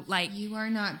 you know, like. You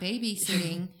are not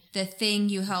babysitting the thing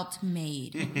you helped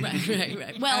made.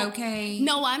 Right. Well, okay.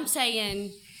 No, I'm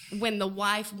saying when the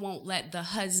wife won't let the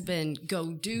husband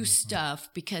go do stuff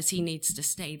because he needs to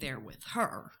stay there with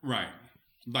her. Right.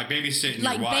 Like babysitting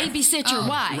your wife. Like babysit your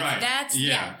wife. Right. That's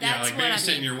like what babysitting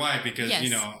I mean. your wife because, you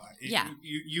know, Yeah.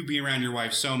 You be around your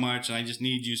wife so much, and I just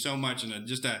need you so much, and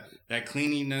just that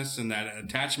cleanliness and that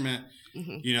attachment.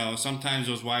 Mm-hmm. You know, sometimes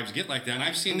those wives get like that, and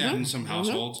I've seen that in some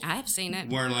households. I've seen it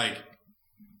where like,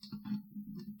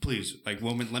 please, like,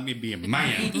 woman, let me be a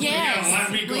man. Yes. You know,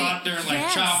 let me go out there and like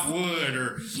chop wood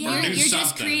or do you're something.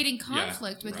 Just creating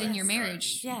conflict within your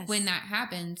marriage when that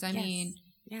happens. I mean,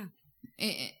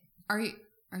 are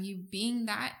you being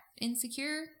that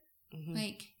insecure? Mm-hmm.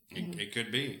 Like. It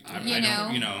could be.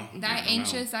 That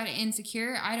anxious, that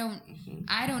insecure. I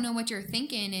don't know what your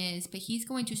thinking is, but he's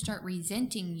going to start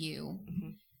resenting you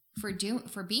for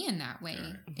being that way,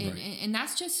 and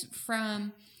that's just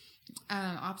from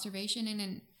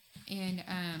observation and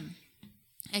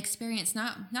experience.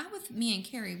 Not with me and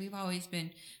Carrie. We've always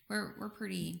been we're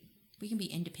pretty. We can be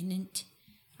independent.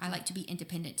 I like to be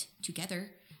independent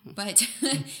together, but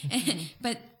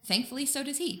but thankfully so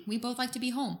does he. We both like to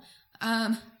be home.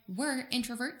 We're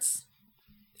introverts.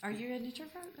 Are you an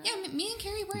introvert? Right? Yeah, me and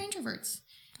Carrie, we're introverts.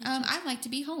 I like to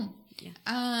be home.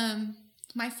 Yeah.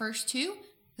 My first two,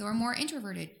 they were more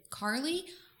introverted. Carly,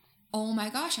 oh my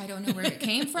gosh, I don't know where it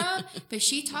came from, but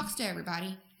she talks to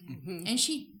everybody. Mm-hmm. And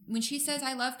when she says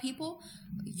I love people,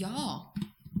 y'all,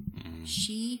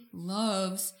 she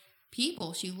loves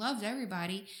people. She loves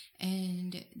everybody.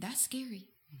 And that's scary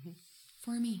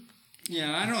for me.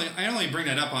 Yeah, I only bring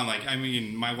that up on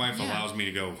my wife allows me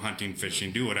to go hunting,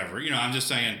 fishing, do whatever. You know, I'm just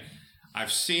saying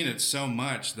I've seen it so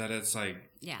much that it's like,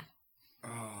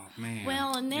 oh man.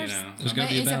 Well, and there's got to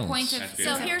be a balance.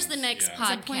 So here's the next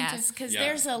podcast because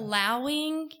there's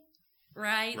allowing,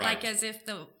 right? Like as if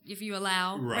you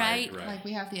allow, right? Like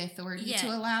we have the authority to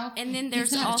allow, and then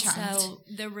there's also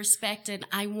the respect, and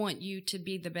I want you to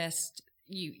be the best.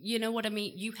 You know what I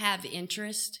mean? You have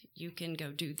interest, you can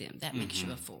go do them. That makes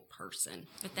you a full person.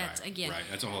 But that's, again... Right,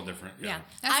 that's a whole different... Yeah.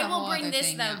 I will bring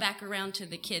this, though, back around to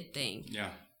the kid thing. Yeah.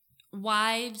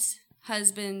 Wives,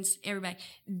 husbands, everybody.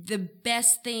 The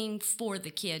best thing for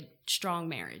the kid, strong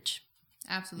marriage.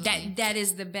 Absolutely. That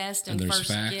is the best and there's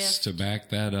first facts gift. to back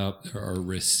that up. There are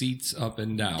receipts up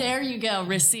and down. There you go,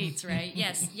 receipts, right?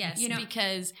 Yes.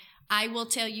 Because... I will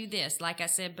tell you this, like I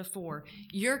said before,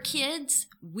 your kids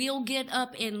will get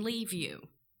up and leave you,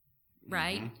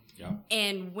 right? Yeah.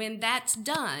 And when that's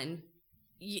done,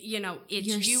 you know, it's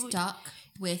You're you stuck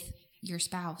with your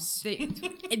spouse.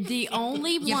 the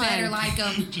only You one. better like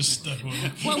them. Just stuck with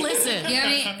it. Well, listen. You know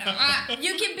what I mean?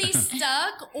 You can be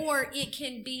stuck, or it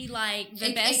can be like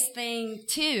the best thing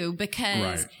too,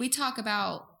 because We talk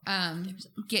about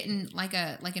getting like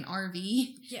an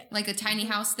RV, like a tiny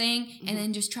house thing, and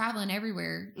then just traveling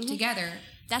everywhere together.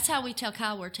 that's how we tell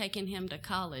Kyle we're taking him to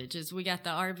college. Is we got the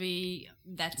RV.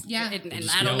 That's Yeah. and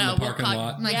Just I go don't in know. the parking call,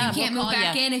 lot. Like, you can't we'll move call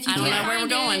back ya. in if you I don't can't know where we're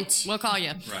find going. it. We'll call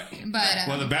you. Right. But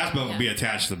Well, the bath boat will be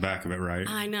attached to the back of it, right?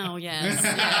 I know. Yes.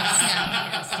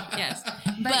 Yes.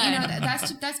 But you know,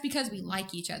 that's because we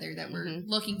like each other, that we're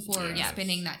looking forward to Yes.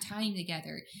 spending that time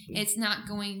together. It's not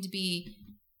going to be,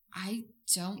 I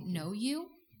don't know you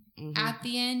at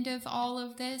the end of all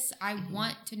of this. I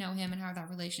want to know him and have that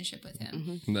relationship with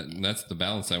him. And that's the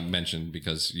balance I mentioned,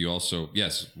 because you also,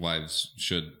 yes, wives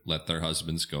should let their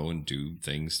husbands go and do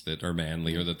things that are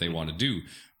manly or that they want to do.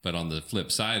 But on the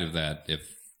flip side of that, if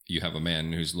you have a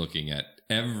man who's looking at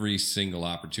every single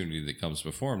opportunity that comes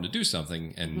before him to do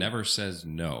something and never says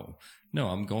no,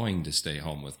 I'm going to stay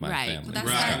home with my family. Well, that's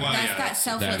Right. Well, that's yeah. that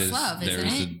selfless love, isn't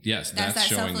there's it? yes, that's that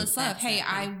showing selfless love. Hey,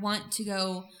 I want to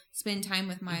go spend time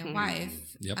with my wife,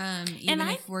 Yep. even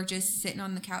And if we're just sitting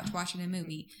on the couch watching a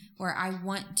movie. Or I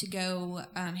want to go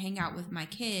hang out with my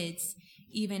kids,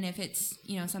 even if it's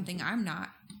something I'm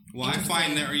not. Well, I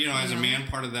find that as a man,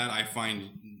 part of that I find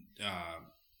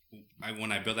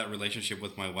when I build that relationship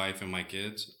with my wife and my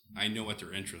kids, I know what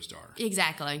their interests are.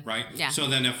 Exactly. Right. Yeah. So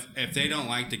then, if they don't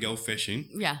like to go fishing,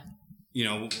 Yeah.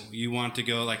 you want to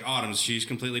go, like Autumn, she's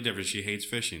completely different. She hates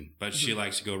fishing, but she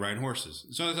likes to go ride horses.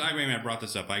 So I brought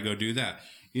this up. I go do that.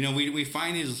 We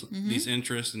find these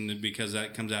interests, and because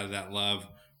that comes out of that love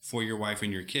for your wife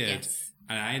and your kids. Yes.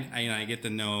 And I get to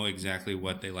know exactly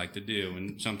what they like to do.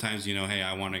 And sometimes, hey,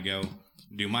 I want to go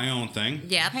do my own thing.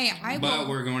 Yeah. Hey, But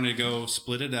we're going to go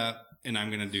split it up, and I'm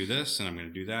going to do this, and I'm going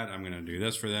to do that. I'm going to do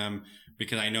this for them,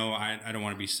 because I know I don't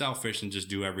want to be selfish and just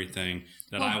do everything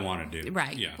that I want to do.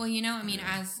 Right. Yeah. Well,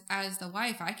 as the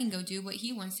wife, I can go do what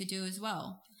he wants to do as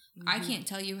well. I can't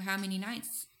tell you how many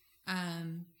nights,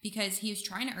 because he was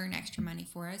trying to earn extra money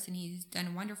for us, and he's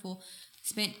done wonderful.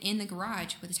 Spent in the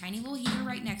garage with a tiny little heater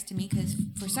right next to me, because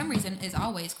for some reason it's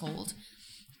always cold.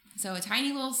 So a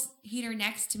tiny little heater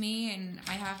next to me, and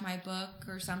I have my book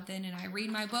or something, and I read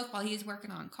my book while he's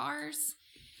working on cars.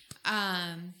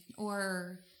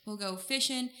 Or we'll go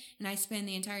fishing, and I spend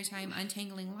the entire time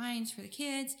untangling lines for the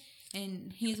kids,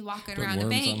 and he's walking Put around the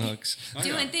worms bank on hooks.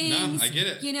 doing No, things. I get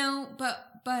it.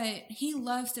 But he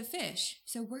loves to fish,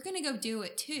 so we're gonna go do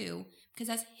it too, because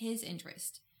that's his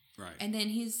interest. Right. And then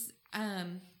he's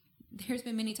there's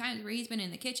been many times where he's been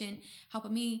in the kitchen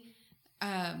helping me,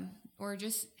 or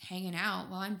just hanging out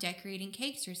while I'm decorating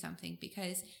cakes or something,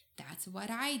 because that's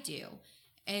what I do.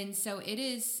 And so it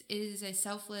is a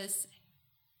selfless,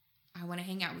 I want to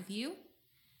hang out with you.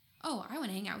 Oh, I want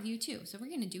to hang out with you too. So we're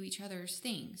going to do each other's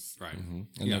things. Right.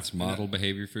 And that's model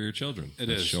behavior for your children. It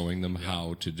That's is. showing them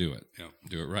how to do it. Yeah.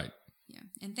 Do it right. Yeah.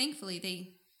 And thankfully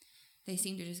they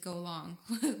seem to just go along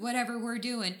with whatever we're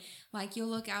doing. Like, you'll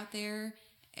look out there,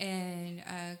 and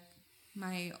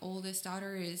my oldest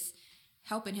daughter is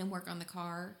helping him work on the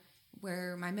car,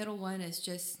 where my middle one is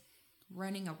just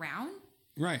running around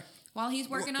Right. while he's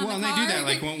working on Well, the and car. they do that.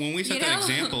 Like when we set that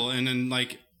example, and then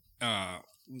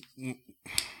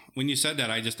when you said that,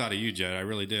 I just thought of you, Jed. I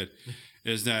really did.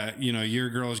 Is that your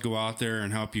girls go out there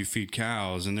and help you feed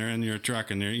cows, and they're in your truck,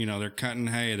 and they're cutting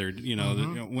hay. They're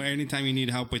anytime you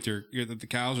need help with the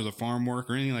cows or the farm work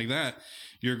or anything like that,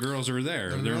 your girls are there.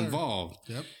 They're there. involved.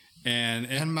 Yep.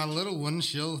 And my little one,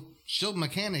 she'll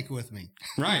mechanic with me.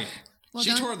 right. Well,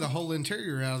 she don't- tore the whole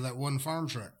interior out of that one farm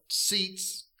truck.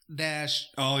 Seats, dash,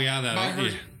 Oh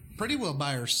yeah, pretty well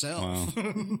by herself.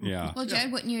 Wow. Yeah. Well, Jed,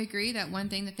 wouldn't you agree that one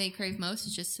thing that they crave most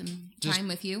is just some time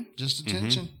with you? Just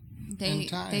attention. They and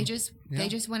time. they just Yeah.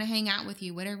 want to hang out with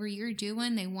you. Whatever you're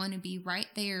doing, they want to be right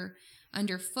there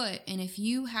underfoot. And if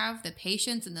you have the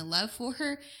patience and the love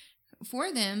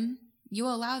for them,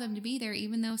 you'll allow them to be there,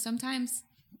 even though sometimes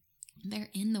they're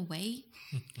in the way.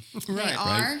 They Right.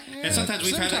 are. And sometimes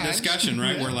we've had that Sometimes. discussion,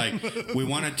 right? Where like we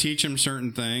want to teach them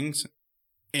certain things,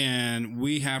 and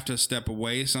we have to step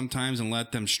away sometimes and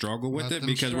let them struggle with Let it, them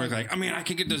because we're struggle. like, I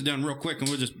can get this done real quick, and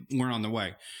we're on the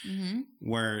way. Mm-hmm.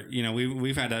 Where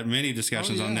we've had many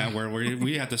discussions on yeah. that where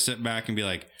we have to sit back and be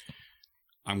like,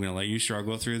 I'm going to let you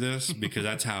struggle through this because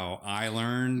that's how I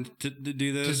learned to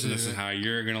do this. And this is how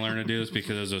you're going to learn to do this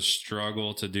because it was a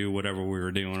struggle to do whatever we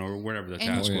were doing or whatever the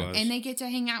task was. And they get to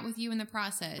hang out with you in the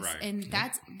process. Right. And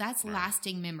that's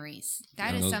lasting memories.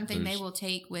 That is something they will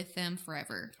take with them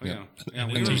forever. Oh, yeah.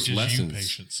 And we it were- teaches you lessons.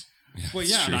 patience. Well,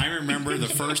 yeah, and I remember the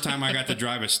first time I got to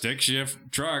drive a stick shift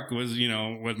truck was,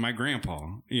 with my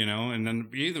grandpa, and then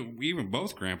even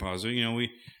both grandpas,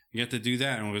 we get to do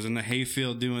that, and I was in the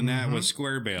hayfield doing that with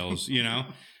square bales,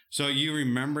 So you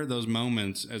remember those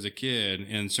moments as a kid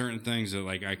and certain things that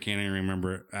like I can't even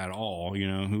remember at all.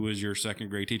 Who was your second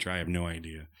grade teacher? I have no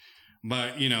idea,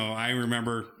 but I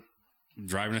remember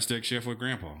driving a stick shift with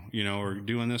grandpa, or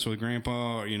doing this with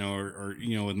grandpa, or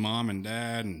with mom and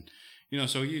dad, and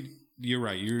so you're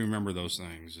right. You remember those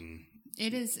things, and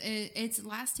it's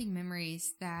lasting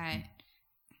memories that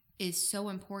is so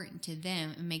important to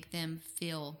them and make them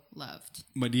feel loved.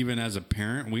 But even as a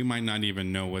parent, we might not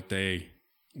even know what they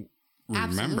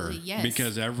remember. Absolutely, yes.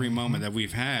 Because every moment that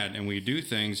we've had and we do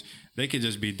things, they could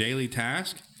just be daily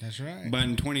tasks. That's right. But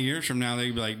in 20 years from now,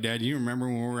 they'd be like, Dad, you remember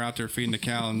when we were out there feeding the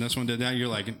cow and this one did that? You're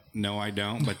like, no, I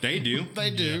don't. But they do. They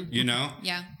do.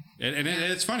 Yeah.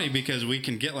 It's funny because we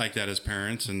can get like that as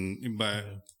parents, but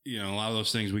a lot of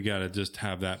those things we got to just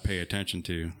have that pay attention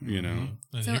to, And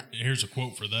So- here's a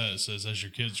quote for that. It says, "As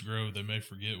your kids grow, they may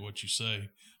forget what you say,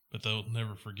 but they'll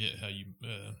never forget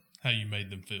how you made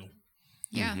them feel."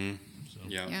 Yeah.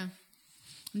 Yeah. Yeah.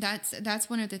 That's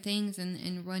one of the things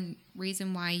and one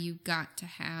reason why you got to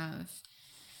have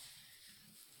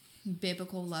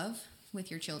biblical love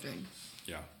with your children.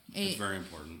 Yeah. It's very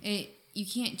important. You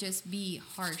can't just be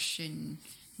harsh and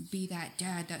be that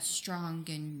dad that's strong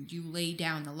and you lay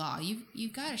down the law.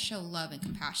 You've got to show love and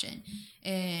compassion.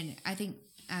 And I think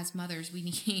as mothers we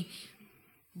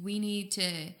need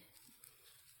to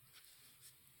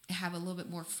have a little bit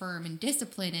more firm and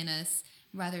discipline in us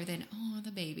rather than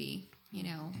the baby,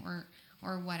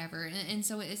 or whatever. And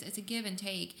so it's a give and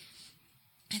take.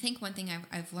 I think one thing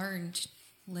I've learned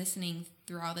listening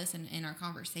through all this and in our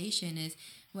conversation is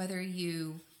whether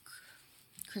you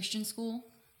Christian school,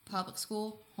 public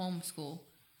school, homeschool,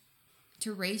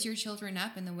 to raise your children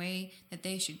up in the way that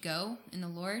they should go in the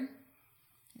Lord,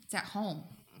 it's at home.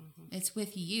 It's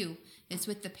with you. It's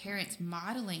with the parents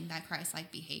modeling that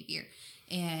Christ-like behavior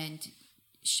and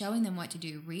showing them what to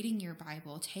do, reading your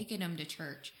Bible, taking them to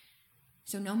church.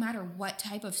 So no matter what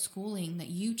type of schooling that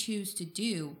you choose to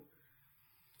do,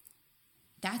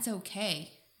 that's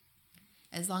okay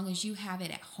as long as you have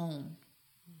it at home.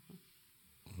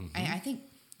 I think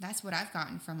that's what I've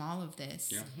gotten from all of this.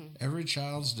 Yeah. Every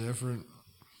child's different.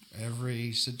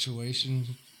 Every situation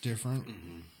different.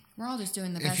 We're all just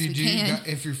doing the best If you we do, can.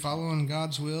 if you're following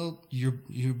God's will,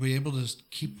 you'll be able to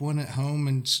keep one at home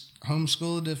and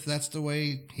homeschool it if that's the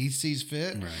way He sees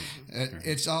fit. Right.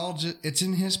 It's all it's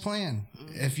in His plan.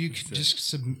 If you could just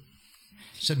submit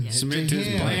Submit to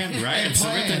His plan, right?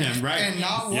 Submit to Him, right? And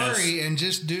not worry and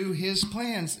just do His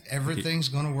plans. Everything's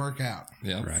going to work out.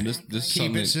 Yeah. Right. This Keep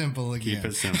something, it simple again. Keep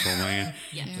it simple, man.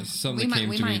 something that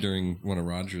came to me during one of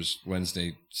Roger's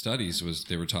Wednesday studies was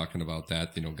they were talking about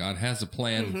that. God has a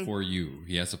plan for you.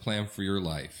 He has a plan for your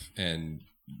life. And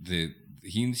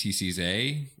he sees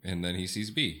A and then he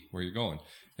sees B, where you're going.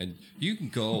 And you can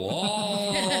go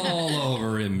all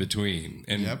over in between.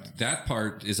 And that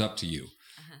part is up to you.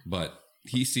 But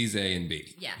he sees A and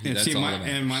B. Yeah. And That's see, all that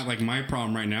matters. my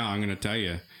problem right now, I'm going to tell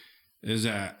you, is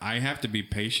that I have to be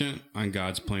patient on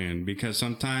God's plan because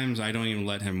sometimes I don't even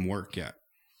let Him work yet.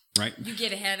 Right? You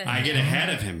get ahead of him. I get ahead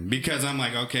of Him because I'm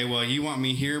like, okay, well, you want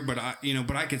me here, but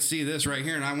I could see this right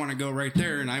here, and I want to go right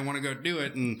there, and I want to go do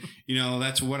it, and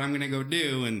that's what I'm going to go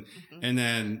do, and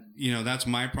then that's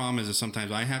my problem is that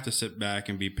sometimes I have to sit back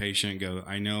and be patient, and go,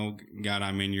 I know, God,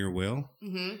 I'm in Your will,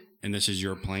 and this is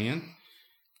Your plan.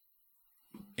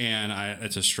 And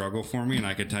it's a struggle for me, and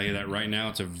I can tell you that right now,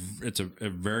 it's a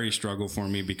very struggle for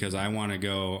me because I want to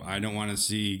go. I don't want to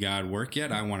see God work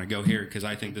yet. I want to go here because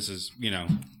I think this is,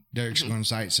 Derek's going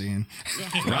sightseeing.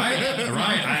 right.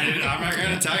 I'm not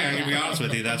going to tell you. I'm going to be honest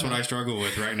with you. That's what I struggle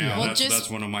with right now. Well, that's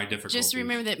one of my difficulties. Just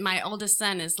remember that my oldest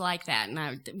son is like that,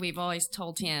 and we've always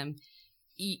told him,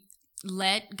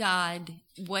 let God,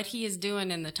 what He is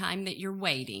doing in the time that you're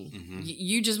waiting.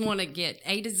 You just want to get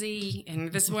A to Z,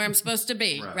 and this is where I'm supposed to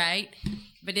be, right?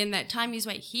 But in that time He's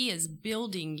waiting, He is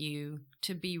building you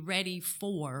to be ready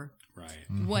for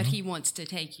what He wants to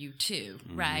take you to,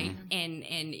 right? And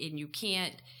you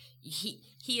can't.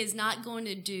 He is not going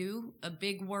to do a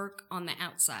big work on the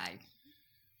outside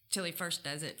till He first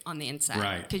does it on the inside,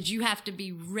 right? Because you have to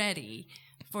be ready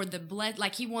for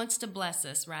like He wants to bless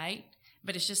us, right?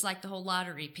 But it's just like the whole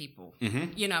lottery people,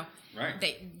 you know, Right.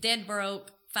 they dead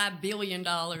broke, $5 billion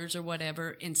or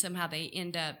whatever, and somehow they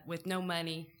end up with no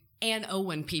money and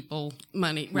owing people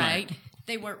money, right?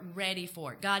 They weren't ready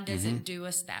for it. God doesn't do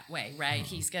us that way, right?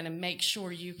 He's going to make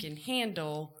sure you can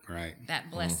handle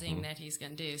that blessing that he's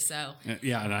going to do. So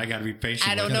Yeah, and I got to be patient.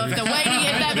 I don't with know it. if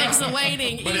that makes the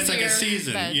waiting But it's like easier, a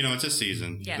season. but- You know, it's a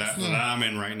season Yes. that I'm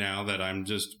in right now that I'm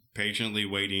just patiently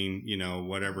waiting, you know,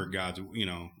 whatever God's, you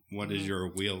know, what is your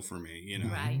will for me, you know?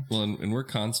 Right. Well, and we're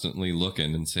constantly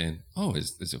looking and saying, "Oh,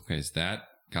 is that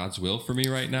God's will for me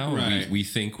right now?" Right. We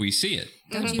think we see it,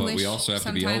 Don't you but wish we also have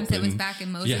to be sometimes open. it was back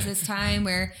in Moses' time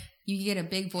where you get a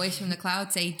big voice from the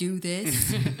cloud say, "Do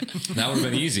this." That would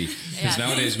have been easy because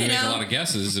nowadays we You make a know, lot of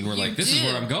guesses and we're like, "This is do.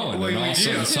 where I'm going," Well, and all we of a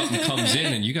sudden do. something comes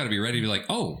in and you got to be ready to be like,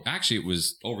 "Oh, actually, it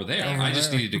was over there. I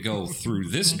just needed to go through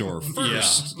this door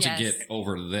first to Yes. get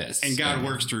over this." And God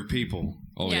works through people,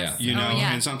 Oh Yes. yeah. you know, Oh,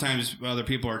 yeah. and sometimes other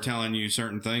people are telling you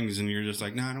certain things and you're just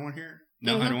like, no, I don't want to hear it.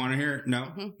 No, I don't want to hear it.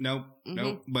 No,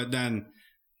 nope. But then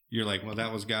you're like, well,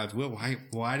 that was God's will.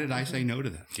 Why did I say no to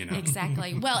that? You know?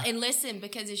 Exactly. Well, and listen,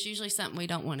 because it's usually something we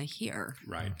don't want to hear.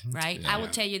 Right. Right? Yeah. I will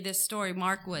tell you this story.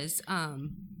 Mark was,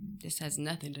 this has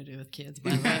nothing to do with kids,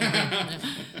 by the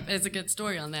way. It's a good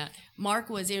story on that. Mark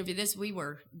was interviewed. We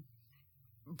were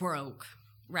broke,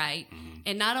 right?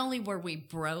 And not only were we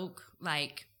broke,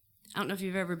 like, I don't know if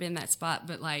you've ever been in that spot,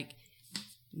 but like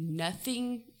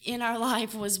nothing in our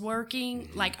life was working.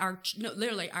 Like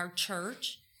literally our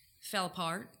church fell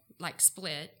apart, like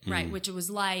split, right? Which was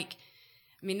like,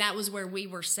 I mean, that was where we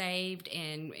were saved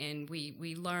and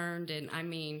we learned. And I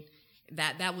mean,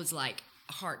 that was like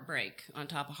heartbreak on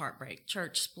top of heartbreak.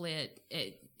 Church split,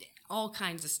 all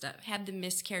kinds of stuff. Had the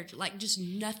miscarriage, like just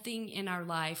nothing in our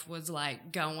life was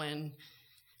like going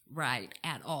right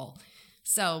at all.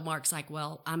 So Mark's like,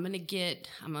 well,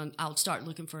 I'll start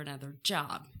looking for another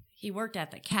job. He worked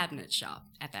at the cabinet shop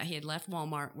he had left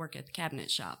Walmart, worked at the cabinet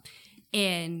shop.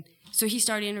 And so he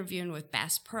started interviewing with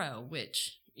Bass Pro,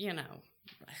 which, you know,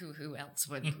 who else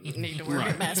would need to work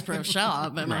at Bass Pro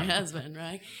shop but my husband,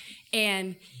 right?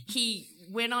 And he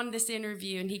went on this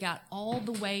interview and he got all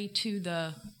the way to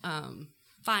the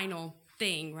final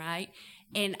thing, right?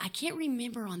 And I can't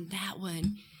remember on that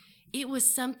one. It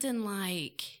was something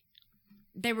like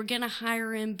they were going to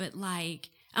hire him, but like,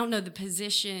 I don't know, the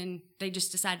position, they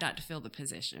just decided not to fill the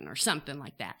position or something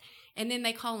like that. And then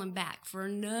they call him back for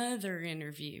another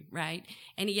interview, right?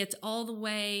 And he gets all the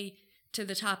way to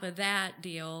the top of that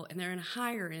deal and they're going to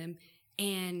hire him.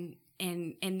 And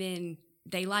then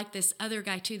they like this other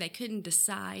guy too. They couldn't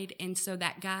decide. And so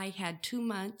that guy had 2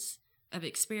 months of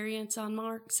experience on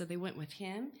Mark. So they went with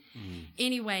him.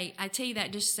 Anyway, I tell you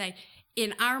that just to say,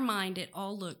 in our mind, it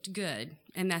all looked good.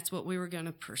 And that's what we were going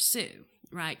to pursue,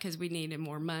 right? Because we needed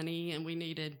more money and we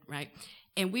needed, right?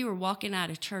 And we were walking out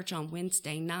of church on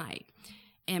Wednesday night.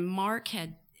 And Mark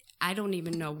had, I don't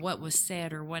even know what was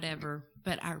said or whatever,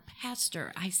 but our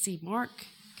pastor, I see Mark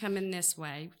coming this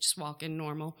way, just walking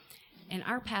normal. And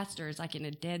our pastor is like in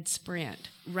a dead sprint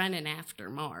running after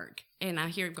Mark. And I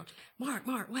hear him go, Mark,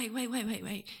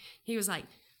 wait. He was like,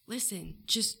 listen,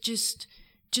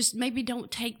 just maybe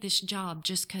don't take this job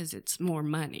just because it's more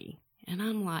money. And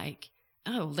I'm like,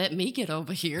 oh, let me get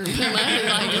over here.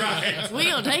 Like, we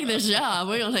don't take this job.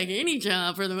 We don't take any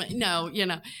job for the money. No, you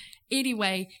know.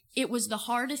 Anyway, it was the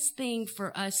hardest thing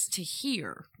for us to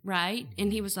hear, right?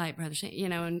 And he was like, Brother Shane, you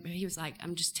know, and he was like,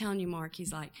 I'm just telling you, Mark.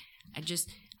 He's like,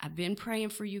 I've been praying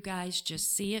for you guys.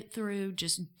 Just see it through.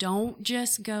 Just don't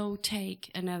just go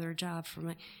take another job for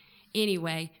me.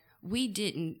 Anyway,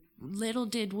 little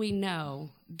did we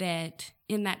know that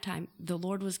in that time, the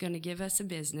Lord was going to give us a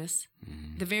business,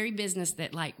 the very business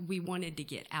that like we wanted to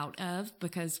get out of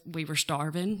because we were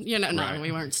starving. You know, no,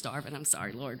 we weren't starving. I'm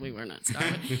sorry, Lord, we were not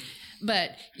starving.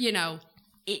 But, you know,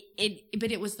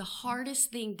 but it was the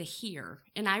hardest thing to hear.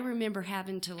 And I remember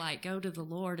having to like go to the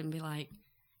Lord and be like,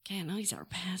 okay, I know he's our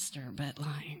pastor, but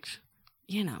like,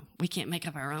 you know, we can't make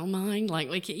up our own mind. Like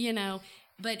we can't, you know,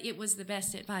 but it was the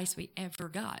best advice we ever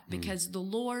got because the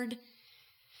Lord,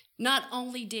 not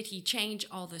only did he change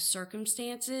all the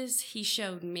circumstances, he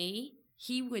showed me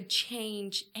he would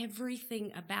change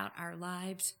everything about our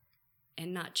lives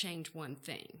and not change one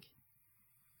thing,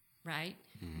 right?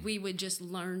 We would just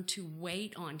learn to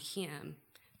wait on him.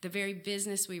 The very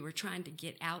business we were trying to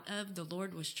get out of, the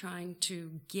Lord was trying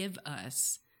to give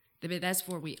us. That's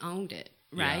where we owned it,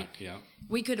 right? Yeah.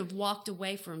 We could have walked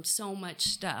away from so much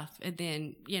stuff, and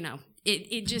then, you know,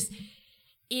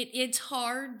 it's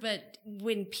hard, but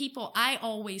when I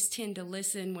always tend to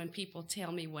listen when people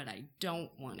tell me what I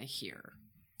don't want to hear.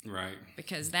 Right.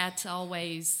 Because that's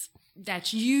always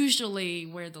that's usually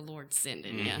where the Lord's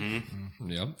sending you.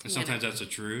 Yep. And sometimes that's the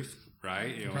truth,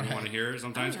 right? You don't want to hear it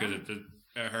sometimes because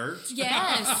it hurts.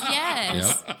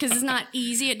 Yes. Because it's not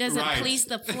easy. It doesn't please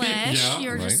the flesh. Yeah.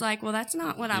 You're just like, well, that's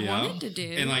not what I wanted to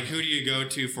do. And like, who do you go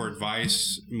to for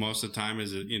advice most of the time?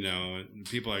 Is it,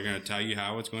 people are going to tell you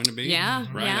how it's going to be? Yeah.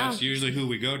 Right? Yeah. That's usually who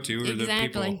we go to, or the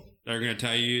Exactly. people that are going to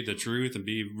tell you the truth and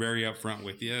be very upfront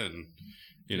with you. And,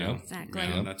 Exactly.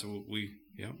 that's what we,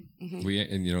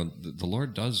 The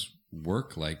Lord does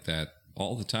work like that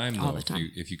all the time, though,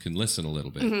 if you can listen a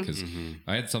little bit. Because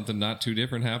I had something not too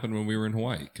different happen when we were in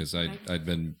Hawaii, because I'd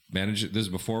been managing, this is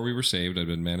before we were saved, I'd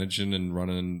been managing and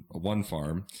running one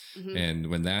farm. And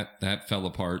when that fell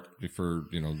apart for,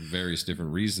 various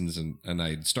different reasons, and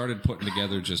I started putting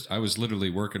together I was literally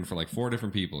working for like 4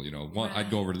 different people.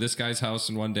 I'd go over to this guy's house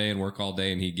in one day and work all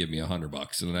day, and he'd give me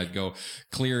 $100. And then I'd go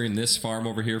clearing this farm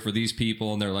over here for these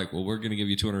people, and they're like, well, we're going to give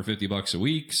you $250 a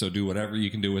week, so do whatever you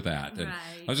can do with that. And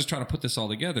I was just trying to put this all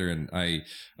together, and I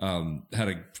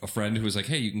had a friend who was like,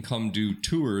 hey, you can come do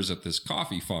tours at this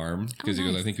coffee farm, because he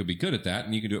goes, I think you'll be good at that,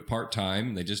 and you can do it part-time,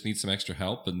 and they just need some extra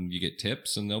help, and you get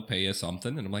tips, and they'll pay you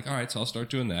something. And I'm like, all right, so I'll start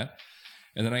doing that.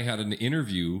 And then I had an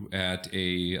interview at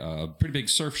a pretty big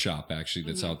surf shop, actually,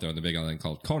 that's out there on the Big Island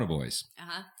called Kona Boys.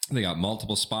 They got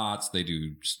multiple spots. They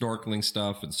do snorkeling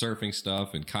stuff and surfing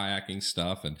stuff and kayaking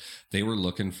stuff. And they were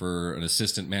looking for an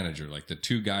assistant manager. Like the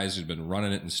 2 guys who'd been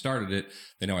running it and started it,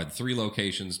 they now had 3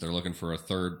 locations. They're looking for a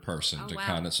 3rd person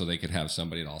kind of, so they could have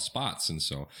somebody at all spots. And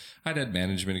so I'd had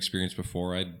management experience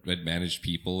before. I'd managed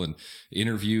people and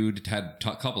interviewed, had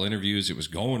a couple interviews. It was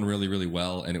going really, really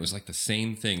well. And it was like the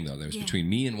same thing, though. There was between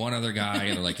me and one other guy.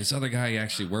 And they're like, this other guy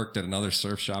actually worked at another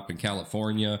surf shop in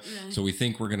California. So we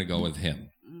think we're going to go with him.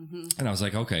 And I was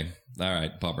like, okay, all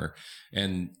right, bummer.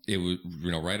 And it was,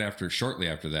 shortly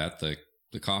after that,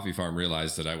 the coffee farm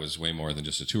realized that I was way more than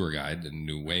just a tour guide and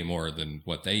knew way more than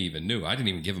what they even knew. I didn't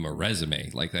even give them a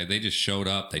resume. Like they just showed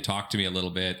up, they talked to me a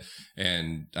little bit,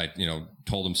 and I,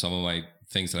 told them some of my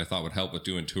things that I thought would help with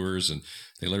doing tours. And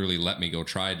they literally let me go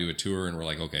try to do a tour, and we're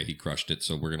like, okay, he crushed it,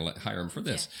 so we're going to hire him for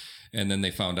this. And then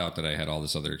they found out that I had all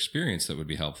this other experience that would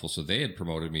be helpful. So they had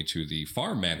promoted me to the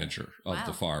farm manager of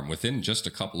the farm within just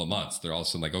a couple of months. They're all of a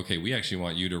sudden like, okay, we actually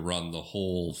want you to run the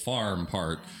whole farm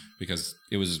part, because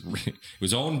it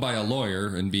was owned by a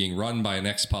lawyer and being run by an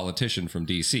ex-politician from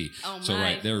DC. So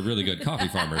they're really good coffee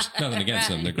farmers. Nothing against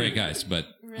them. They're great guys, but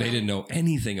they didn't know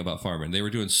anything about farming. They were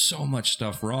doing so much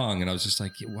stuff wrong. And I was just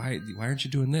like, why aren't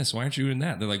you doing this? Why aren't you doing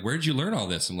that? They're like, where'd you learn all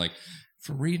this? I'm like,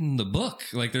 from reading the book.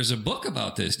 Like, there's a book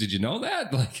about this. Did you know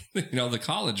that? Like, the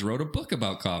college wrote a book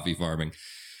about coffee farming.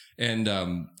 And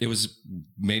it was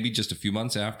maybe just a few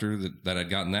months after that I'd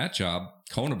gotten that job,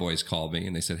 Kona Boys called me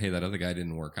and they said, hey, that other guy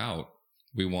didn't work out.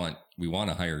 We want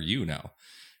to hire you now.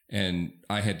 And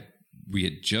we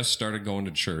had just started going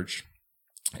to church.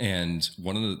 And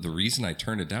one of the reason I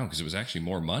turned it down, because it was actually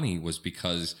more money, was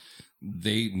because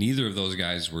neither of those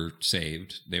guys were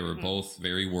saved. They were both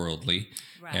very worldly,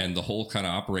 and the whole kind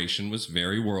of operation was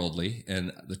very worldly.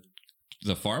 And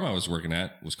the farm I was working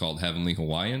at was called Heavenly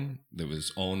Hawaiian. That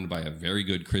was owned by a very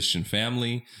good Christian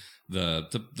family.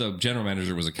 The general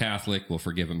manager was a Catholic. We'll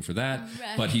forgive him for that,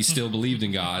 but he still believed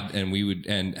in God.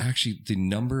 And actually the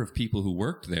number of people who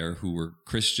worked there who were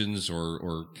Christians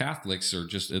or Catholics, or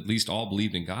just at least all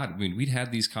believed in God. I mean, we'd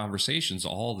had these conversations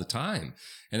all the time,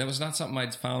 and that was not something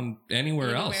I'd found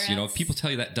anywhere else. People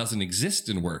tell you that doesn't exist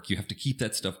in work. You have to keep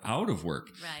that stuff out of work,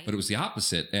 but it was the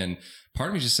opposite. And part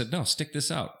of me just said, no, stick this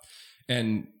out.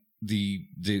 And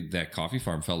that coffee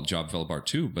farm job fell apart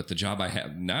too, but the job I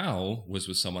have now was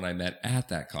with someone I met at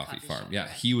that coffee farm. Yeah,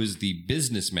 he was the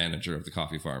business manager of the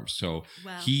coffee farm. So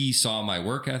he saw my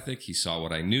work ethic, he saw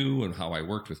what I knew and how I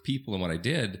worked with people and what I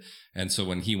did. And so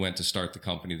when he went to start the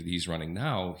company that he's running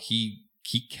now, he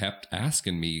kept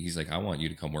asking me, he's like, I want you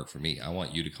to come work for me. I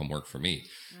want you to come work for me.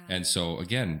 Right. And so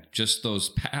again, just those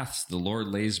paths the Lord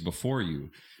lays before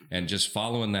you, and just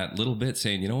following that little bit,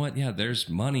 saying, you know what? Yeah, there's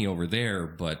money over there,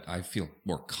 but I feel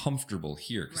more comfortable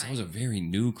here, because I was a very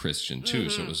new Christian too.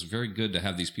 So it was very good to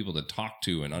have these people to talk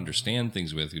to and understand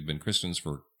things with who'd been Christians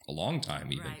for a long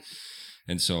time even. Right.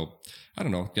 And so, I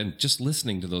don't know, again, just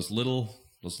listening to those little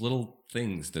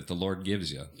things that the Lord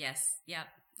gives you. Yes. Yep.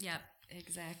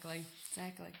 Exactly.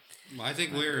 Well, I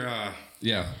think we're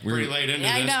pretty late into this.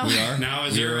 I know. We are. Now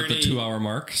we're at the 2-hour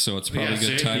mark, so it's probably a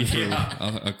good time for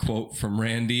a quote from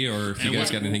Randy, or if you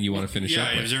guys got anything you want to finish up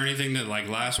with. Yeah, is there anything that, like,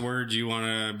 last words you want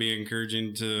to be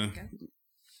encouraging to? You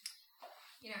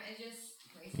know, it just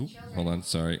raise the children. Hold on,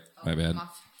 sorry, my bad.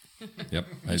 Yep,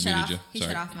 I He muted you. He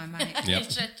Sorry. shut off my mic. Yep.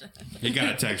 He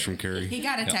got a text from Carrie. He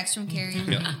got a text from Carrie.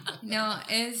 No,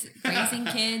 it's raising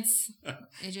kids.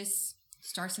 It just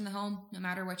starts in the home, no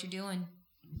matter what you're doing.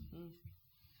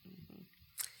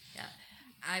 Yeah,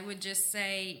 I would just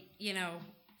say,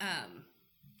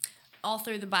 all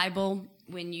through the Bible,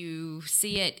 when you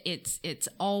see it, it's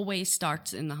always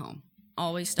starts in the home.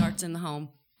 Always starts in the home.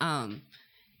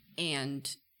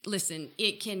 And listen,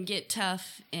 it can get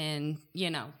tough, and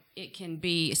it can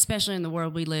be, especially in the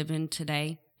world we live in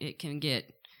today, it can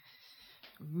get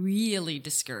really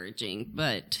discouraging.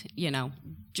 But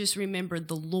just remember,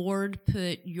 the Lord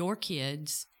put your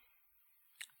kids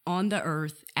on the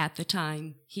earth at the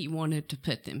time He wanted to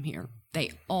put them here.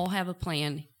 They all have a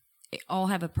plan. They all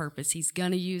have a purpose. He's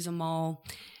going to use them all.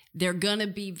 They're going to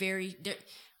be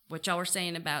what y'all were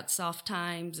saying about soft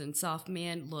times and soft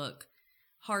men. Look,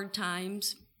 hard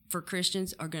times for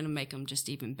Christians are going to make them just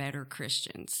even better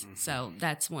Christians. So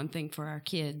that's one thing for our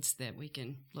kids that we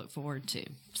can look forward to.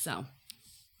 So.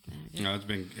 No, it's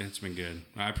been good.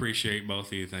 I appreciate both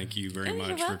of you. Thank you very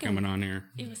much for welcome. coming on here.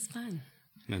 It was fun.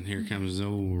 And here comes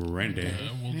old Randy.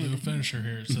 We'll do a finisher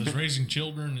here. It says, raising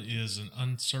children is an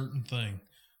uncertain thing.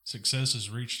 Success is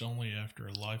reached only after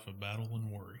a life of battle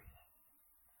and worry.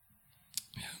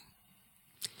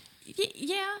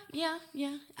 Yeah.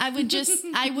 I would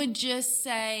just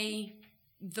say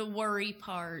the worry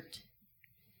part.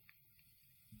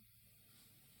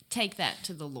 Take that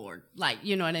to the Lord. Like,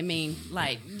 you know what I mean?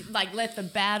 Like let the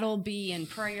battle be in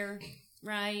prayer,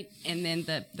 right? And then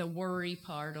the worry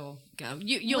part will go.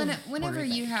 Whenever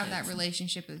you have that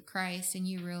relationship with Christ and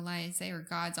you realize they were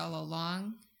God's all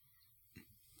along,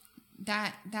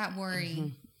 that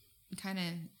worry kind of,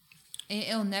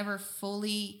 it'll never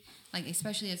fully, like,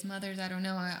 especially as mothers, I don't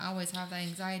know, I always have that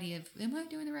anxiety of, am I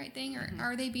doing the right thing, or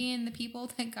are they being the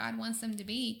people that God wants them to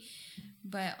be?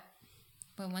 But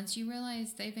once you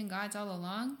realize they've been God's all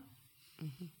along,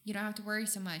 you don't have to worry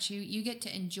so much. You get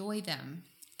to enjoy them.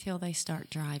 Till they start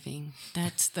driving.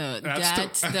 That's the.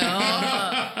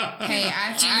 Hey,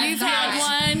 You've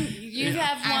had one. You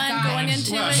have one going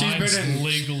into Well, it. she's Mine's been in-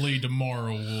 legally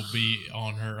tomorrow will be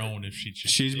on her own if she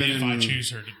chooses. She's been if in- I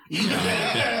choose her to.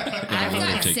 I've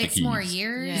got take the 6 more keys.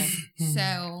 years,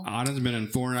 so Autumn's been in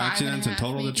 4 accidents and 5.5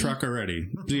 totaled the maybe. truck already.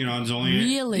 It's only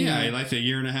Really? Yeah, like a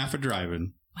year and a half of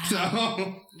driving. Wow.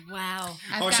 So, Wow.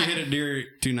 she hit a deer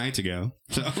 2 nights ago.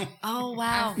 So Oh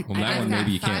wow. Well, that I've one got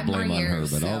maybe you 5 can't blame more on her,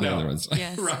 years, but all the so- other ones.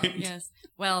 Yes. Right. Yes.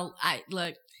 Well,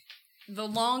 the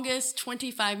longest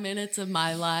 25 minutes of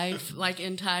my life, like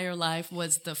entire life,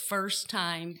 was the first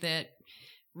time that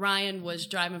Ryan was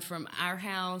driving from our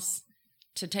house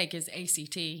to take his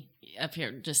ACT up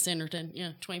here, just Centerton,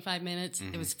 25 minutes.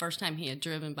 It was the first time he had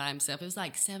driven by himself. It was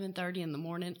like 7:30 in the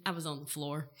morning. I was on the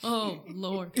floor. Oh,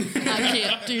 Lord, I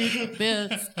can't do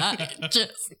this. I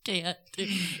just can't do.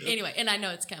 Anyway, and I know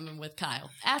it's coming with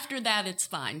Kyle. After that, it's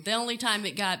fine. The only time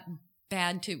it got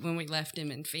bad too when we left him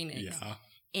in Phoenix. yeah.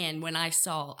 And when I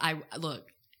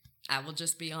will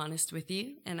just be honest with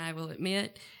you, and I will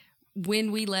admit,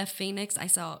 when we left Phoenix,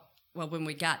 when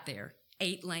we got there,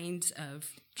 8 lanes of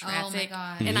traffic. Oh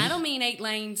my God. And I don't mean 8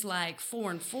 lanes like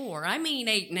 4 and 4. I mean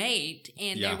 8 and 8.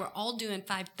 And Yeah. they were all doing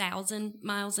 5,000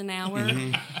 miles an hour.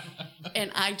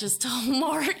 And I just told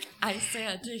Mark, I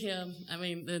said to him,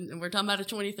 we're talking about a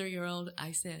 23-year-old.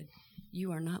 I said,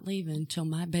 you are not leaving until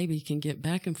my baby can get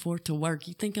back and forth to work.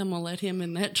 You think I'm going to let him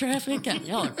in that traffic?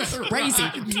 Y'all are crazy.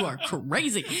 You are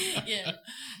crazy. Yeah.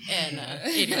 And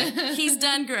anyway, he's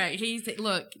done great.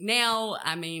 Now,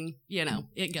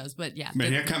 it goes. But yeah. But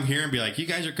he'll come here and be like, you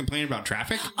guys are complaining about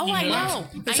traffic? Oh, I know.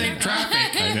 This ain't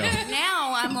traffic. I know.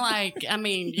 Now I'm like,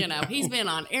 he's been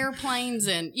on airplanes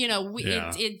and,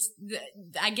 Yeah.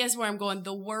 I guess where I'm going,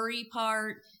 the worry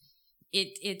part,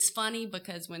 it's funny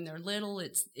because when they're little,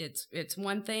 it's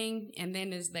one thing. And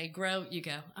then as they grow, you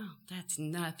go, oh, that's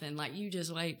nothing. Like you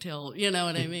just wait till, you know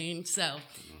what I mean? So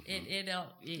it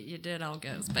all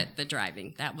goes. But the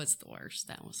driving, that was the worst.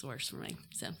 That was the worst for me.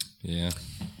 So Yeah,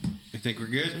 You think we're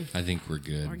good? I think we're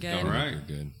good. We're good. All right. We're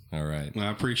good. All right. Well,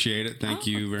 I appreciate it. Thank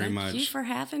you very much. Thank you for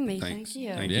having me. Thanks. Thank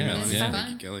you. Thank Yeah, you, Melanie. yeah. Thank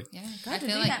you, Kelly. Yeah, Glad I to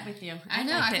feel do like that with you. I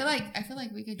know. liked I feel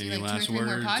like we could do Any like 2 or last 3 more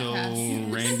words, podcasts.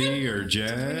 old Randy or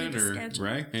Jed need to or schedule.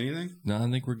 Ray? Anything? No, I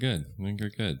think we're good. I think we're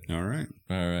good. All right.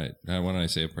 All right. Why don't I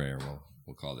say a prayer?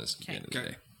 We'll call this the end of the Okay.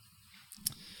 day.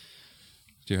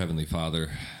 Dear Heavenly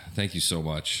Father, thank you so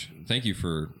much. Thank you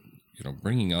for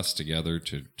bringing us together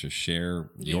to share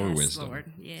your Yes, wisdom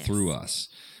Lord. Yes. through us.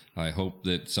 I hope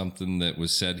that something that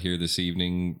was said here this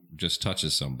evening just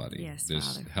touches somebody. Yes,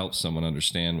 this Father. helps someone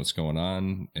understand what's going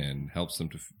on and helps them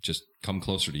to just come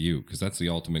closer to you, because that's the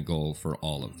ultimate goal for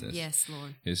all of this. Yes,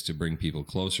 Lord. Is to bring people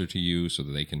closer to you so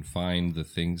that they can find the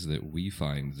things that we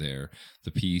find there,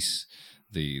 the peace,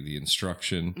 the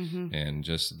instruction, and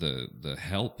just the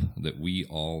help that we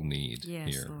all need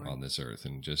here Lord. on this earth.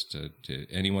 And just to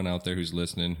anyone out there who's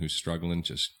listening, who's struggling,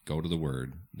 just go to the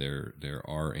Word. There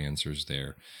are answers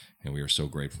there, and we are so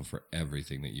grateful for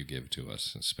everything that you give to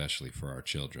us, especially for our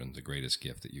children, the greatest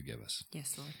gift that you give us.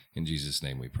 Yes, Lord. In Jesus'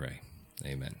 name we pray.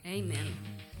 Amen. Amen.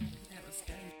 That was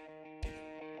good.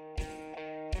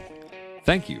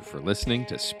 Thank you for listening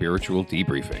to Spiritual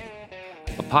Debriefing,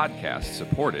 a podcast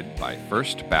supported by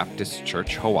First Baptist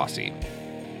Church Hiwassee.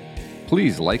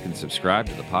 Please like and subscribe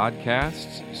to the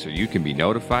podcast so you can be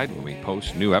notified when we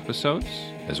post new episodes,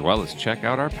 as well as check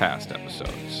out our past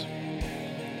episodes.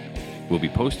 We'll be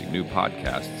posting new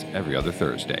podcasts every other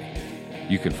Thursday.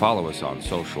 You can follow us on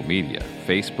social media,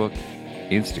 Facebook,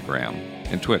 Instagram,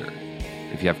 and Twitter.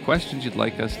 If you have questions you'd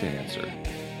like us to answer,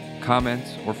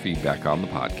 comments, or feedback on the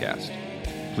podcast,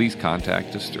 please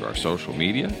contact us through our social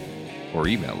media or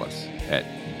email us at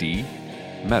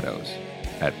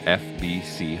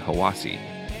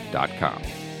dmeadows@fbchiwassee.com.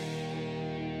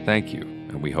 Thank you,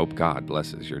 and we hope God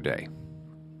blesses your day.